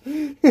numbers.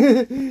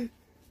 I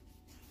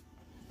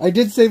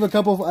did save a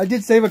couple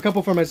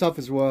for myself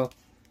as well.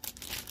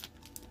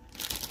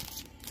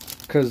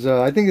 Cause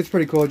I think it's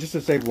pretty cool just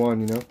to save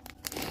one, you know,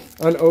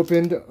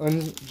 unopened.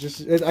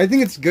 I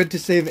think it's good to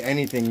save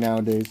anything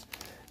nowadays.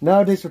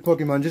 Nowadays for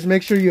Pokemon, just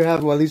make sure you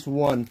have at least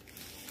one,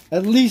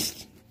 at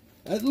least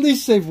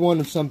save one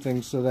of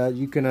something so that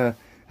you can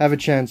have a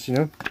chance, you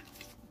know,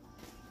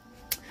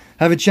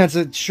 have a chance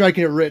at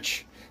striking it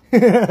rich.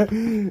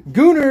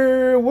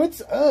 Gooner,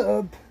 what's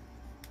up?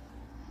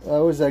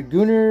 Was that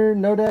Gooner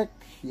Nodak?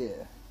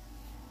 Yeah.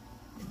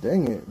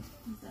 Dang it. Is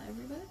that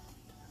everybody?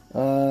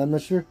 I'm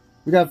not sure.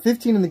 We got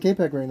 15 in the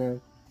KPack right now.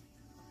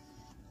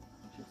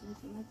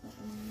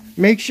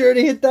 Make sure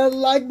to hit that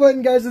like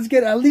button, guys. Let's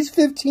get at least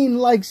 15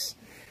 likes.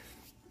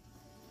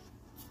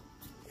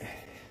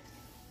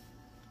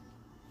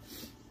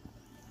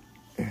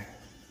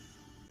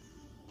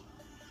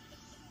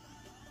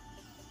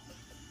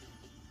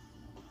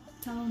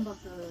 Tell them about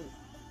to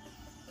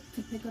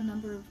pick a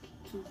number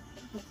to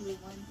hopefully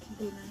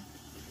win Gooner.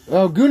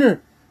 Oh, Gooner.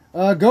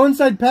 Go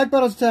inside Pack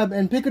Battles tab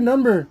and pick a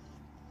number.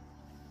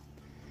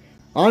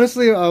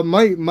 Honestly,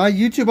 my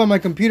YouTube on my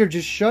computer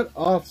just shut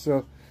off,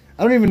 so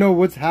I don't even know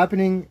what's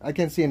happening. I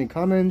can't see any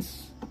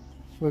comments.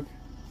 Look.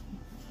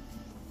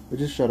 It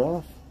just shut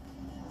off.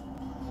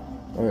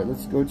 Alright,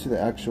 let's go to the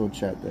actual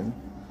chat then.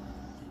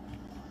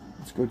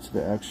 Let's go to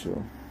the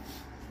actual.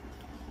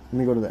 Let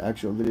me go to the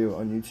actual video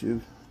on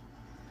YouTube.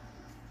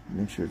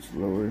 Make sure it's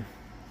lower.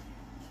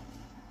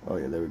 Oh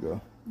yeah, there we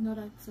go. No,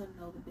 that said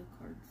no, the big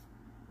cards.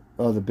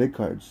 Oh, the big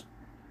cards.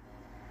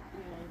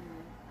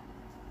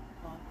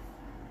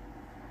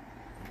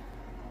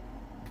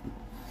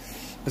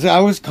 So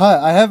I was caught.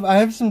 I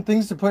have some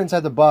things to put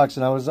inside the box,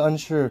 and I was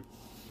unsure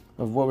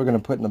of what we're gonna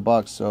put in the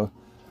box. So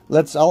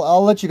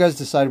I'll let you guys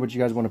decide what you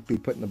guys want to be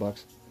put in the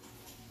box.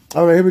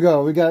 All right, here we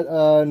go. We got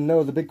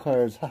no, the big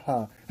cards.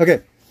 Haha.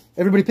 Okay,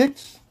 everybody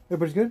picked.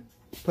 Everybody's good.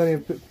 Plenty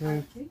of.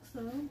 I think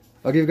so.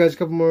 I'll give you guys a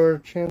couple more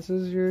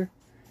chances here.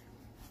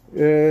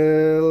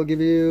 I'll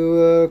give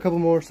you a couple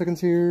more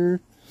seconds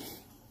here.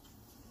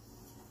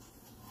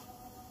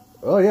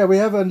 Oh yeah, we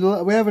have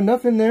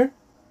enough in there.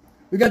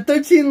 We got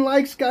 13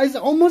 likes, guys.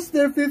 Almost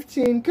there,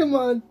 15. Come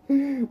on,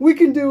 we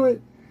can do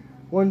it.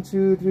 1,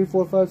 2, 3,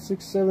 4, 5,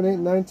 6, 7, 8,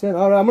 9, 10.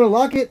 All right, I'm gonna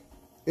lock it.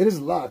 It is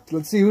locked.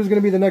 Let's see who's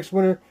gonna be the next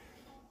winner.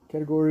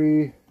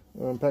 Category,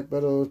 Pack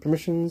Battle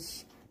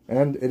permissions,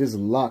 and it is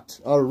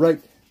locked. All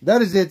right,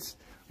 that is it.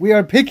 We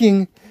are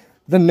picking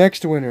the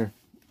next winner.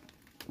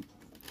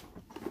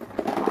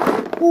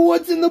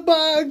 What's in the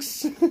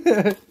box?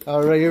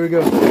 All right, here we go.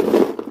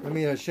 Let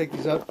me shake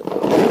these up.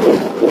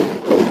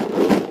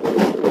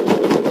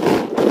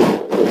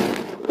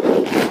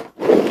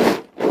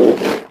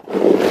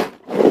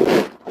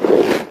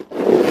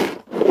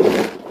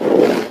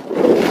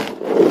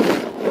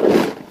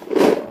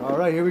 All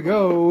right, here we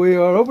go. We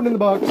are opening the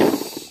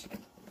box.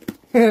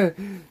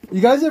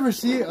 You guys ever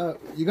see?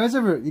 You guys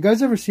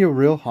ever see a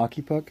real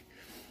hockey puck?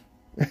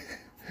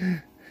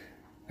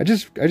 I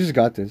just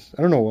got this.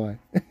 I don't know why.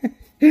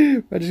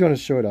 I just want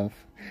to show it off.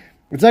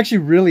 It's actually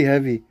really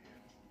heavy.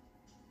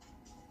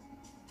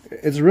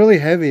 It's really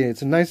heavy.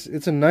 It's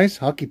a nice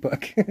hockey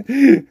puck.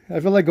 I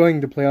feel like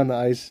going to play on the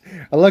ice.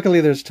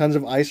 Luckily, there's tons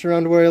of ice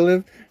around where I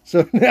live,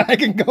 so I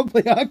can go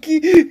play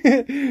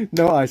hockey.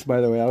 No ice,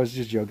 by the way. I was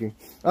just joking.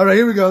 All right,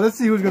 here we go. Let's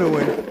see who's gonna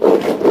win.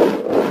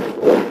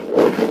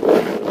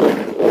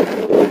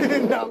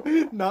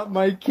 Not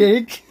my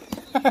cake.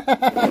 All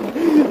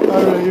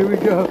right, here we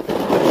go.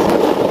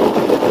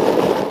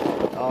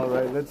 All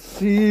right, let's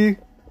see.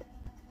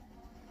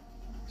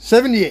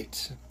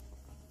 78.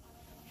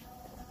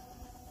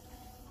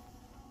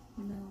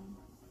 No.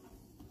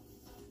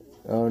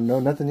 Oh, no,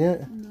 nothing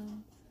yet? No.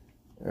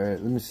 All right,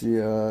 let me see.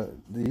 The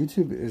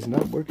YouTube is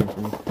not working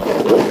for me.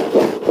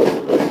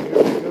 All right,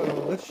 here we go.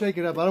 let's shake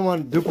it up. I don't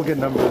want duplicate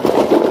numbers.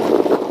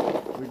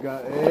 We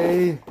got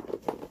a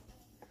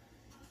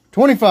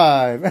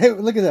 25. Hey,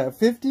 look at that.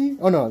 50?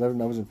 Oh, no, that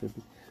wasn't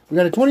 50. We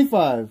got a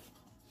 25.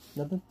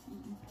 Nothing?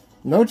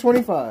 No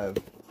 25.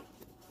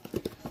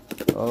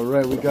 All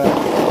right, we got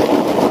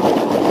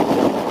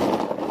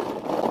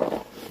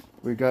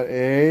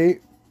a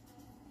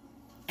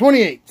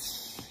 28.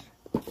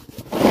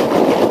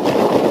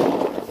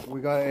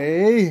 We got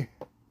a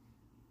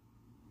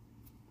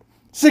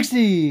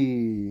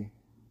 60.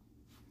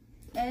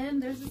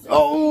 And there's a 60.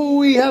 Oh,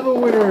 we have a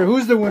winner.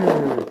 Who's the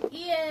winner?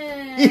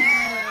 Ian.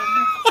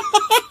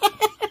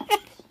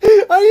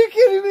 Are you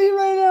kidding me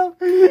right now?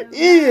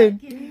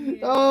 Ian.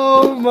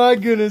 Oh my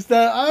goodness,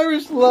 that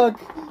Irish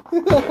luck.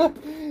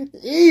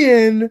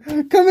 Ian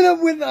coming up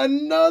with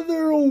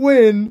another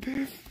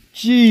win.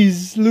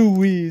 Jeez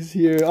Louise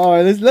here. All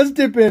right, let's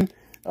dip in.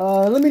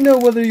 Let me know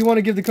whether you want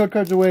to give the code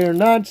cards away or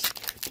not,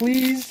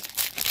 please.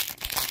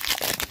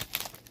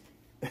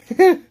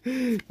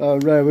 All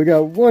right, we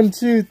got 1,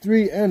 2,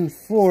 3, and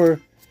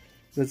 4.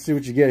 Let's see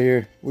what you get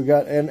here. We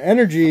got an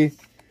energy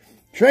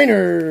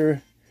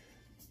trainer.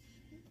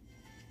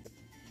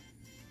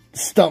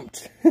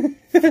 Stumped. I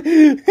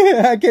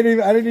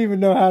didn't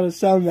even know how to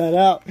sound that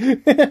out.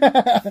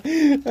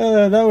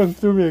 That one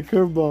threw me a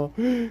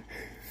curveball.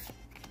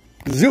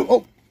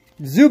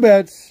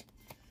 Zubats,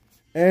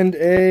 and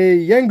a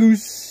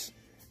Yangoose,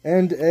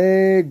 and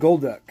a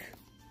Golduck.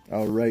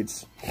 All right.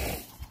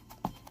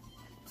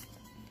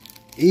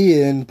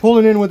 Ian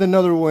pulling in with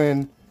another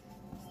win.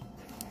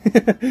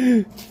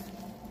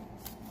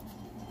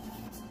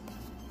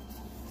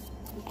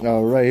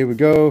 All right, here we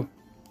go.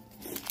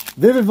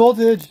 Vivid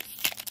Voltage.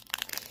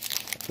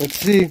 Let's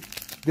see.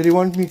 Did he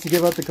want me to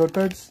give out the code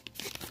cards?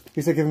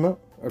 He said give them out?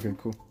 Okay,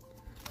 cool.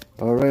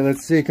 All right,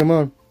 let's see. Come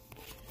on.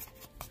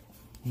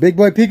 Big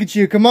Boy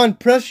Pikachu. Come on,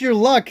 press your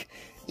luck.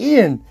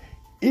 Ian.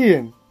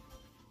 You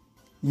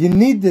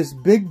need this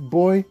Big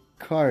Boy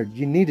card.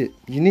 You need it.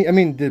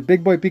 The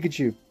Big Boy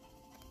Pikachu.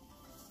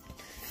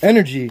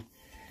 Energy.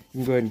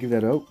 You can go ahead and give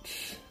that out.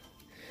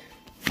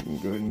 You can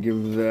go ahead and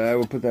give that. I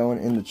will put that one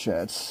in the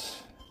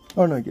chats.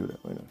 Oh, no, give it out.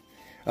 Why not?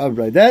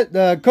 Alright,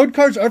 that code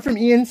cards are from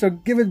Ian, so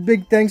give a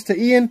big thanks to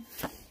Ian.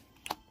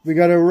 We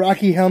got a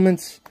Rocky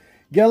Helmet,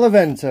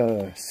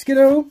 Galaventa,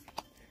 Skiddo,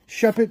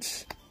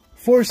 Shuppet,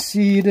 Force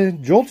Seed,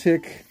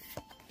 Joltik,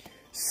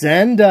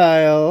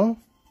 Sandile,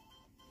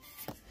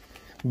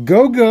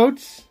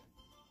 Go-Goat,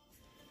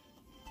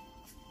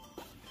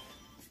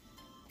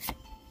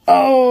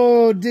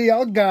 oh,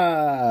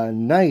 Dialga,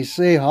 nice,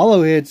 a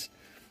Hollow Hits,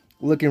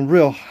 looking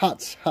real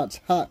hot.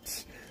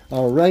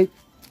 Alright.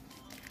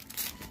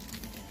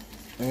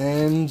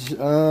 And,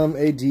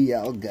 a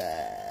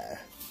Dialga.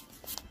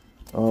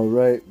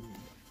 Alright.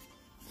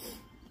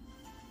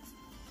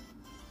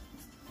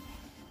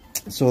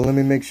 So let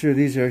me make sure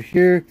these are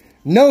here.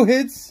 No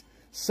hits!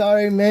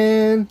 Sorry,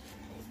 man.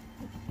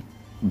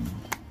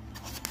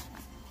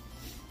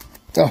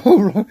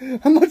 Oh,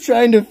 I'm not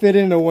trying to fit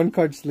in a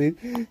one-card sleeve.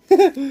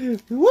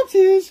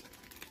 Whoopsies!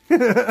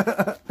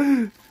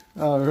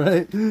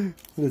 Alright.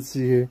 Let's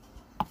see here.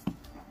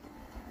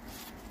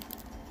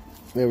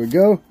 There we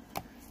go.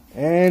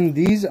 And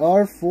these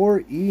are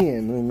for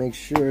Ian. Let me make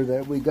sure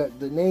that we got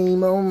the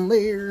name on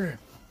there.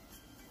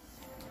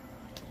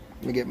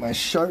 Let me get my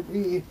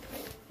Sharpie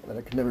that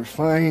I could never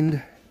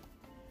find.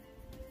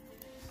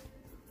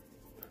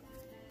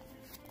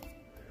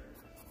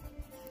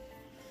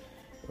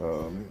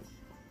 All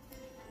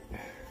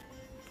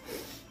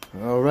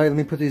right, let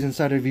me put these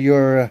inside of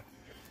your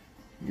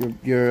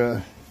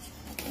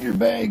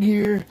bag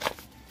here.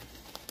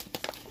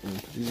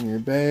 Put these in your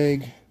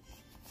bag.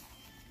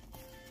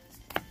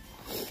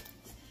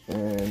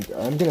 And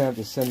I'm gonna have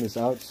to send this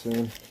out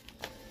soon.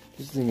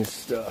 This thing is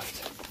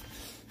stuffed.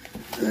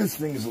 This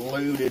thing is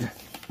loaded.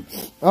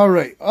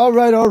 Alright.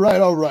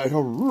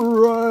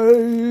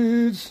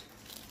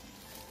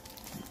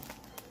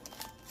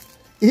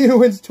 Ian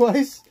wins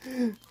twice.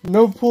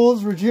 No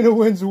pulls. Regina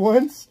wins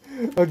once.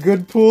 A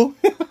good pull.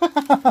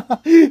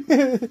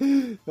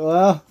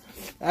 Well,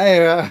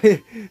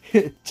 to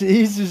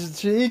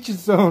each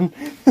his own.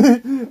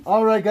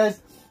 Alright, guys.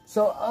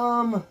 So,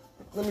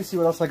 let me see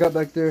what else I got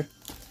back there.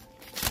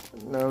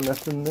 No,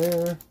 nothing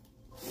there.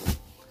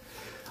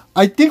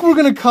 I think we're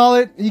going to call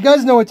it... You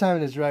guys know what time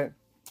it is, right?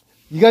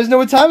 You guys know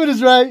what time it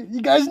is, right?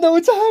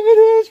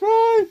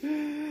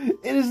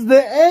 It is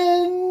the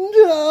end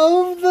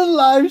of the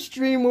live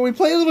stream where we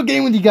play a little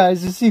game with you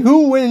guys to see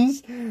who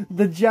wins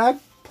the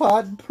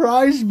jackpot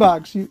prize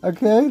box.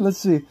 Okay, let's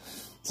see.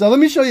 So let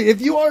me show you.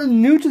 If you are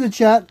new to the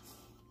chat,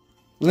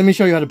 let me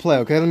show you how to play,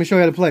 okay? Let me show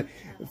you how to play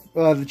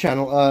the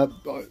channel.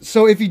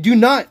 So if you do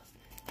not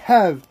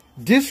have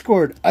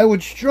Discord, I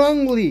would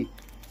strongly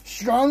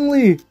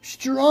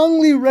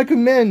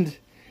recommend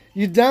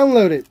you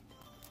download it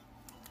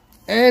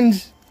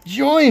and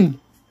join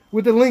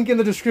with the link in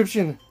the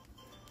description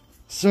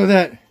so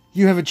that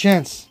you have a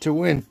chance to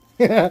win.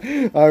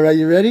 Alright,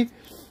 you ready?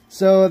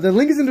 So the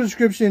link is in the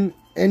description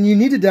and you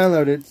need to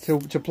download it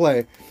to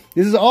play.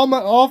 This is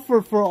all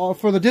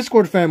for the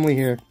Discord family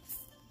here.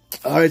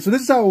 Alright, so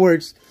this is how it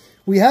works.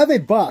 We have a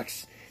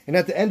box, and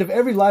at the end of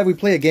every live, we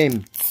play a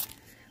game.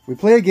 We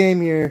play a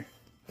game here.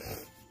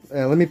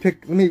 I'm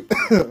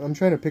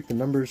trying to pick the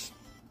numbers.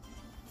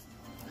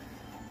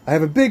 I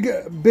have a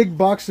big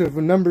box of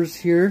numbers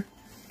here.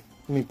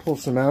 Let me pull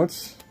some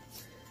out.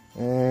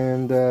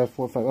 And 4,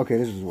 5. Okay,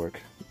 this does work.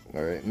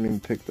 Alright, let me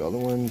pick the other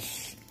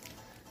ones.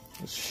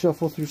 Let's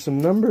shuffle through some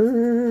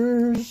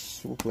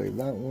numbers. We'll play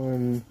that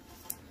one.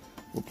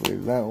 We'll play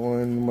that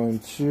one. 1,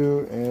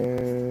 2,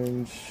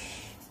 and...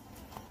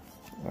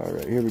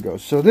 Alright, here we go.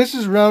 So this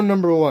is round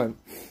number 1.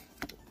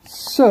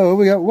 So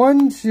we got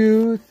 1,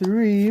 2,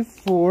 3,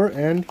 4,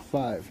 and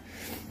 5.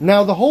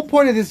 Now the whole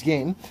point of this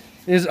game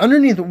is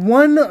underneath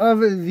one of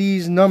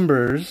these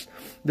numbers,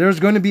 there's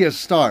going to be a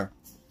star.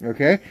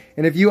 Okay?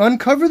 And if you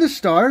uncover the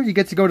star, you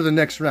get to go to the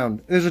next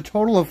round. There's a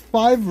total of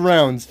 5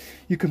 rounds.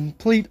 You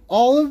complete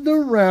all of the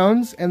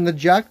rounds and the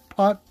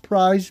jackpot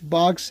prize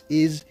box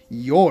is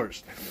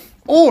yours.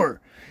 Or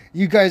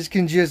you guys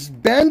can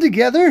just band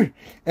together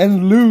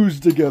and lose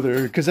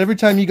together. Because every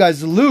time you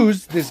guys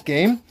lose this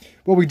game,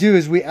 what we do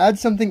is we add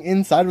something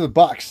inside of the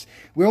box.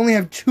 We only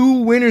have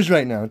 2 winners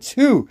right now.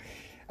 2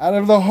 out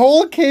of the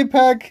whole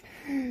KPack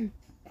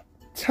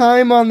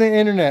time on the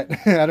internet.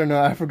 I don't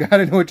know. I forgot. I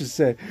don't know what to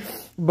say.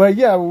 But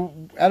yeah,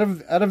 out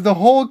of the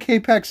whole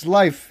KPack's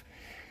life,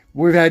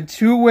 we've had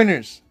 2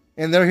 winners.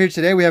 And they're here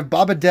today. We have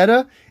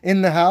Babadetta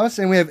in the house,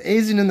 and we have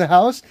Azen in the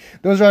house.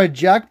 Those are our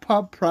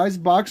jackpot prize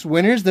box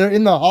winners. They're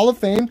in the Hall of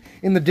Fame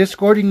in the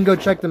Discord. You can go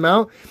check them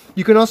out.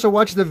 You can also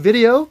watch the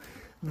video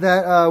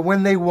that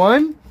when they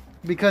won,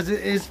 because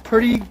it is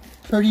pretty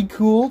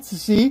cool to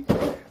see.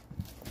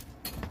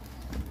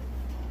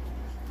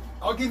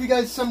 I'll give you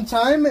guys some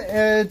time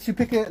to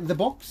pick the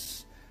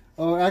box.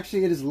 Oh,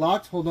 actually, it is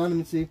locked. Hold on, let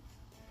me see.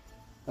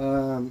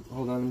 Hold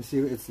on, let me see.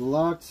 It's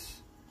locked.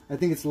 I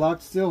think it's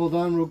locked still. Hold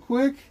on real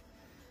quick.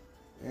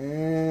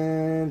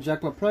 And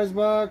jackpot prize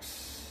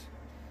box.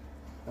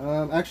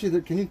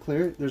 Actually, can you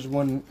clear it? There's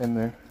one in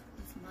there.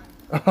 It's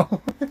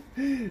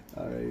mine.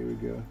 Alright, here we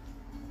go.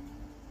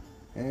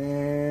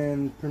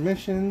 And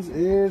permissions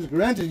is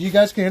granted. You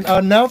guys can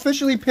now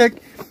officially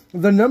pick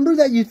the number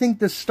that you think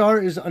the star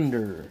is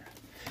under.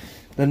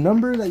 The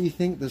number that you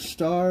think the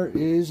star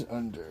is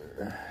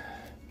under.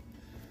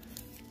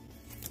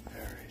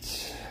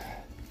 Alright.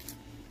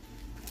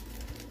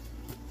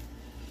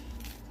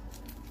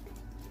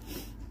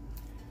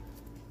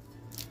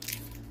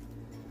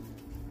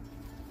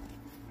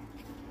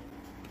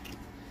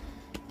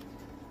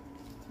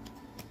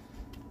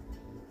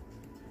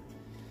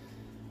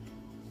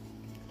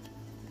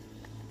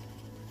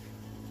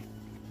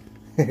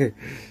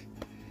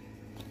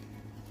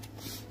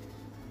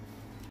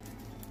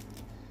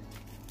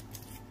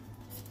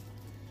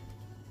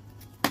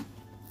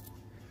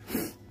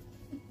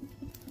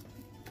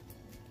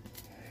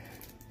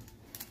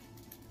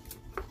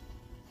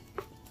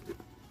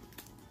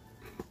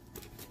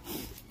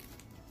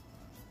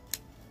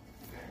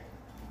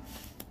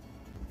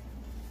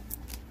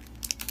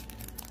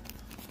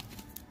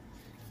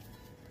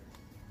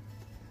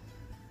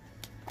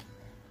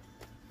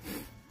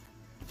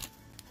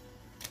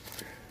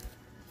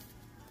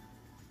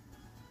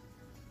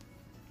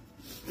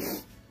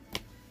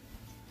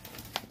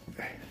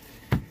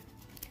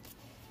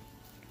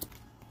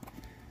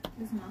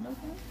 Is Mondo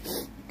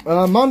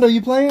playing? Mondo,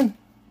 you playing?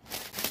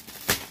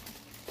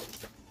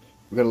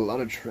 We got a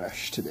lot of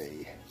trash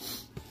today.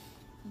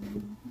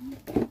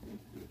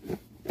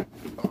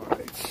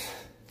 Alright.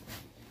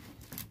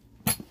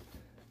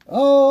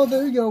 Oh,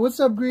 there you go. What's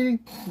up, Grady?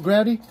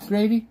 Grady?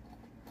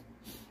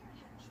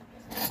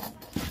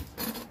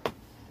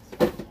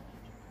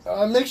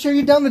 Make sure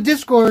you download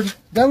Discord.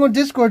 Download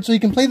Discord so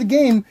you can play the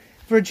game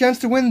for a chance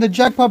to win the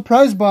jackpot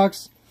prize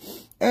box.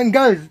 And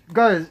guys,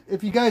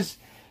 if you guys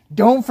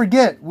don't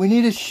forget, we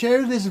need to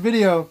share this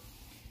video.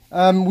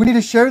 We need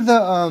to share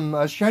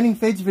the Shining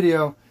Fates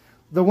video,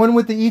 the one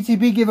with the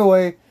ETB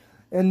giveaway.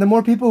 And the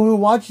more people who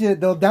watch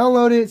it, they'll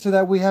download it so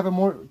that we have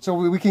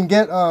we can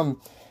get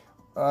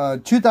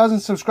 2,000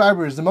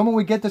 subscribers. The moment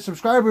we get the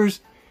subscribers,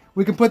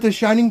 we can put the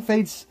Shining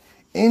Fates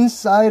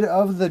inside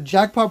of the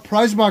jackpot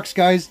prize box,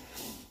 guys.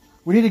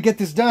 We need to get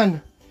this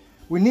done.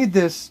 We need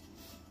this.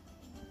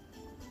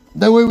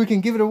 That way we can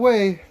give it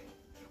away.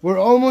 We're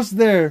almost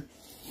there.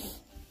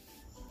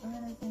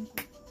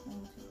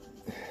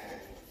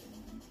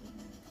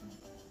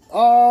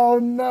 Oh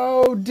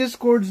no,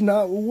 Discord's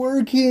not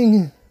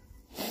working.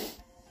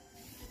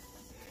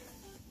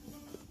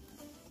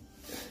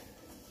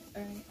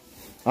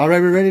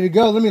 Alright, we're ready to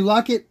go. Let me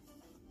lock it.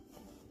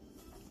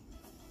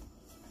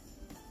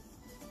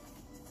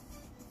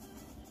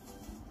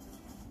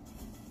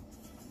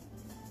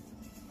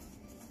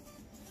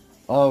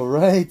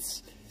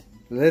 Alright.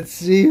 Let's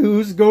see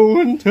who's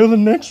going to the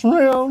next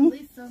round. At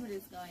least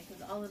somebody's going,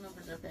 because all the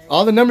numbers are picked.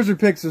 All the numbers are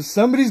picked, so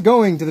somebody's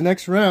going to the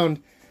next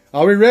round.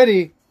 Are we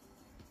ready?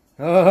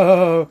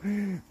 Oh.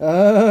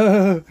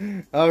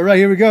 Alright,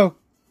 here we go.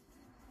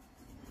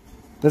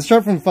 Let's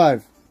start from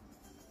 5.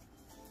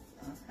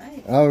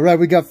 Alright. Alright,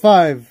 we got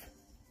 5.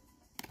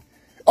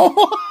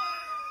 Oh!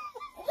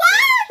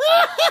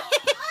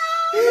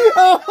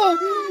 Oh,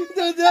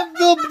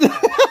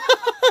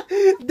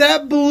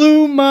 that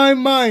blew my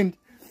mind.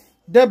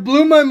 That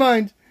blew my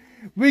mind.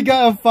 We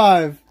got a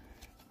 5.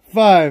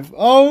 5.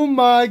 Oh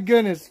my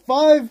goodness.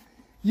 5.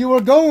 You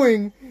are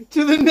going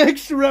to the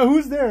next round.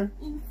 Who's there?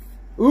 Oof.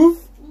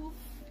 Oof.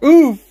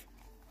 Oof.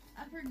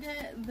 I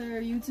forget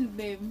their YouTube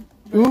name.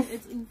 Oof.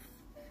 It's Oof.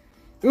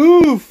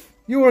 Oof.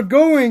 You are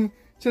going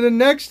to the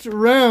next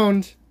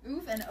round.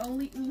 Oof and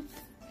only Oof.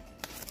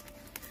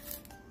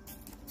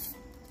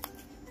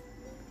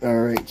 All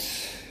right.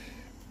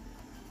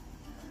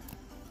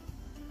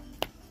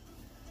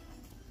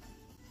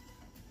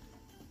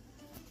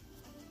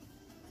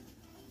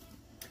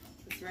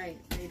 That's right.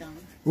 Radon.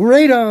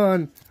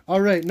 Radon. All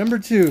right, number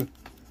 2.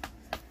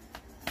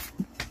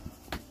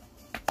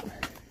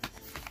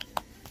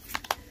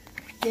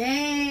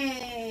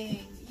 Dang.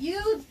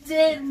 You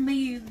did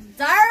me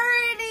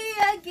dirty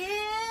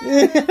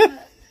again.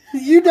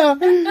 You're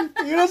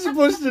not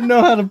supposed to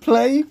know how to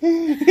play.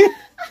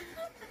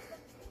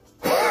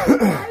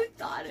 I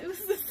thought it was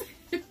the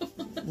same.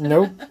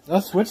 Nope,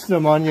 I switched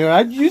them on you.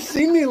 You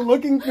seen me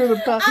looking through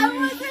the cards. I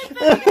wasn't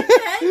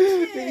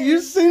paying attention. You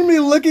seen me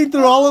looking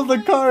through all of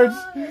the cards.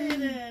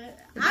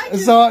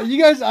 So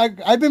you guys,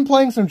 I've been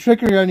playing some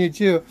trickery on you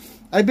too.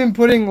 I've been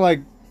picking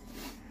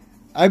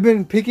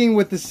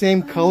with the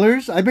same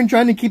colors. I've been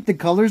trying to keep the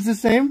colors the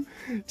same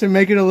to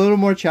make it a little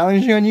more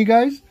challenging on you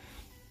guys.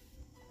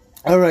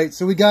 All right,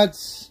 so we got.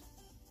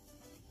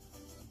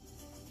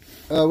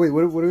 Wait,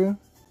 what are we on?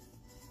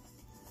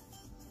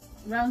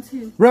 Round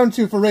 2. Round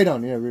 2 for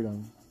Radon. Yeah,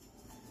 Radon.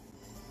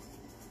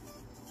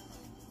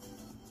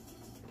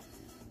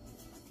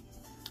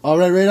 All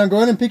right, Radon, go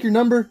ahead and pick your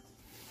number,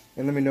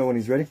 and let me know when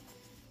he's ready.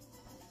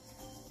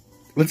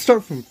 Let's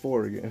start from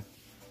 4 again.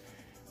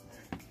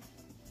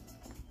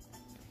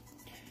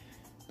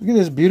 Look at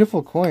this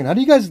beautiful coin.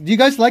 Do you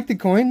guys like the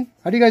coin?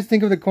 How do you guys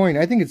think of the coin?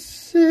 I think it's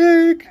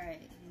sick. All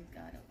right, you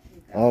got it.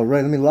 All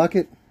right, let me lock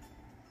it.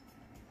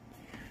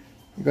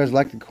 You guys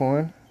like the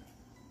coin?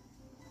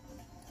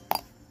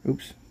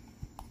 Oops.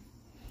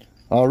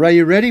 All right,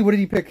 you ready? What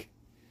did you pick?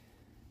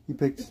 You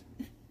picked.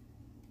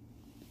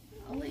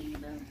 I'll let you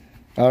know.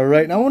 All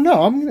right. Now,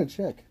 no, I'm gonna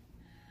check.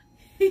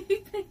 You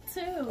picked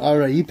 2. All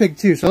right, you picked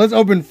 2. So let's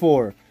open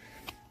 4.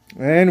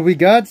 And we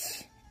got.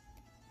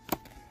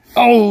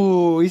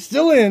 Oh, he's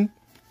still in.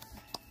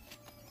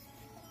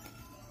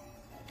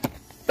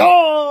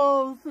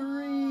 Oh,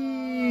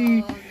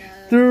 3. Oh, no.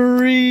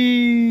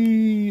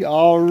 3.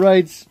 All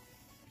right.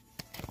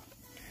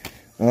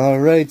 All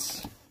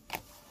right.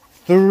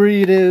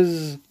 3 it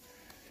is.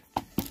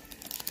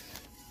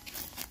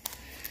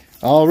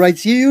 All right,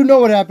 so you know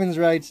what happens,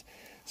 right?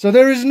 So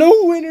there is no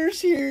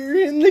winners here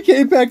in the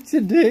KPack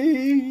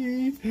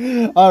today.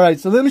 All right,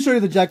 so let me show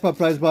you the jackpot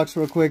prize box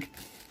real quick,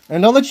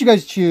 and I'll let you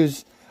guys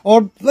choose.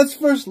 Or you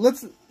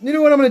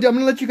know what I'm gonna do? I'm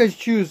gonna let you guys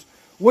choose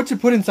what to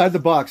put inside the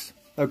box.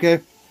 Okay?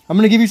 I'm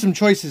gonna give you some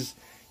choices.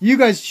 You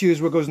guys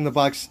choose what goes in the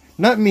box,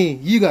 not me.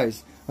 You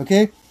guys.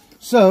 Okay?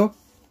 So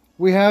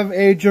we have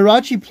a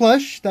Jirachi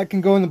plush that can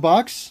go in the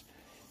box.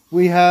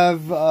 We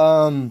have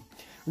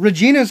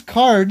Regina's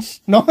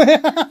cards. No,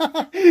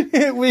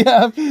 we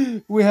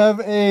have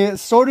a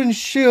Sword and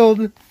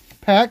Shield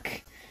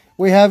pack.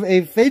 We have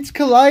a Fates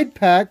Collide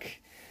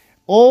pack,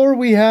 or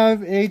we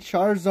have a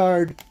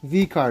Charizard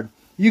V card.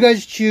 You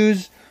guys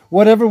choose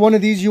whatever one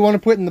of these you want to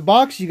put in the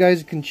box. You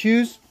guys can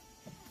choose.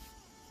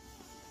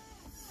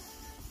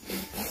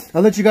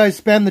 I'll let you guys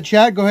spam the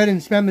chat. Go ahead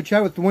and spam the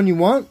chat with the one you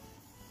want.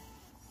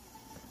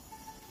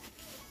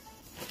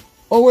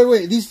 Oh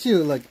wait, these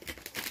two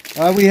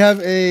we have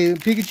a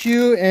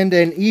Pikachu and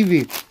an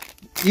Eevee.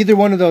 Either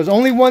one of those.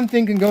 Only one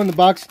thing can go in the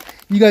box.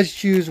 You guys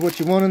choose what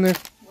you want in there.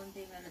 One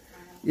thing at a time.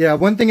 Yeah,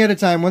 one thing at a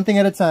time. One thing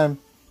at a time.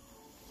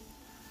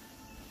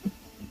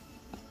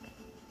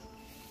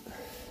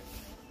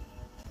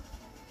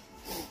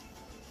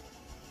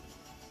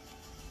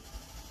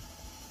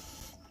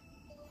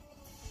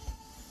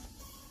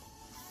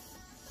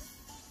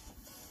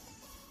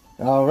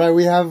 All right,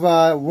 we have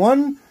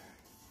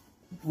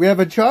we have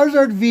a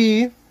Charizard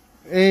V,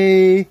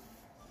 a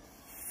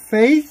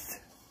Fates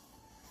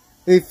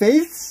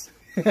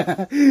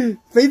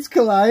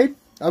Collide.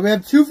 We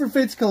have 2 for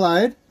Fates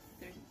Collide,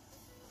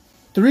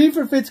 3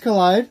 for Fates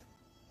Collide.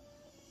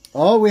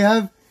 Oh, we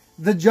have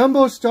the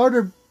Jumbo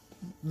Starter,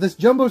 this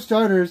Jumbo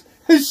Starters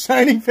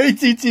Shining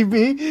Fates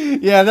ETB.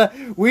 Yeah,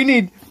 we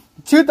need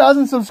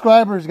 2,000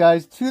 subscribers,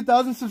 guys.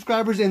 2,000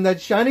 subscribers, and that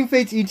Shining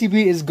Fates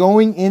ETB is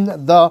going in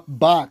the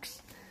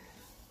box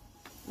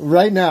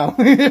right now.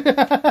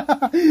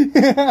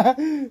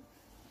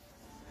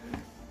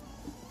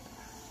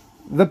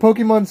 The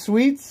Pokemon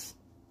Sweets.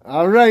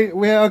 All right.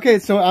 Okay.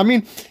 So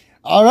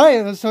all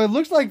right. So it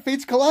looks like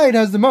Fates Collide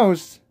has the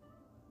most.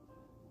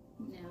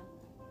 Yeah.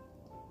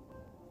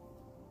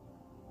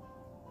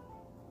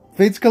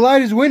 Fates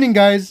Collide is winning,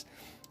 guys.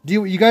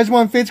 Do you guys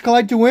want Fates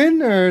Collide to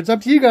win, or it's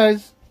up to you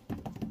guys?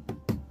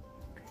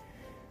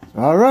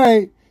 All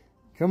right.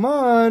 Come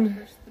on.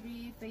 There's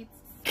 3 Fates.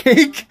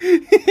 Cake.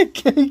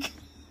 Cake.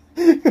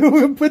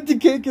 We'll put the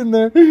cake in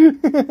there.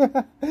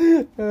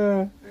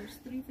 There's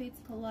 3 Fates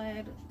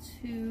Collide,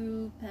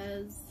 2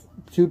 Pez.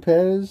 2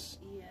 Pez.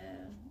 Yeah.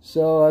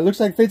 So it looks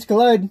like Fates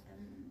Collide.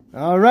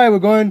 All right, we're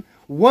going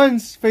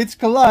once. Fates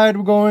Collide.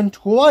 We're going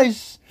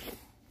twice.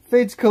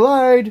 Fates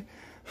Collide.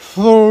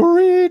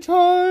 3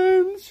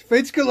 times.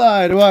 Fates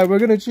Collide. All right, we're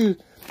gonna choose.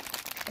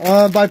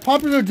 By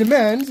popular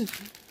demand,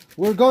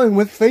 we're going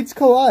with Fates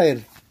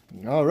Collide.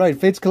 All right,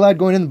 Fates Collide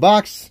going in the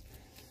box.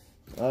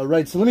 All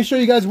right, so let me show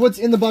you guys what's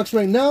in the box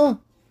right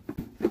now.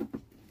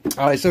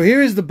 All right, so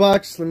here is the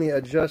box. Let me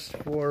adjust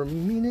for a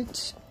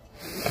minute.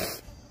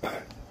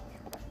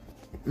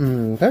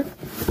 Okay.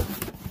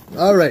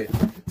 All right,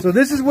 so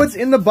this is what's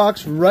in the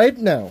box right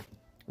now.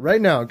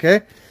 Right now,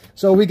 okay?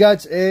 So we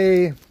got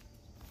the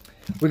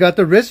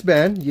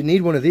wristband. You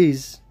need one of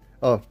these.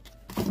 Oh.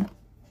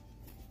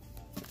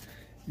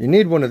 You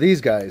need one of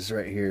these guys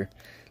right here.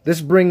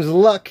 This brings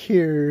luck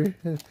here.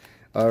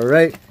 All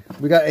right.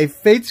 We got a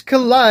Fates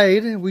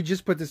Collide. We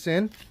just put this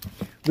in.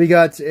 We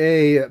got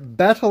a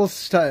Battle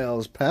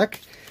Styles pack.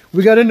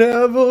 We got an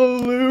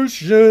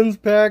Evolutions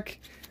pack.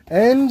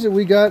 And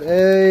we got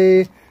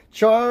a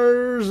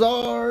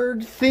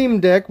Charizard theme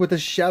deck with a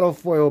Shadow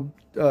Foil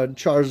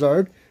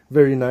Charizard.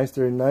 Very nice,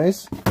 very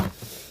nice.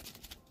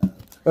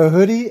 A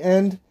hoodie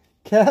and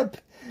cap.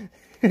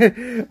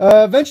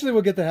 Eventually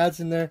we'll get the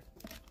hats in there.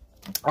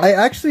 I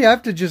actually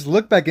have to just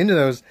look back into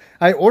those.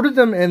 I ordered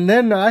them and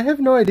then I have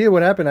no idea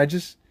what happened.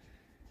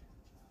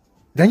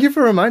 Thank you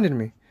for reminding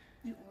me.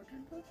 You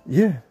ordered them?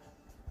 Yeah.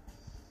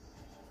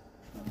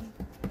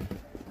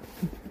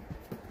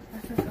 I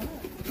forgot.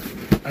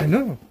 I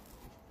know.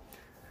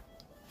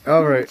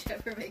 All right.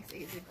 Whichever makes it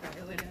easy for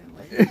you.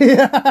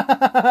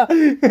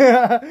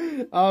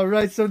 Yeah. All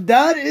right. So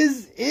that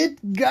is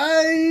it,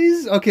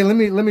 guys. Okay, let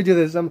me do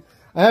this.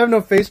 I have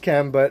no face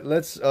cam, but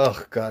let's.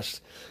 Oh gosh,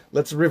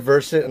 let's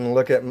reverse it and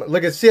look at.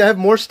 See, I have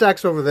more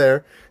stacks over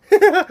there. All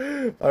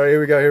right, here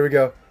we go. Here we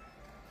go.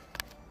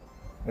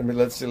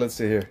 Let's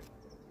see here.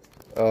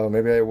 Oh,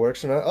 maybe it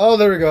works or not. Oh,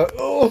 there we go.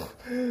 Oh,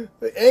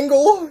 the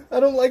angle. I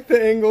don't like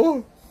the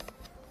angle.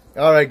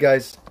 All right,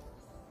 guys.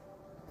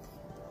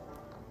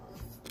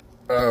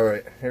 All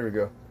right, here we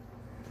go.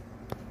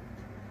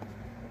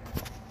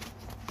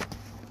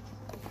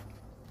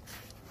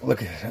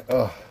 Look at it.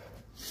 Oh.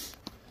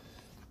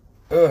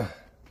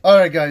 All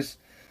right, guys.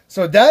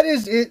 So that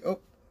is it. Oh.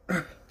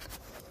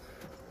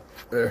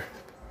 There.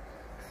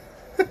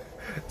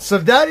 So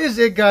that is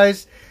it,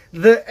 guys.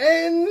 The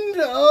end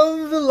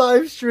of the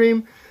live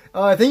stream.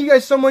 Thank you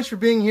guys so much for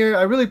being here.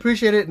 I really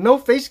appreciate it. No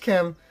face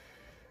cam.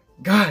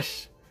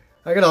 Gosh,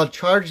 I gotta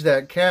charge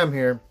that cam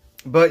here.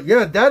 But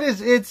yeah, that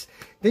is it.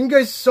 Thank you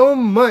guys so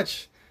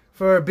much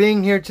for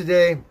being here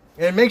today.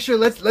 And make sure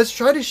let's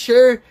try to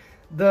share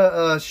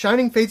the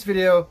Shining Fates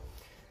video.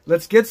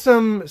 Let's get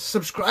some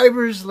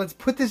subscribers. Let's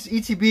put this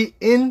ETB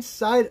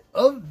inside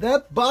of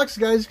that box,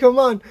 guys. Come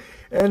on.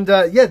 And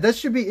yeah, that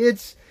should be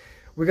it.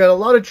 We got a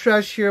lot of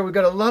trash here. We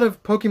got a lot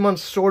of Pokemon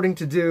sorting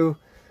to do.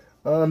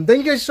 Thank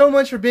you guys so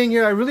much for being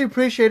here. I really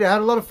appreciate it. I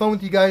had a lot of fun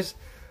with you guys.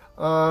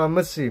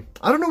 Let's see.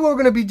 I don't know what we're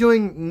going to be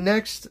doing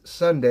next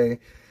Sunday.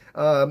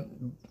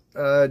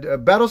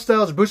 Battle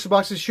Styles booster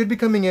boxes should be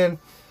coming in.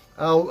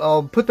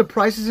 I'll put the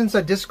prices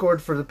inside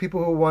Discord for the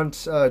people who want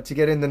to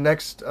get in the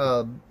next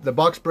the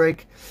box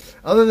break.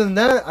 Other than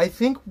that, I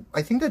think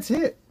that's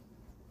it.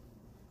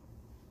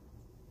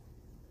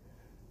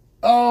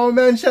 Oh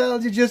man,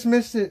 child, you just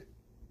missed it.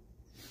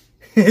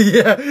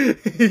 Yeah,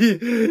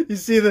 you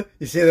see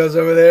those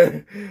over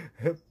there?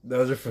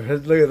 Those are for,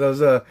 look at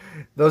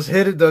those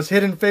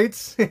hidden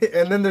fates,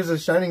 and then there's a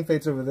shining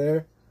fates over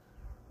there.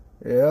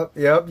 Yep.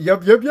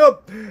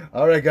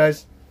 All right,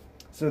 guys.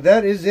 So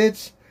that is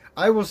it.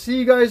 I will see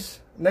you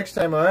guys next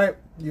time. All right.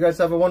 You guys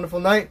have a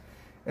wonderful night,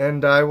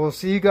 and I will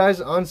see you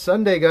guys on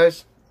Sunday,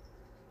 guys.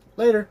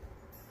 Later.